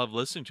fucking love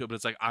listening to it, but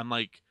it's like, I'm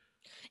like,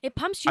 it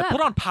pumps you up. I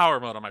put on power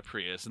mode on my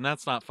Prius, and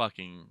that's not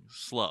fucking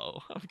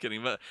slow. I'm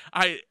kidding, but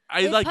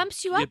it like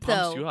pumps you up. It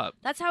pumps you up.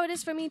 That's how it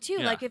is for me too.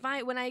 Yeah. Like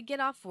when I get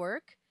off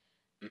work,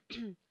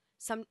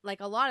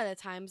 a lot of the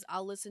times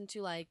I'll listen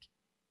to like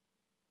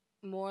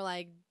more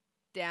like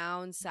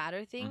down,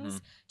 sadder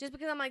things, just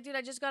because I'm like, dude,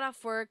 I just got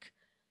off work,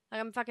 like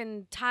I'm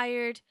fucking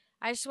tired.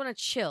 I just want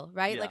to chill,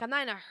 right? Yeah. Like, I'm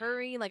not in a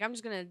hurry. Like, I'm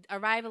just gonna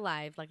arrive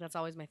alive. Like, that's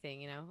always my thing,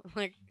 you know.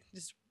 Like,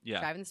 just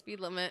driving the speed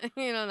limit,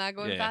 you know, not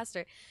going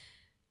faster.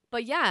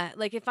 But yeah,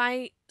 like if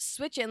I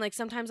switch it, and like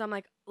sometimes I'm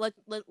like,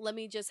 let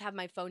me just have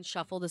my phone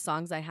shuffle the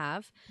songs I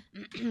have,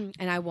 and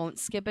I won't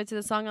skip it to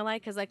the song I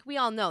like, because like we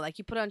all know, like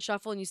you put it on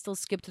shuffle and you still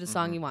skip to the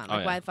song you want.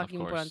 Like, why the fuck you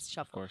put it on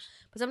shuffle?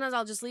 But sometimes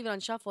I'll just leave it on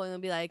shuffle, and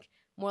it'll be like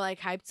more like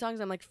hyped songs.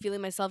 I'm like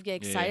feeling myself get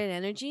excited and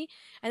energy,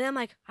 and then I'm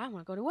like, I don't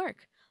want to go to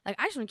work. Like,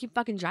 I just want to keep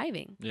fucking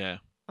driving. Yeah.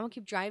 I'm gonna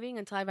keep driving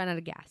until I run out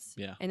of gas.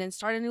 Yeah. And then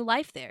start a new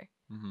life there.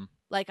 Mm-hmm.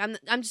 Like,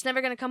 I'm just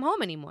never gonna come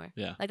home anymore.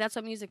 Yeah. Like, that's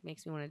what music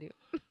makes me want to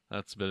do.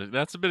 That's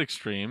a bit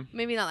extreme.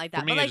 Maybe not like that.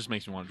 For me, but like, it just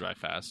makes me want to drive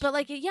fast. But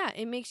like,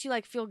 it makes you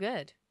like feel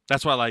good.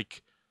 That's why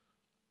like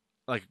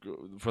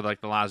for like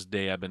the last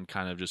day, I've been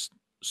kind of just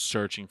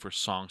searching for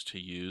songs to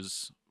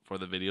use for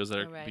the videos that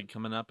are Oh, right. be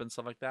coming up and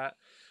stuff like that,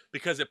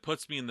 because it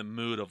puts me in the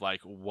mood of like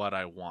what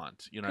I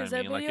want. You know what Because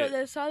I mean? that video, Like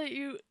that song that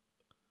you,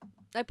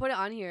 I put it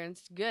on here and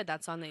it's good.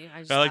 That song that you, I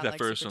just I like got, that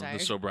first super one, the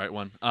tired. So Bright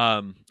one.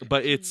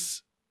 But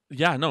it's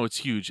it's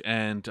huge,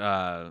 and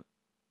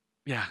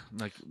yeah,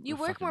 like You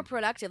the work more fucking-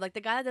 productive. Like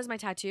the guy that does my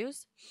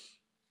tattoos,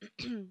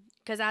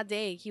 because that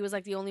day he was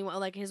like the only one.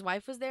 Like his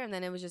wife was there, and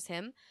then it was just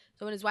him.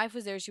 So when his wife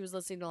was there, she was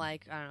listening to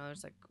like I don't know,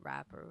 just like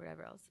rap or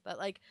whatever else. But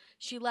like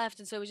she left,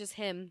 and so it was just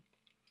him,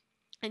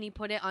 and he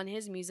put it on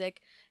his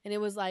music, and it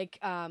was like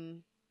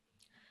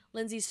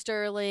Lindsey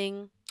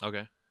Sterling,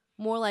 Okay.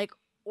 more like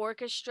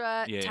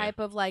orchestra Yeah, yeah. type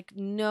of like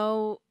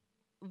no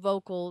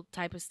vocal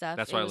type of stuff.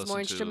 That's It why I was more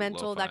listen to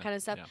instrumental, that lo-fi. kind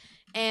of stuff. Yeah.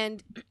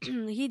 And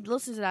he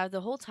listened to that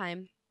the whole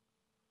time,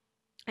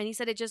 and he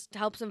said it just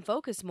helps him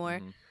focus more.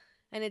 Mhm.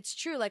 And it's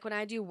true. Like when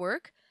I do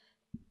work,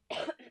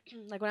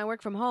 like when I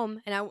work from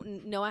home and I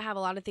know I have a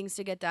lot of things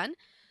to get done,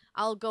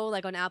 I'll go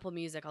like on Apple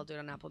Music. I'll do it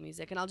on Apple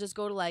Music, and I'll just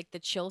go to like the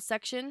chill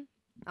section.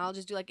 I'll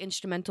just do like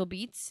instrumental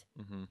beats,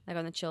 Mhm. like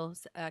on the chill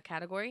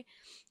category,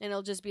 and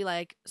it'll just be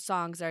like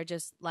songs that are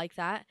just like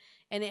that,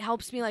 and it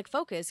helps me like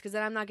focus because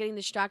then I'm not getting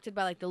distracted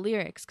by like the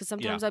lyrics. Because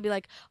sometimes I'll be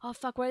like, oh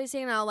fuck, what are they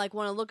saying? And I'll like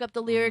want to look up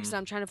the lyrics, Mhm. and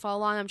I'm trying to follow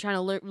along. I'm trying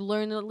to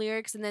learn the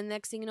lyrics, and then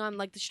next thing you know, I'm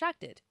like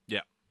distracted.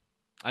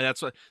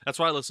 That's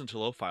why I listen to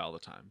lo-fi all the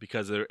time,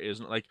 because there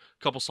isn't like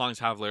a couple songs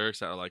have lyrics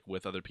that are like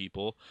with other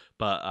people,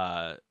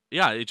 but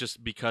yeah, it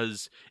just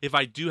because if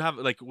I do have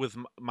like with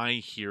my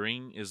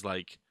hearing is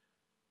like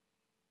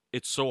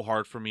it's so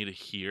hard for me to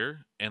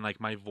hear, and like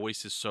my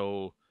voice is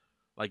so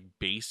like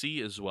bassy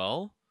as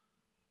well,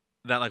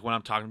 that like when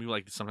I'm talking to people,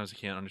 like sometimes they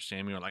can't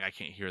understand me, or like I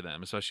can't hear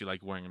them, especially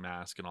like wearing a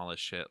mask and all this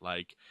shit.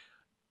 Like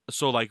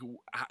so like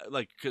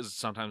because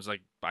sometimes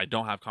like I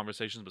don't have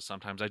conversations, but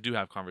sometimes I do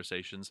have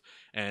conversations,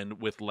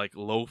 and with like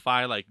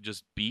lo-fi like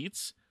just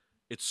beats,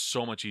 it's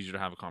so much easier to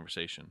have a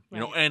conversation, you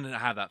know, Right. and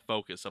have that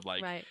focus of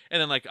like, Right. and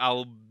then like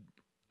I'll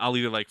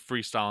either like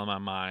freestyle in my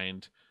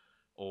mind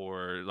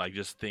or like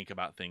just think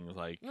about things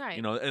like Right.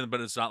 you know, and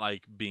but it's not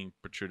like being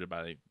protruded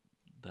by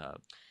the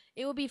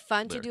It would be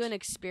fun to do lyrics. an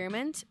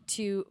experiment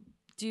to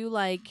do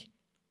like.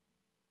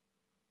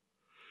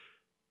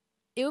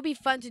 It would be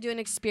fun to do an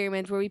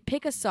experiment where we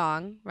pick a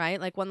song, right?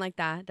 Like one like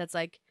that. That's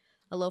like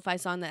a lo-fi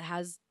song that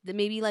has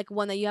maybe like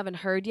one that you haven't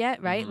heard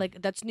yet, right? Mhm.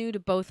 Like that's new to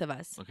both of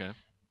us. okay.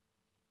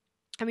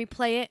 And we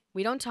play it.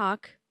 We don't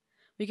talk.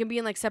 We can be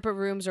in like separate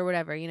rooms or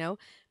whatever, you know?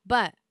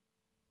 But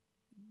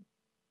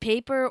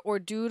paper or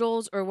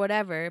doodles or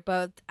whatever,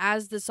 but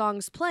as the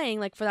song's playing,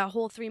 like for that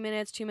whole 3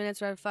 minutes, 2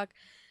 minutes, whatever the fuck,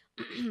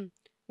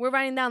 we're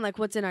writing down like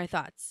what's in our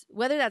thoughts.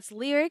 Whether that's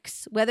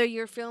lyrics, whether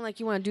you're feeling like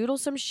you want to doodle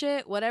some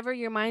shit, whatever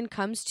your mind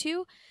comes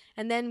to,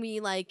 and then we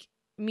like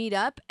meet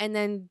up and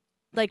then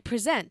like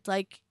present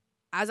like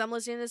as I'm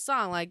listening to this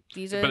song, like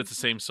these are But it's the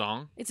same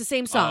song. it's the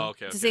same song. Oh,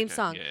 okay, it's okay, the same okay.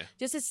 song. Yeah,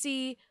 Just to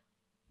see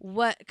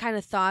what kind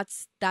of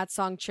thoughts that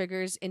song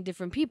triggers in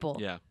different people.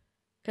 yeah.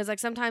 Because like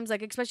sometimes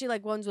like especially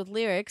like ones with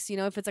lyrics, you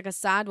know, if it's like a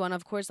sad one,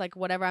 of course like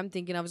whatever I'm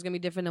thinking of is gonna be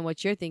different than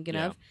what you're thinking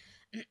Yeah.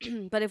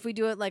 of. But if we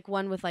do it like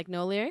one with like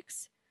no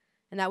lyrics,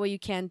 and that way you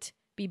can't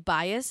be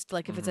biased.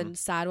 Like if it's a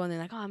sad one, then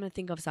like, oh, I'm gonna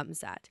think of something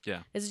sad.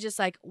 Yeah. This is just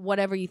like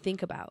whatever you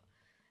think about.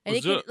 And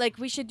Let's it do can, it. like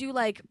we should do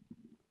like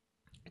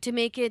to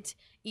make it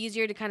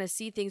easier to kind of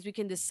see things. We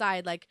can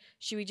decide like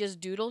should we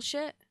just doodle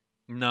shit?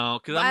 No,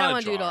 because But I'm I not don't a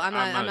wanna doodle. drawer. I'm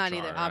not a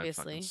either, drawer. I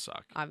obviously. fucking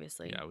suck.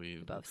 Obviously, Yeah, we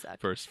both suck.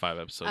 first 5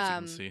 episodes you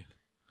can see.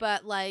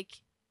 But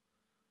like,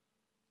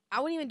 I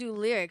wouldn't even do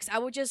lyrics. I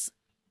would just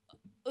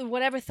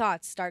whatever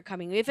thoughts start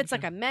coming. If it's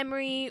like a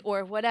memory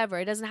or whatever,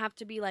 it doesn't have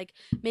to be like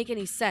make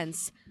any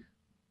sense.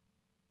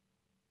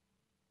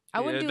 I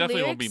wouldn't it do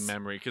definitely lyrics. won't be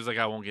memory, because like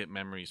I won't get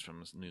memories from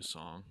this new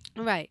song.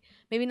 Right.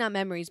 Maybe not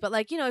memories, but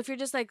like, you know, if you're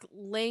just like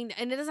laying,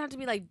 and it doesn't have to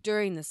be like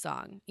during the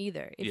song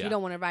either, if Yeah. you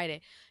don't want to write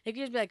it. It could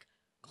just be like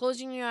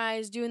closing your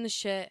eyes, doing the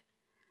shit,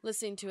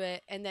 listening to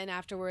it, and then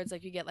afterwards,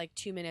 like you get like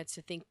 2 minutes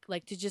to think,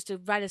 like to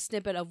write a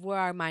snippet of where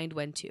our mind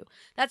went to.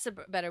 That's a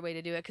better way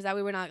to do it, because that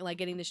way we're not like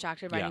getting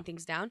distracted writing Yeah.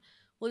 things down.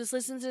 We'll just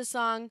listen to the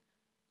song,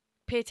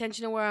 pay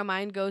attention to where our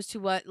mind goes to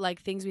what like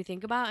things we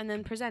think about, and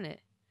then present it.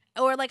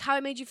 Or like how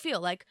it made you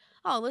feel. Like,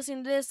 oh,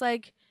 listening to this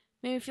like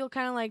made me feel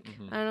kind of like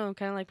Mhm. I don't know,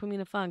 kind of like put me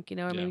in a funk, you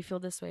know, or Yeah. made me feel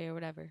this way or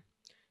whatever.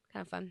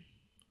 Kind of fun.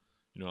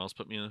 You know what else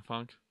put me in the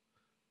funk?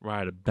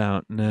 Right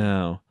about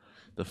now,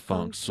 the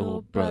funk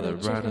soul brother.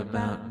 Right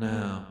about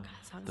now, God,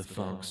 that song's the good.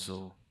 funk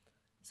soul.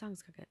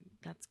 Song's good.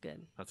 That's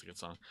good. That's a good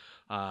song.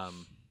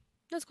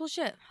 That's cool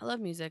shit. I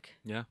love music.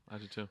 Yeah, I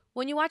do too.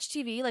 When you watch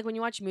TV, like when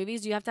you watch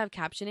movies, do you have to have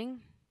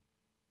captioning?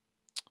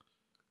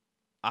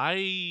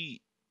 I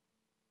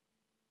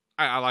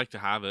like to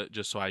have it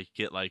just so I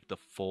get like the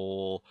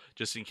full,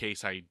 just in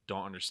case I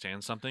don't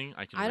understand something.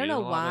 I can. I don't read know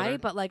it a lot why, better.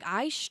 but like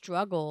I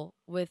struggle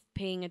with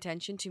paying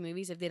attention to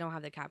movies if they don't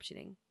have the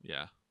captioning.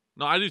 Yeah.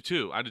 No, I do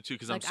too. I do too,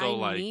 because Like I'm so I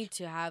like. need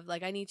to have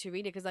like I need to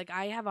read it because like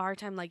I have a hard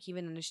time like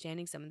even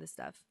understanding some of this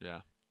stuff.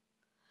 Yeah.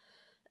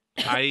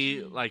 Because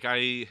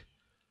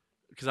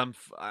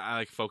I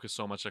like focus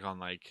so much like on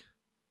like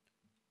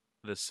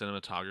the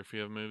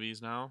cinematography of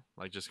movies now.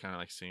 Like just kind of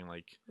like seeing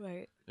like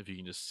Right. if you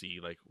can just see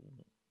like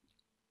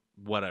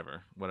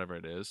whatever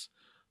it is.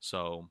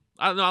 So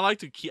I don't know. I like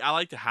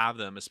to have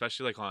them,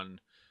 especially like on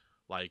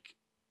like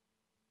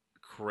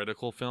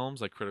critical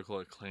films, like critical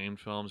acclaimed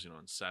films.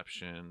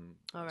 Inception,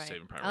 All right.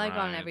 Saving Private I like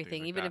Ryan, on things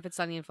everything, like even that. if it's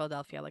Sunny in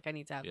Philadelphia. Like I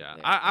need to have. Yeah, it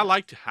there. I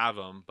like to have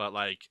them, but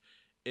like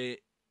it.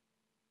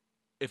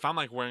 If I'm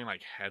like wearing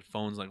like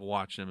headphones, like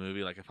watching a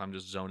movie, like if I'm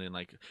just zoned in,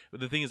 like but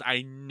the thing is,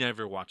 I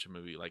never watch a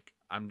movie. Like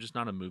I'm just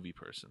not a movie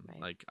person. Right.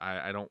 Like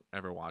I don't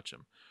ever watch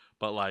them,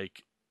 but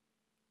like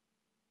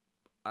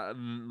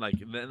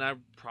then I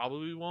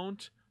probably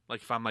won't.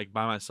 Like if I'm like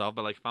by myself,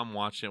 but like if I'm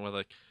watching it with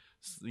like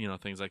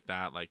things like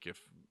that, like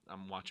if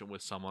I'm watching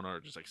with someone or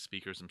just like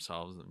speakers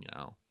themselves, then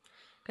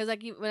Because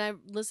like when I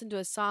listen to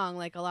a song,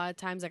 like a lot of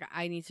times, like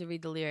I need to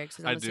read the lyrics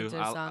as I'm I listening do. to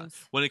the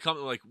songs. When it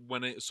comes like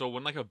when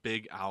like a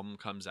big album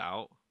comes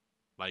out,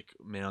 like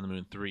Man on the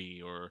Moon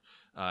 3 or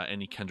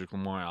any Kendrick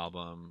Lamar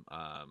album,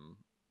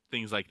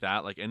 things like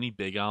that, like any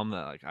big album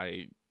that like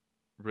I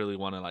really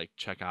want to like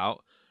check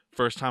out.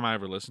 First time I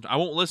ever listen to, I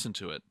won't listen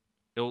to it.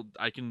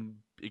 It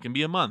can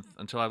be a month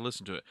until I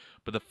listen to it.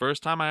 But the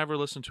first time I ever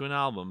listen to an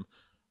album,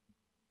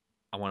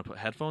 I want to put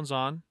headphones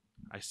on.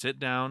 I sit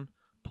down,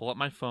 pull up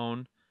my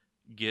phone,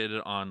 get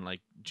it on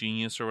like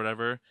Genius or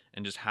whatever,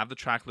 and just have the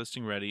track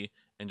listing ready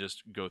and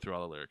just go through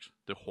all the lyrics,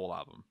 the whole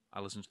album.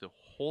 I listen to the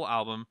whole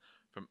album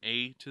from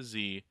A to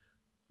Z,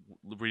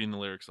 reading the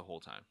lyrics the whole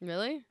time.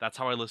 Really? That's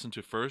how I listen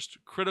to first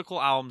critical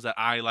albums that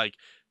I like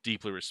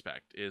deeply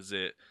respect. Is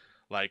it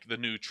like the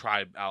new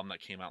Tribe album that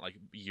came out like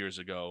years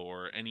ago,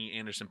 or any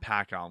Anderson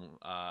 .Paak album,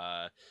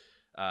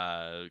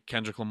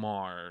 Kendrick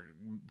Lamar,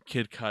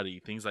 Kid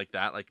Cudi, things like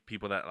that, like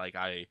people that like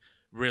I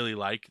really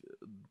like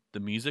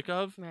the music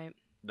of. Right.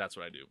 That's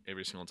what I do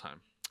every single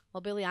time. Well,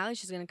 Billie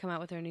Eilish is gonna come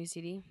out with her new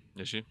CD.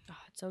 Is she? Oh,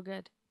 it's so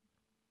good.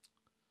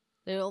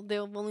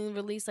 They'll only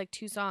release like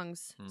 2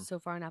 songs so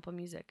far on Apple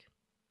Music.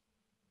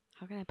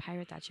 How can I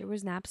pirate that shit?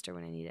 Where's Napster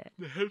when I need it?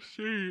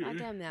 Napster.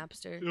 Goddamn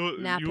Napster.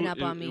 Napping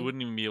up on me. It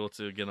wouldn't even be able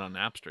to get on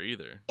Napster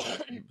either.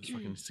 This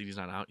fucking CD's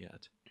not out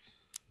yet.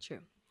 True.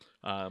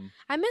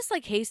 I miss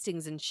like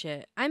Hastings and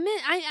shit.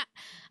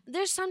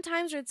 There's some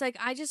times where it's like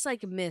I just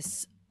like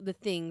miss the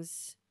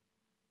things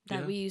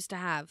that we used to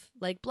have,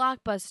 like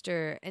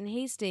Blockbuster and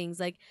Hastings.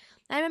 Like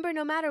I remember,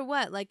 no matter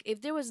what, like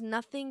if there was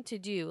nothing to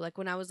do, like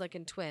when I was like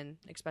in Twin,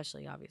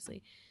 especially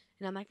obviously,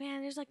 and I'm like,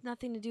 man, there's like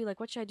nothing to do. Like,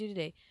 what should I do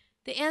today?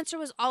 The answer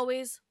was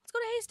always, let's go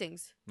to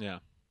Hastings. Yeah.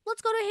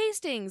 Let's go to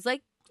Hastings.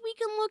 Like we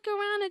can look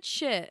around at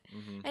shit.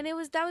 Mm-hmm. And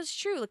that was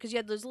true, because you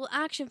had those little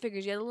action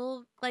figures, you had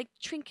little like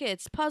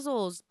trinkets,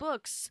 puzzles,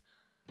 books,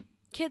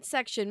 kids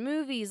section,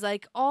 movies,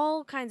 like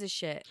all kinds of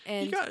shit.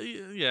 And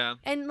yeah.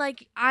 And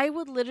like I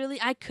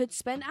could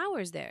spend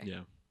hours there.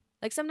 Yeah.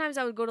 Like sometimes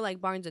I would go to like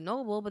Barnes and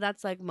Noble, but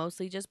that's like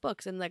mostly just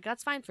books, and like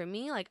that's fine for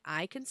me. Like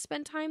I can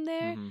spend time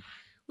there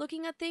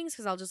looking at things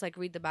because I'll just like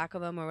read the back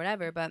of them or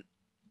whatever. But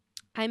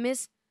I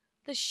miss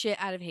the shit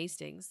out of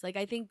Hastings. Like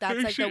I think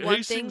that's like the one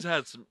Hastings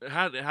thing.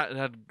 had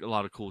a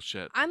lot of cool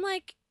shit. I'm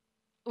like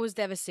was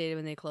devastated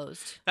when they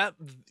closed. That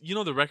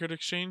the Record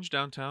Exchange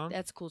downtown.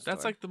 That's a cool store.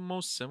 That's like the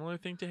most similar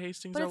thing to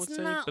Hastings, but I would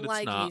say. But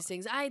it's not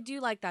Hastings. I do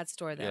like that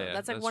store though. Yeah,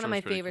 that's like that one of my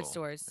store's pretty favorite cool.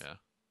 stores. Yeah.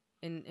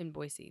 In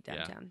Boise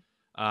downtown.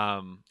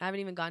 I haven't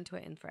even gone to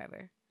it in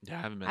forever. Yeah,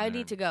 I haven't been. I there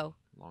need to go.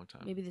 A long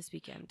time. Maybe this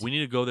weekend. We need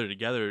to go there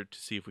together to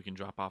see if we can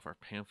drop off our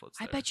pamphlets.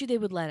 I bet you they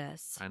would let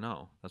us. I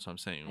know. That's what I'm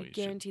saying. I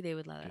guarantee they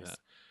would let us. That.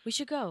 We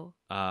should go.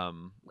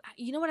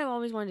 You know what I've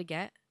always wanted to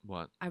get?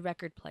 What? A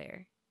record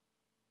player.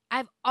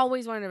 I've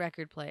always wanted a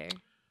record player.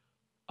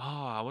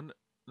 Oh, I wouldn't.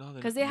 No,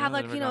 because they have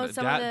like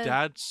some of the.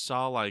 Dad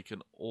saw like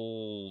an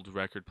old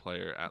record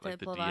player at like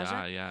the Plavaja?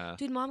 DI. Yeah.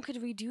 Dude, Mom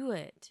could redo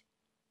it.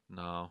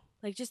 No.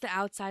 Like just the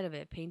outside of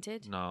it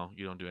painted. No,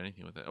 you don't do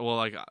anything with it. Well,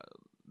 like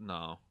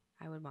no.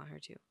 I would want her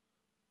to.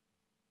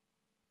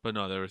 But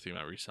no, they were thinking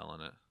about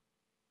reselling it.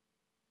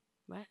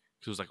 What?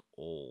 Because it was like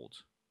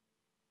old.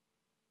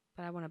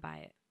 But I want to buy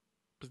it.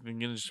 But then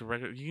just a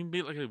record. You can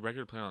be like a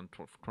record player on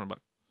 $20.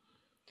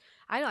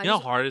 I know. You know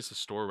how hard it is to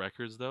store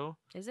records, though?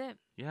 Is it?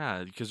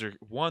 Yeah, because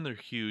they're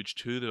huge.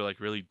 2, they're like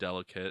really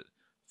delicate.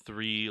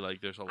 3,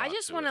 like there's a lot. I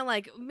just want to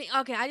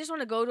I just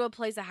want to go to a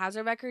place that has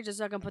a record just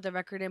so I can put the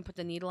record in, put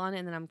the needle on it,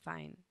 and then I'm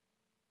fine.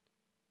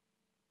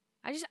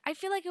 I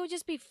feel like it would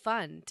just be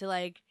fun to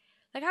like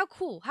how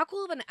cool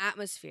of an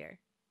atmosphere.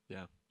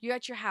 Yeah. You're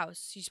at your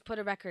house, you just put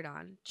a record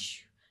on,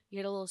 you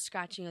get a little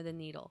scratching of the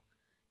needle.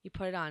 You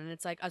put it on, and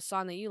it's like a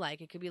song that you like.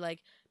 It could be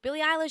like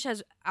Billie Eilish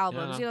has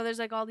albums. Yeah. There's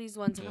like all these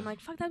ones, and I'm like,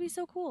 fuck, that'd be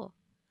so cool.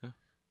 Yeah.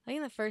 I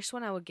think the first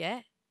one I would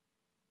get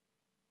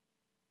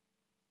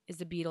is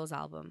the Beatles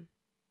album.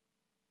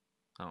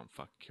 I don't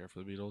fucking care for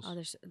the Beatles. Oh,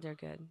 they're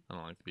good. I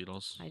don't like the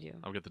Beatles. I do.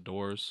 I'll get the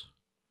Doors.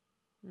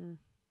 Mm.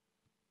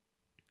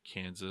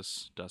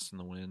 Kansas, Dust in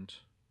the Wind.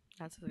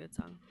 That's a good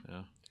song.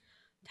 Yeah.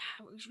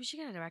 We should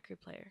get a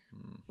record player.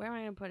 Where am I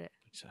gonna put it?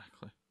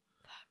 Exactly.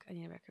 Fuck, I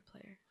need a record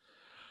player.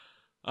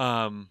 Yeah,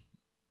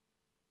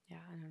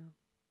 I don't know.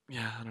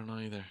 Yeah, I don't know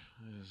either.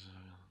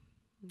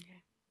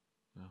 Okay.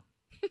 No.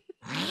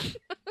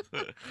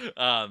 It's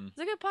a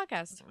good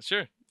podcast.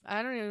 Sure.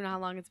 I don't even know how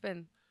long it's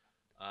been.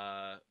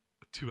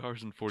 2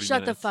 hours and 40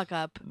 Shut minutes. the fuck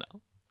up.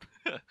 No.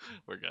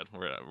 We're good.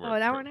 We're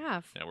An hour and a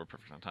half. Yeah, we're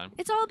perfect on time.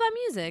 It's all about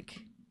music.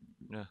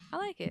 Yeah. I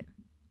like it.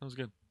 That was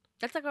good.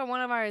 That's like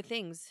one of our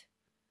things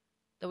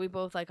that we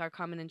both like, our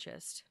common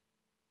interest.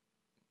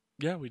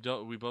 Yeah, we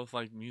both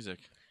like music.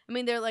 I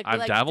mean, they're like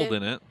I've dabbled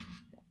in it.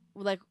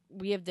 Like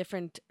we have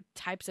different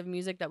types of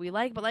music that we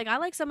like, but like I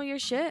like some of your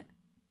shit.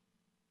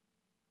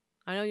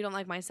 I know you don't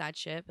like my sad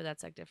shit, but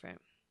that's like different.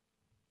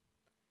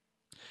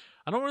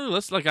 I don't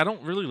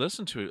really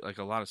listen to like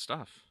a lot of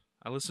stuff.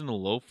 I listen to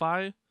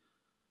lo-fi.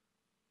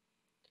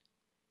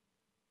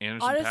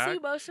 Anderson Honestly,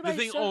 .Paak. most of The my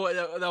thing, stuff.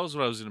 that was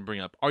what I was going to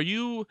bring up. Are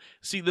you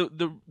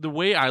the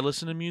way I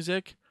listen to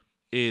music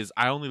is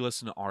I only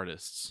listen to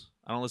artists.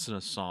 I don't listen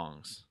to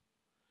songs.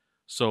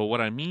 So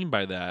what I mean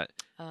by that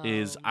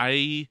is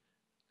I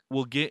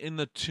will get in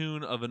the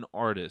tune of an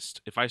artist.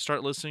 If I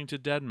start listening to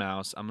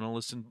Deadmau5, I'm going to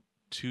listen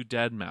to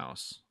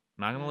Deadmau5.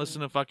 I'm not going to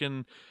listen to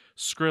fucking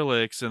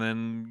Skrillex and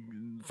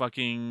then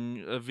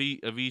fucking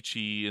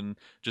Avicii and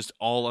just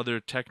all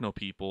other techno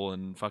people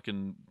and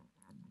fucking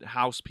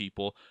house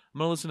people. I'm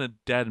going to listen to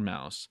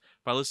Deadmau5.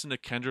 If I listen to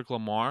Kendrick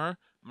Lamar,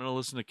 I'm going to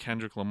listen to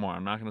Kendrick Lamar.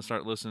 I'm not going to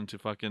start listening to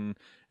fucking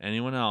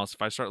anyone else.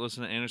 If I start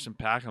listening to Anderson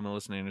 .Paak, I'm going to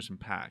listen to Anderson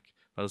 .Paak.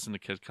 If I listen to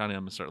Kid Cudi, I'm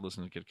going to start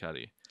listening to Kid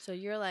Cudi. So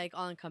you're like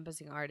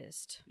all-encompassing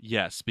artist.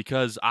 Yes,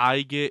 because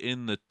I get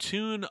in the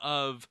tune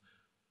of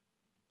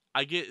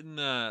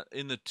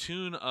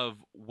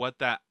what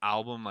that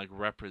album like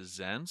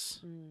represents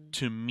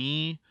to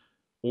me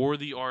or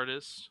the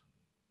artist,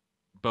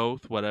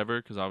 both, whatever,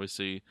 because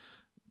obviously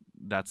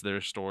that's their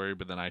story,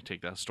 but then I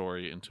take that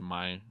story into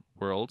my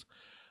world.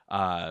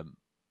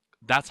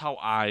 That's how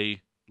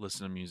I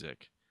listen to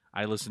music.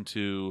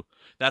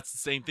 That's the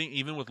same thing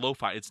even with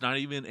lo-fi. It's not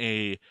even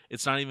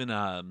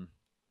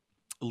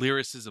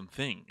lyricism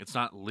thing. It's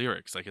not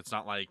lyrics. Like it's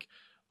not like,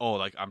 oh,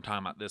 like I'm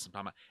talking about this,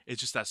 it's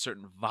just that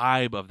certain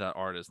vibe of that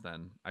artist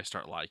then I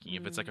start liking.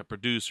 If it's like a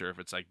producer, if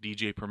it's like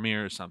DJ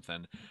Premier or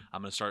something,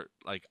 I'm gonna start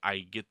like I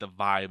get the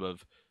vibe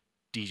of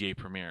DJ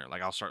Premier.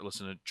 Like I'll start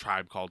listening to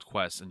Tribe Called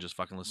Quest and just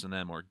fucking listen to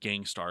them, or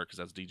Gangstar because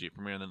that's DJ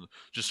Premier, and then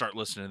just start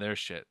listening to their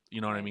shit. You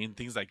know what I mean?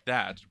 Things like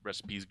that.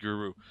 Recipes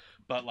Guru.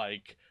 But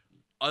like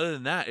other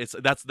than that,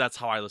 that's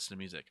how I listen to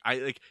music.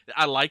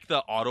 I like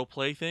the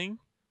autoplay thing.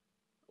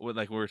 With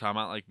like we were talking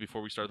about like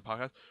before we started the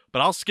podcast,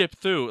 but I'll skip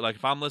through. Like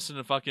if I'm listening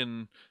to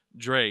fucking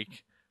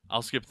Drake,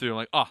 I'll skip through. I'm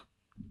like, oh,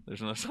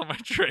 there's another song by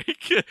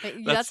Drake.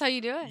 That's how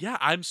you do it. Yeah,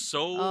 I'm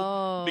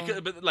so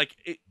but like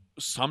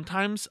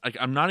sometimes like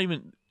I'm not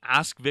even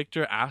ask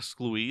Victor, ask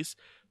Luis.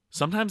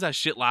 Sometimes that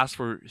shit lasts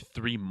for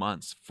 3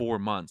 months, 4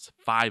 months,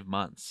 5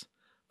 months.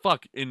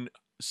 Fuck, in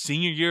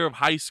senior year of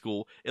high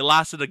school, it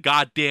lasted a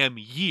goddamn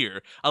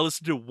year. I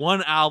listened to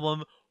one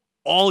album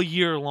all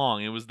year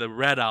long. It was the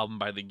Red album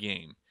by The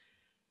Game.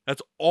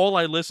 That's all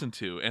I listen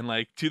to. And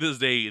like to this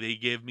day, they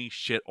give me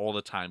shit all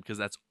the time because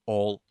that's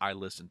all I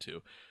listen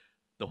to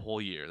the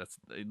whole year. That's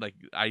like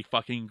I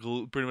fucking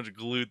pretty much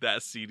glued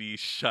that CD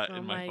shut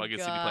in my fucking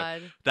CD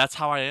player. That's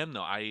how I am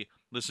though. I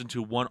listen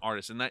to one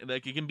artist, and that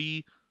like it can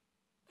be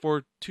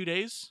for 2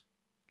 days.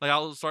 Like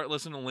I'll start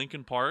listening to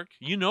Linkin Park.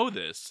 You know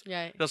this.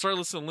 Right. I'll start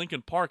listening to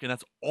Linkin Park, and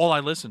that's all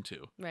I listen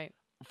to. Right.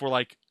 For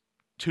like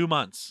 2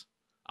 months,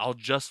 I'll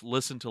just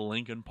listen to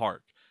Linkin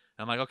Park.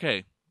 And I'm like,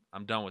 okay,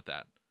 I'm done with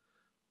that.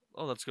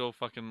 Oh, let's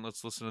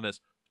listen to this.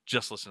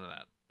 Just listen to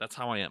that. That's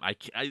how I am.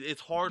 It's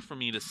hard for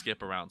me to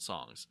skip around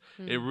songs.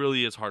 It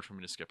really is hard for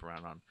me to skip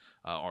around on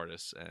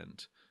artists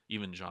and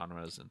even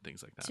genres and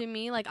things like that. To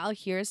me, like I'll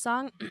hear a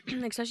song,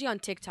 especially on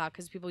TikTok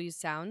because people use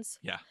sounds.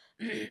 Yeah.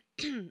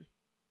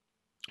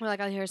 Or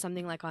like I'll hear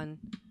something like on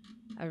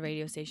a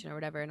radio station or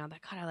whatever, and I'm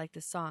like, God, I like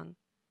this song.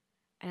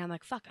 And I'm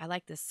like, fuck, I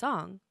like this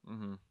song.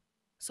 Mm-hmm.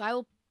 So I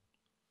will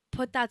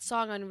put that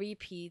song on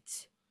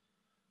repeat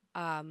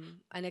an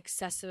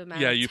excessive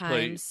amount of times. Yeah, you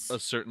play a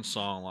certain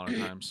song a lot of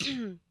times.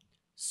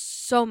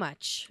 So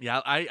much. Yeah,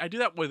 I do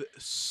that with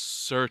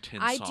certain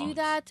songs. I do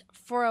that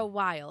for a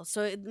while.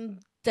 So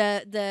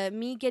the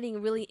me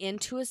getting really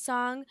into a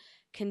song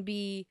can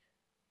be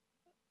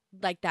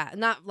like that.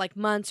 Not like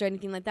months or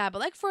anything like that, but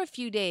like for a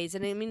few days.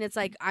 And I mean, it's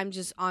like I'm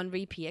just on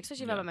repeat,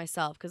 especially if I'm by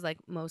myself, because like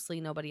mostly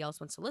nobody else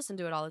wants to listen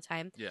to it all the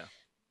time. Yeah.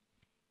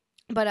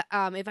 But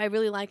if I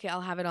really like it,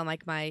 I'll have it on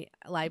like my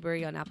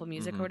library on Apple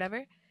Music or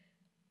whatever.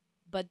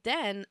 But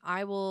then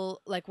I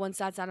will, like, once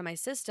that's out of my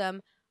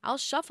system, I'll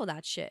shuffle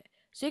that shit.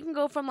 So you can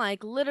go from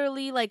like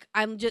literally like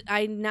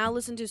I now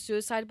listen to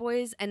Suicide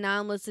Boys, and now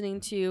I'm listening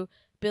to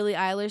Billie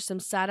Eilish, some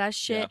sad ass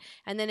shit,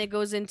 and then it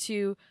goes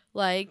into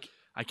like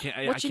I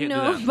can't what do you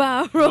know that.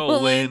 about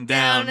rolling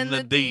down in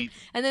the deep.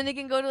 And then it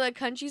can go to like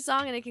country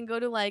song, and it can go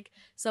to like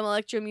some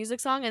electro music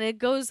song, and it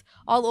goes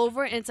all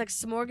over, and it's like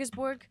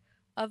smorgasbord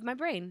of my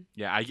brain.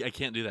 Yeah, I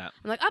can't do that.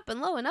 I'm like up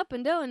and low and up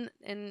and down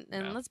and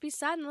let's be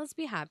sad and let's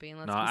be happy. And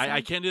let's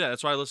I can't do that.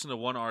 That's why I listen to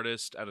one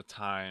artist at a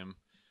time.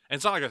 And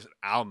it's not like an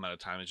album at a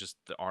time. It's just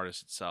the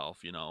artist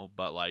itself, you know.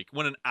 But like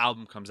when an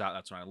album comes out,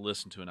 that's when I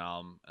listen to an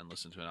album and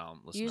listen to an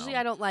album. Usually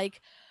I don't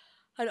like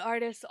an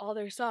artist all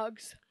their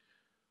songs.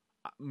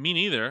 Me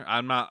neither.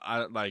 I'm not.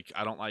 I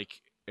don't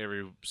like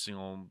every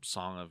single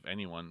song of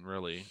anyone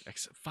really.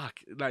 Except fuck.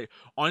 Like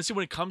honestly,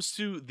 when it comes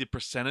to the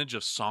percentage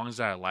of songs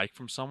that I like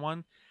from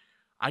someone,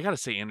 I gotta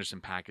say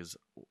Anderson .Paak is,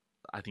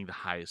 I think, the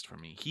highest for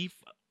me.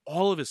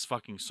 All of his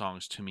fucking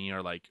songs to me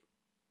are like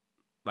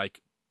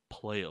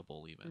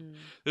playable. Even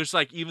there's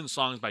like even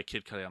songs by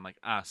Kid Cudi. I'm like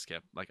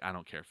skip. Like I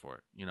don't care for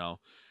it. You know.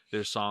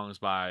 There's songs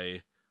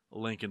by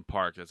Linkin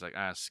Park that's like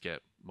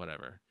skip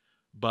whatever.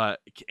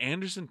 But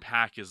Anderson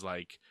 .Paak is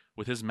like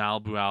with his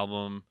Malibu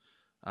album,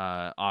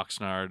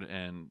 Oxnard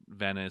and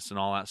Venice and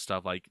all that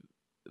stuff. Like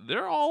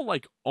they're all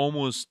like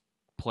almost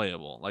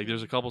playable. Like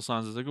there's a couple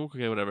songs that's like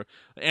okay whatever.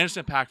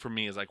 Anderson .Paak for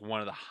me is like one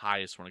of the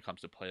highest when it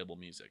comes to playable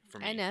music for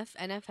me.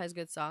 NF has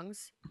good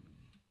songs.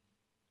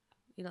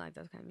 You don't like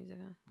those kind of music,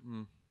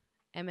 huh?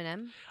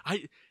 Eminem.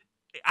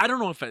 I don't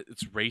know if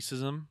it's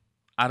racism.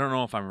 I don't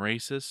know if I'm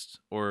racist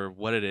or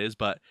what it is,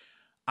 but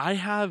I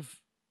have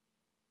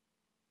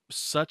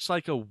such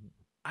like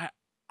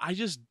I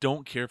just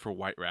don't care for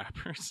white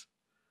rappers.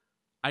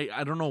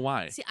 I don't know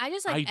why. See, I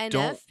just like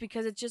NF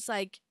because it's just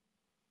like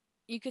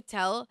you could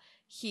tell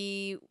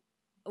he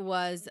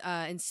was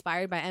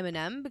inspired by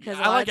Eminem because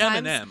I like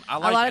Eminem. A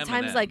lot of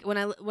times, like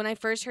when I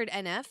first heard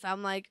NF,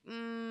 I'm like,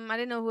 I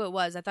didn't know who it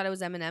was. I thought it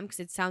was Eminem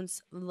because it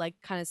sounds like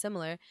kind of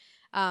similar.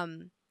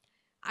 I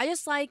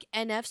just like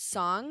NF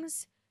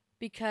songs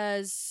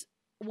because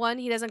one,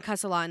 he doesn't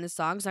cuss a lot in the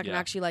songs, so I can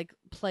actually like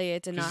play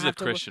it and not have to.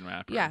 He's a Christian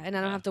rapper. Yeah, and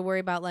I don't have to worry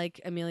about like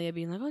Amelia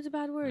being like, "Oh, it's a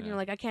bad word." You know,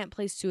 like I can't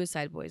play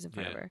Suicide Boys in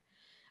front of her.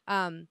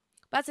 But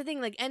that's the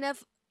thing. Like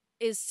NF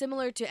is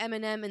similar to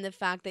Eminem in the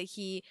fact that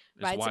he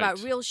writes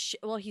about real shit.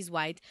 Well, he's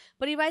white,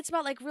 but he writes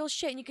about like real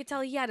shit, and you could tell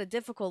he had a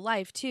difficult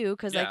life too,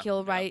 because like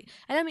he'll write.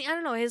 And I mean, I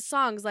don't know, his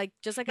songs like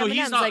just like Eminem's.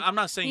 He's not, like I'm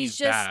not saying he's he's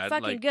just bad.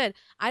 fucking like, good.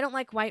 I don't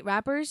like white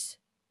rappers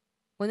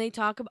when they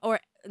talk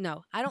about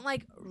No, I don't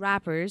like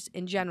rappers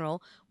in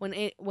general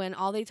when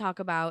all they talk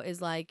about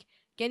is like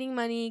getting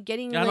money,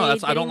 getting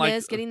laid, getting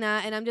this, getting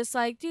that, and I'm just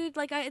like, dude,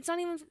 like it's not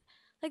even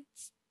like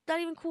it's not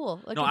even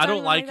cool. Like, no, I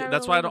don't like.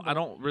 That's why I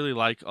don't really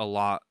like a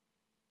lot.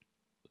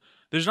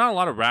 There's not a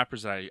lot of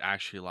rappers that I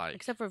actually like,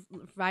 except for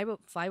Ribo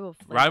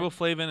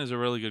Flavin is a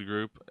really good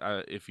group.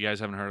 If you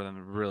guys haven't heard of them,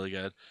 they're really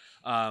good.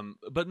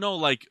 But no,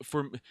 like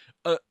for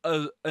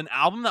an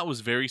album that was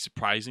very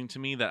surprising to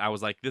me that I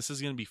was like, this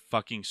is gonna be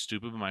fucking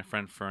stupid. But my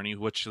friend Fernie,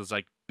 which was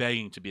like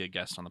begging to be a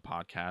guest on the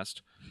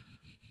podcast,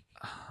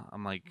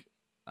 I'm like,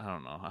 I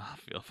don't know how I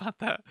feel about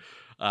that.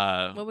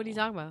 What would he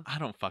talk about? I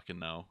don't fucking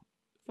know.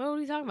 What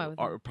would he talk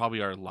about?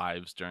 Probably our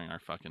lives during our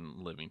fucking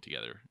living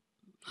together.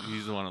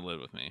 He's the one who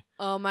lived with me.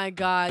 Oh my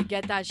god,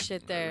 get that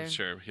shit there.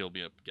 Sure, he'll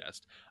be a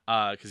guest.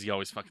 Because he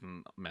always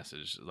fucking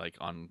messaged like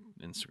on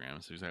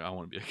Instagram. So he's like, I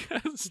want to be a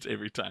guest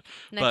every time.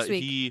 Next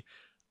week.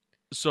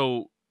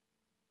 So,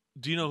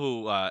 do you know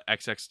who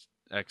XX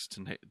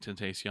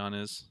Tentacion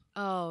is?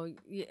 Oh,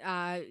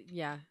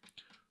 yeah.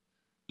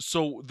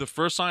 So the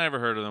first song I ever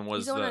heard of them was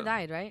he's the one that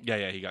died, right?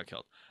 Yeah, he got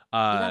killed. He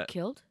got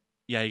killed?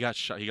 Yeah, he got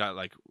shot. He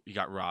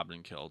got robbed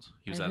and killed.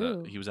 He was at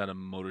a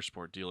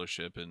motorsport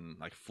dealership in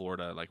like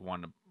Florida, like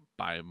wanted to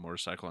buy a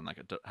motorcycle and like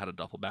had a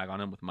duffel bag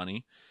on him with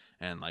money,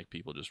 and like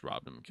people just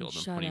robbed him and killed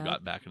him when he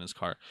got back in his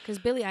car. Because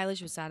Billie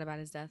Eilish was sad about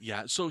his death.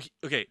 Yeah. So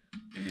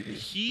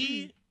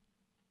he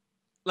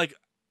like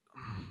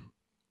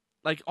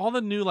all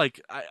the new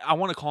like I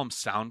want to call them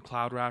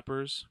SoundCloud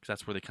rappers because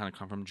that's where they kind of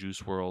come from. Juice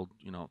WRLD,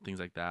 things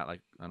like that. Like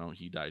I know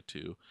he died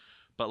too,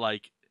 but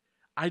like.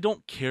 I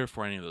don't care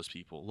for any of those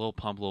people. Lil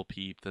Pump, Lil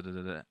Peep,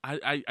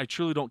 I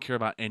truly don't care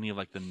about any of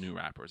like the new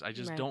rappers. I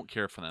just don't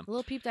care for them.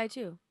 Lil Peep died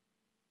too.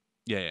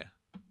 Yeah.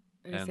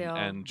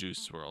 And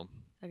Juice WRLD.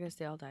 I guess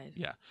they all died.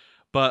 Yeah.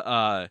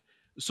 But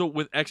so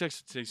with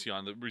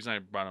XXXTentacion, the reason I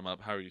brought him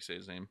up, however you say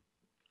his name,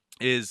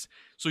 is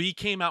so he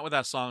came out with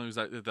that song. It was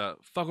like the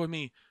fuck with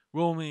me,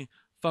 roll me,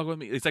 fuck with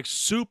me. It's like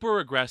super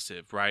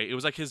aggressive, right? It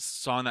was like his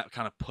song that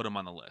kind of put him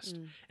on the list.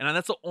 And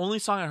that's the only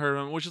song I heard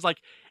of him, which is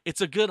like,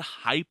 it's a good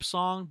hype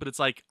song, but it's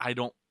like, I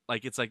don't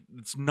like, it's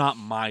not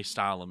my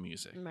style of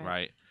music.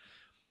 Right.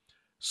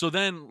 So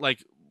then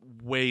like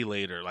way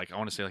later, like I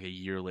want to say like a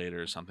year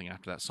later or something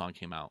after that song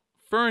came out,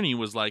 Fernie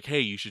was like, hey,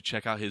 you should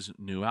check out his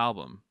new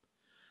album.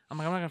 I'm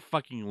like, I'm not gonna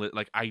fucking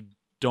I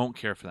don't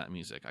care for that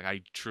music. Like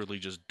I truly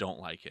just don't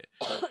like it.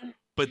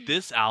 But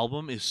this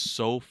album is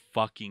so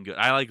fucking good.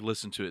 I like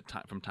listen to it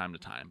from time to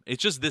time.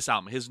 It's just this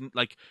album.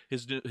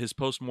 His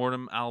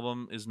Postmortem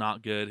album is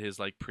not good. His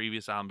like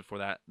previous album before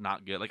that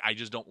not good. Like I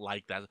just don't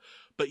like that.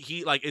 But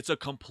he like it's a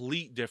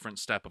complete different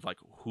step of like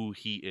who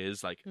he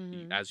is. Like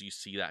as you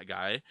see that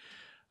guy,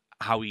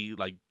 how he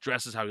like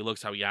dresses, how he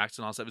looks, how he acts,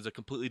 and all that stuff. It's a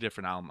completely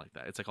different album like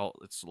that. It's like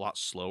it's a lot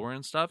slower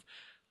and stuff.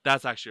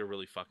 That's actually a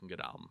really fucking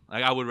good album.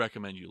 Like I would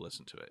recommend you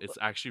listen to it. It's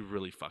actually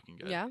really fucking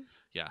good. Yeah.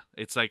 Yeah.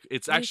 It's like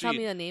it's Can actually. You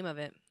tell me the name of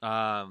it.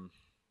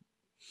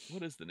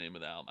 What is the name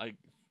of the album?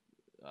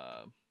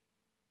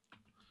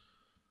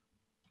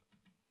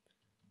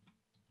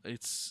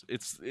 It's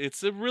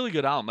a really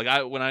good album.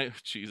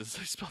 Like Jesus,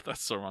 I spelled that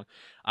so wrong.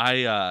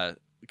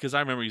 because I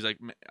remember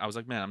I was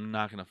like, man, I'm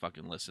not gonna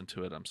fucking listen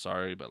to it. I'm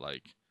sorry, but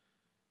like,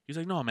 he's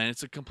like, no, man,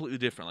 it's a completely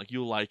different. Like,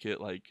 you'll like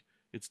it. Like,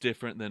 it's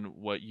different than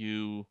what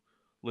you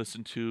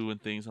listen to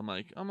and things. I'm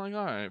like, all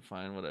right,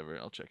 fine, whatever.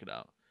 I'll check it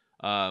out.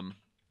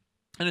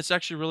 And it's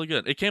actually really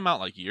good. It came out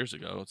like years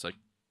ago. It's like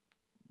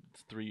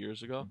 3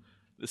 years ago.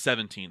 The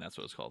 17, that's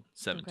what it's called.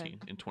 17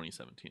 in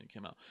 2017 it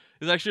came out.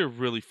 It's actually a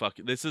really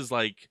fucking. This is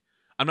like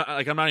I'm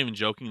not even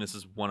joking. This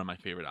is one of my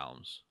favorite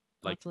albums.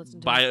 Like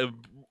by an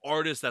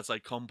artist that's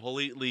like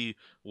completely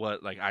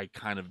what like I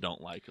kind of don't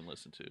like and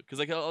listen to. Because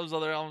like all those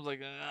other albums,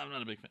 like I'm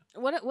not a big fan.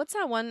 What's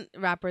that one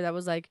rapper that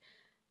was like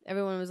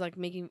everyone was like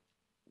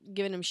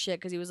giving him shit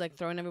because he was like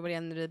throwing everybody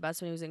under the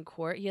bus when he was in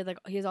court. He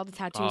has all the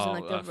tattoos and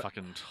like the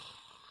fucking.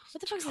 What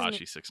the fuck is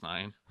Tekashi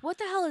 6ix9ine? What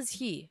the hell is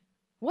he?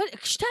 What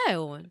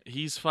style?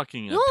 He's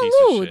fucking a piece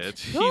of shit.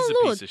 He's a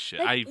piece of shit.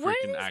 Like, I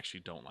freaking actually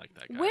don't like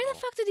that guy. Where the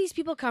fuck do these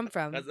people come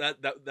from?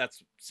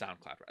 That's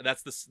SoundCloud.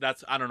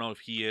 That's I don't know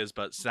if he is,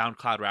 but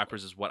SoundCloud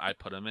rappers is what I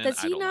put him in.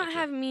 Does he not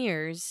have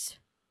mirrors?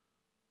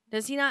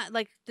 Does he not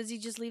like? Does he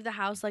just leave the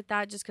house like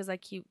that just because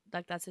like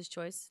that's his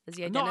choice? Does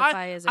he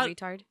identify as a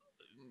retard?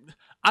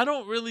 I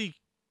don't really.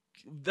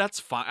 That's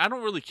fine. I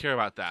don't really care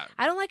about that.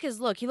 I don't like his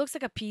look. He looks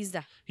like a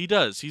pizda. He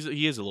does.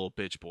 He is a little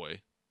bitch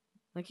boy.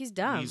 Like he's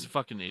dumb. He's a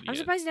fucking idiot. I'm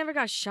surprised he never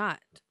got shot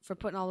for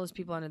putting all those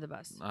people under the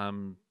bus.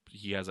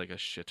 He has like a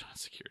shit ton of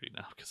security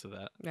now because of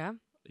that. Yeah.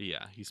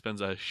 Yeah, he spends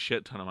a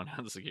shit ton of money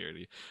on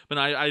security. But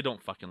I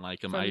don't fucking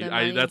like him.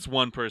 I that's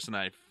one person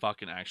I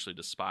fucking actually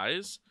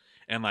despise.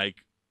 And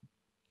like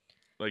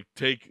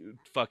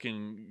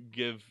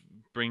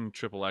bring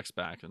Triple X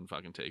back and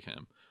fucking take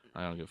him.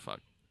 I don't give a fuck.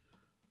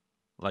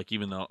 Like,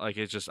 even though, like,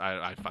 it's just,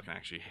 I fucking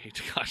actually hate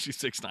Tekashi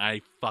 6ix9ine.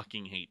 I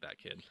fucking hate that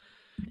kid.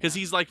 Because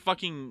he's like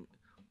fucking,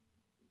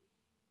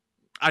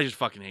 I just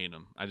fucking hate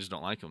him. I just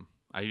don't like him.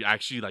 I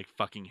actually like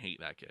fucking hate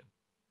that kid.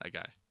 That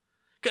guy.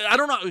 I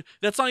don't know.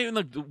 That's not even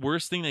like the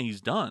worst thing that he's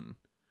done.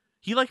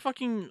 He like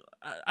fucking,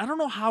 I don't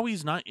know how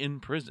he's not in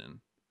prison.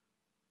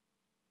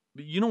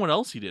 But you know what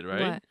else he did,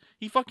 right? What?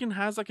 He fucking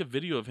has like a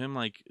video of him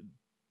like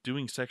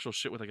doing sexual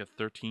shit with like a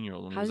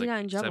 13-year-old when How's he was he not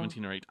like in trouble?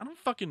 17 or 18. I don't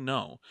fucking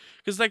know.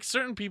 Because like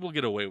certain people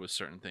get away with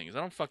certain things. I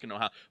don't fucking know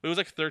how. But it was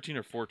like 13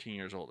 or 14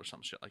 years old or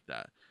some shit like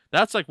that.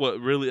 That's like what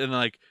really, and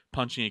like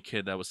punching a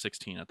kid that was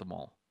 16 at the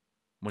mall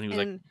when he was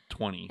like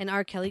 20. And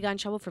R. Kelly got in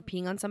trouble for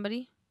peeing on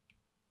somebody?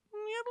 Yeah,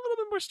 a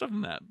little bit more stuff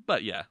than that.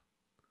 But yeah.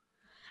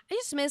 I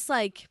just miss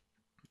like.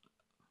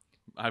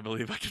 I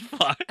Believe I Can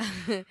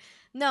Fly.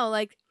 No,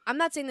 like I'm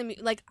not saying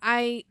like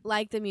I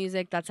like the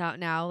music that's out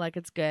now. Like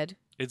it's good.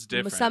 It's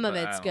different. Some of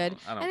it's good.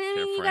 I don't and then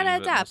care you for gotta any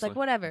of it, adapt, mostly. like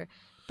whatever.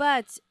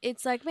 But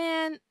it's like,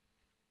 man,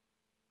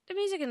 the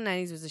music in the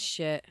 '90s was a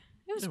shit.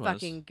 It was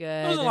fucking good.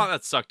 There was a lot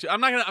that sucked too.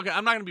 I'm not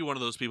gonna be one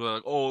of those people that are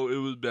like, oh, it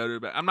was better.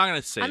 I'm not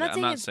gonna say I'm not that.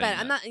 saying I'm not it's saying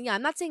better. that.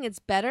 I'm not saying it's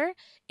better.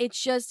 It's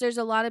just there's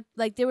a lot of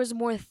like there was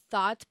more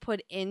thought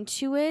put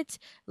into it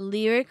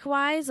lyric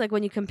wise. Like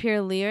when you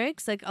compare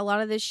lyrics, like a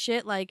lot of this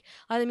shit, like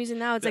a lot of the music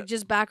now, it's like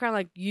just background.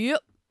 Like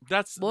yep.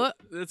 That's a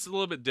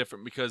little bit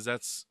different because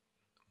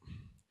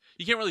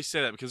you can't really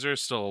say that because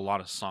there's still a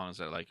lot of songs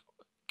that like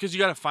because you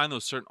got to find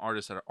those certain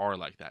artists that are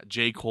like that.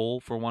 J. Cole,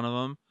 for one of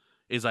them,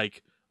 is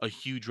like a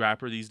huge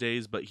rapper these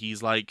days, but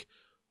he's like,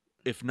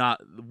 if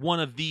not one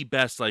of the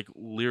best like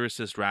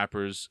lyricist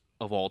rappers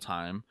of all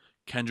time.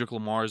 Kendrick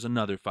Lamar is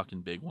another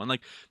fucking big one.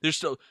 Like there's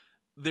still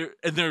there,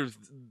 and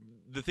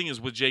the thing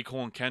is with J.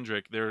 Cole and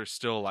Kendrick, they're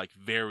still like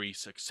very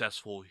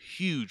successful,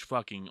 huge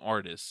fucking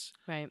artists.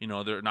 Right. You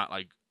know, they're not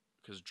like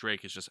because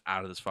Drake is just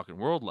out of this fucking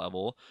world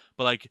level,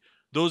 but like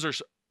those are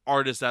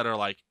artists that are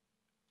like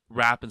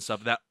rap and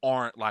stuff that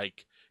aren't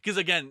like because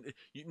again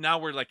now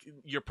we're like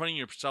you're putting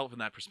yourself in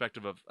that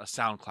perspective of a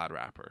SoundCloud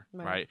rapper,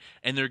 right?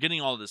 And they're getting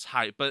all this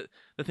hype, but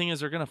the thing is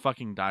they're gonna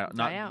fucking die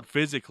out.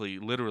 Physically,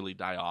 literally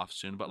die off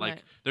soon, but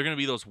like they're gonna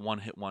be those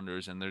one-hit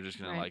wonders and they're just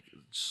gonna like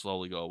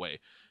slowly go away.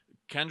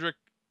 Kendrick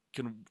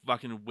can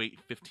fucking wait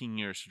 15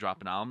 years to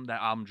drop an album.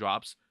 That album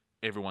drops,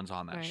 everyone's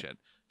on that shit.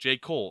 J.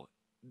 Cole,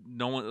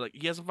 no one like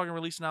he hasn't fucking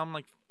released an album in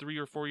like 3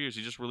 or 4 years.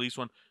 He just released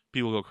one.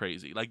 People go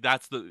crazy. Like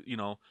that's the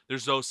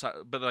there's those,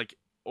 but like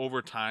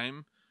over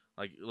time,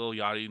 like Lil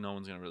Yachty, no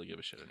one's gonna really give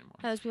a shit anymore.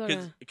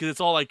 Because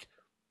it's all like,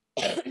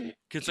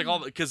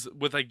 because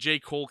with like J.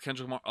 Cole,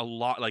 Kendrick Lamar, a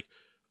lot like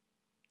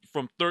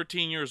from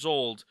 13 years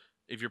old.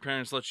 If your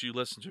parents let you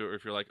listen to it, or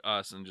if you're like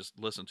us and just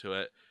listen to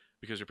it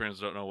because your parents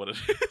don't know what it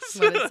is,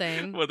 what it's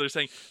saying, what they're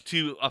saying,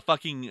 to a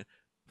fucking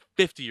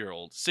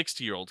 50-year-old,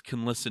 60-year-old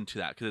can listen to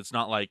that because it's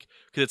not like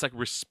because it's like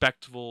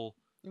respectful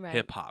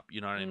hip hop.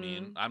 You know what I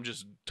mean? I'm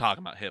just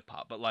talking about hip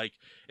hop, but like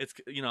it's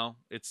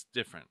it's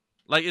different.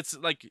 Like it's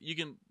like you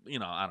can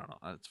I don't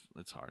know.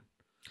 It's hard.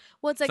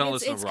 Well, it's like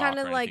it's kind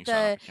of like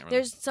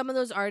there's some of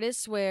those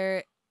artists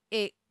where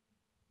it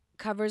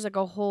covers like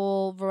a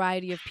whole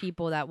variety of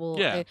people that will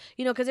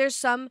because there's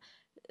some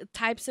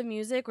types of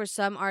music or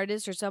some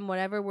artists or some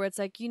whatever where it's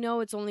like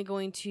it's only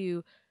going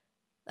to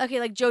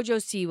like JoJo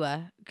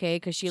Siwa, okay,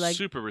 because she like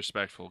super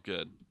respectful,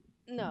 good.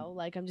 No,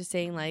 like I'm just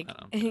saying like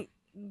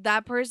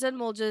that person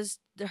will just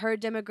her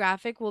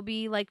demographic will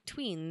be like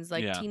tweens,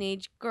 like Yeah.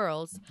 teenage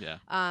girls. Yeah.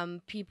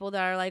 People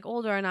that are like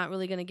older are not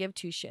really gonna give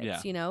two shits,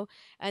 Yeah. you know.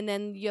 And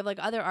then you have like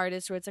other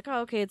artists where it's like,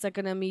 oh, okay, it's like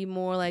gonna be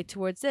more like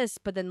towards this,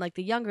 but then like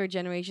the younger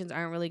generations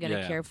aren't really gonna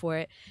Yeah. care for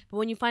it. But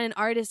when you find an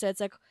artist that's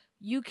like,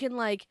 you can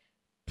like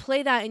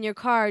play that in your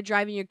car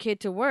driving your kid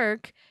to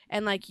work,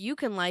 and like you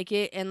can like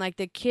it, and like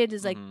the kid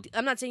is like, Mhm.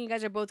 I'm not saying you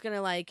guys are both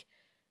gonna like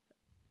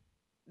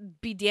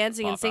be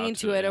dancing and Pop singing out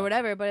to to it, it or yeah.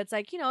 whatever, but it's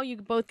like, you know, you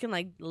both can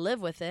like live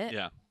with it.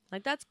 Yeah.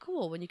 Like that's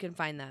cool when you can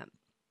find that,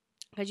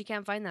 because you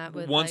can't find that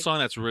with One like, song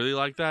that's really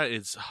like that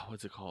is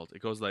what's it called?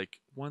 It goes like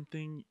one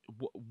thing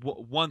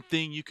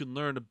you can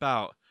learn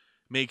about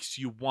makes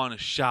you want to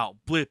shout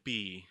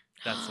Blippy.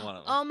 That's one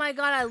of them. Oh my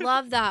god, I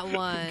love that I'm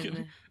one.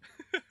 kidding.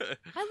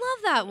 I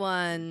love that I'm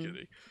one.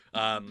 kidding.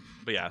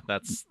 But yeah,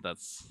 that's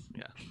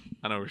yeah.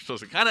 I know we're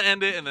supposed to kind of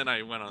end it, and then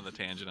I went on the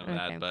tangent of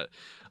Okay. that, but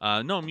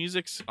no,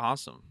 music's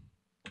awesome.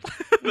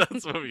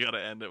 That's what we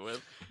gotta end it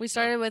with. We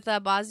started with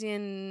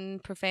Bosnian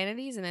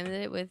profanities and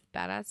ended it with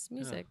badass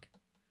music.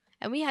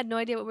 And we had no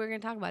idea what we were going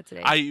to talk about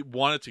today. I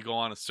wanted to go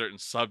on a certain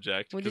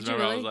subject Well, because did you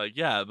remember I really? was like,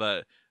 yeah,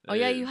 but oh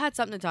yeah, you had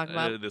something to talk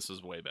about. this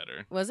was way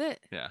better. Was it?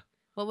 Yeah.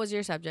 What was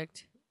your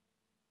subject?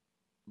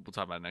 We'll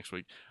talk about it next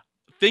week.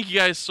 Thank you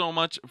guys so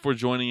much for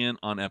joining in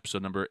on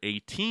episode number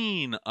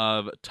 18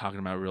 of Talking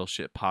About Real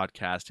Shit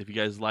podcast. If you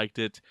guys liked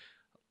it,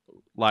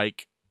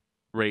 like,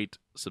 rate,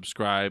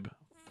 subscribe,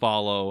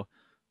 follow,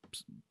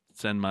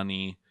 send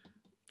money,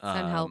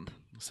 Send help.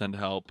 Send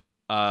help.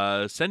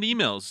 Send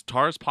emails,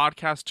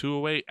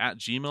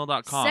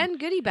 tarspodcast208@gmail.com. Send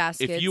goodie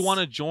baskets. If you want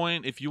to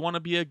join, if you want to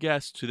be a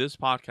guest to this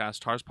podcast,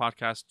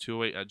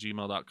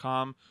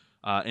 tarspodcast208@gmail.com.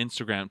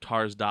 Instagram,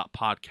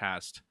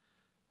 tars.podcast.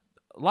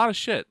 A lot of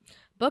shit.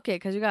 book it,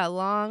 because we got a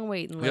long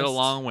waiting list. We got a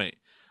long wait.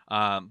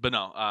 But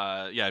no,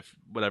 yeah,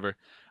 whatever.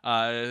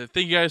 Thank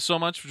you guys so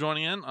much for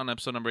joining in on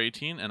episode number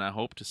 18, and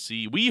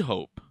we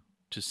hope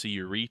to see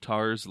your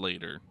retars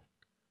later.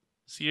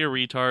 See you,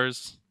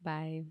 retars.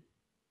 Bye.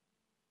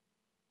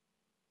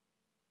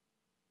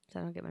 So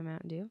I don't get my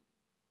Mountain Dew.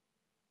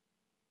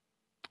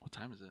 What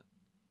time is it?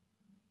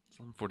 It's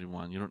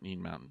 11:41. You don't need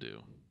Mountain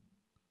Dew.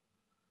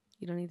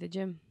 You don't need the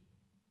gym.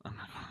 I'm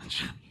not going to the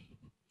gym.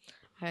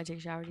 I gotta take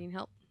a shower. Do you need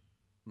help?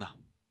 No. I'm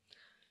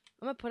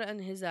gonna put it on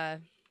his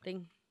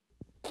thing.